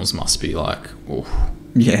internals must be like, oh.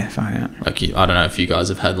 Yeah, far out. Like, I don't know if you guys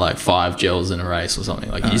have had like 5 gels in a race or something.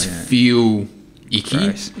 Like, you just feel icky.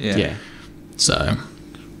 Gross. Yeah. So,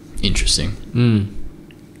 interesting.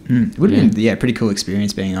 It would have been, pretty cool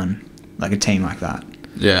experience being on like a team like that.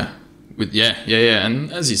 Yeah.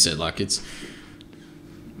 And as you said, like, it's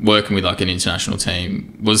working with like an international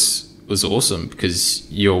team was awesome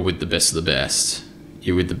because you're with the best of the best.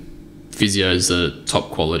 You're with the physios that are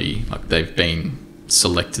top quality. Like, they've been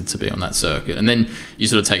selected to be on that circuit. And then you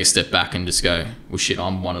sort of take a step back and just go, well, shit,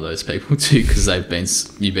 I'm one of those people too because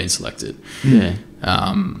you've been selected. Yeah.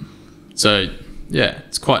 So, yeah,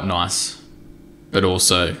 it's quite nice, but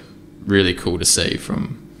also really cool to see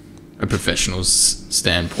from a professional's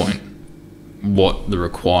standpoint what the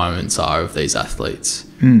requirements are of these athletes.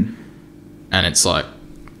 And it's like,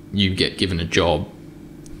 you get given a job,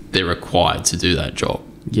 they're required to do that job.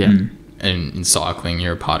 Yeah. And in cycling,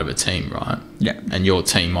 you're a part of a team, right? Yeah. And your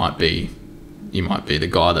team might be the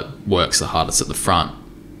guy that works the hardest at the front.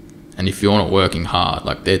 And if you're not working hard,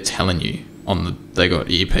 like, they're telling you they got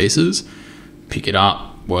earpieces, pick it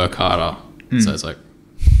up, work harder. So it's like,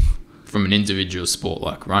 from an individual sport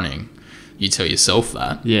like running, you tell yourself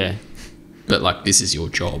that. Yeah. But like, this is your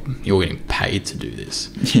job. You're getting paid to do this.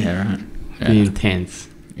 Yeah, right. Yeah. Be intense.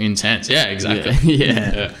 Intense. Yeah, exactly.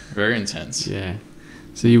 Yeah. Very intense. Yeah.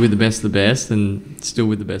 So you're with the best of the best and still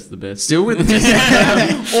with the best of the best. Still with the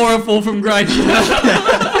best. Or a fall from grace.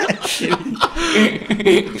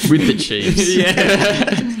 With the Chiefs.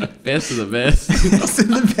 Yeah. Best of the best. Best of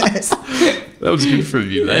the best. That was good from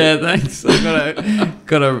you, mate. Yeah, thanks. I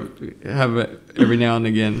gotta have it every now and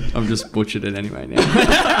again. I've just butchered it anyway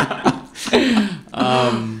now.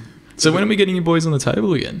 So when are we getting you boys on the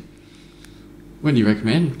table again? When do you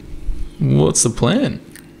recommend? What's the plan?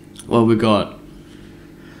 Well, we've got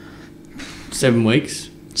 7 weeks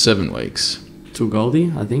 7 weeks. till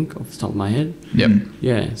Goldie, I think, off the top of my head. Yep.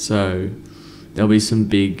 Yeah, so there'll be some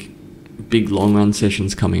big long run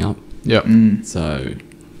sessions coming up. Yep. So,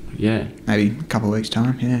 yeah. Maybe a couple of weeks'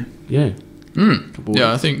 time, yeah. Yeah. Couple Yeah,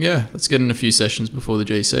 I weeks. think, let's get in a few sessions before the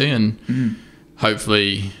GC and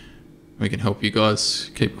hopefully we can help you guys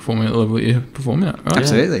keep performing at the level that you're performing at, right?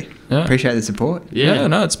 Absolutely. Yeah. Appreciate the support. Yeah.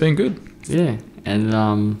 No, it's been good. Yeah. And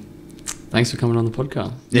thanks for coming on the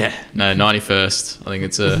podcast. Yeah. No, 91st. I think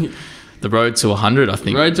it's the road to 100, I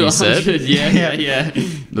think Road to you 100. said. Yeah.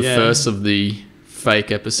 The first of the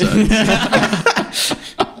fake episodes.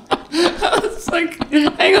 It's like,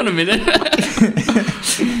 hang on a minute.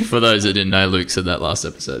 For those that didn't know, Luke said that last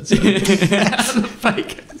episode. So. The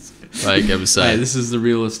fake episode. Fake episode. Hey, this is the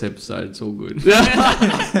realest episode. It's all good.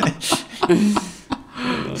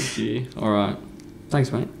 Oh, dear. All right.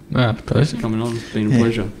 Thanks, mate. Ah, Thanks pleasure. for coming on. It's been a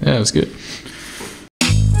pleasure. Yeah, it was good.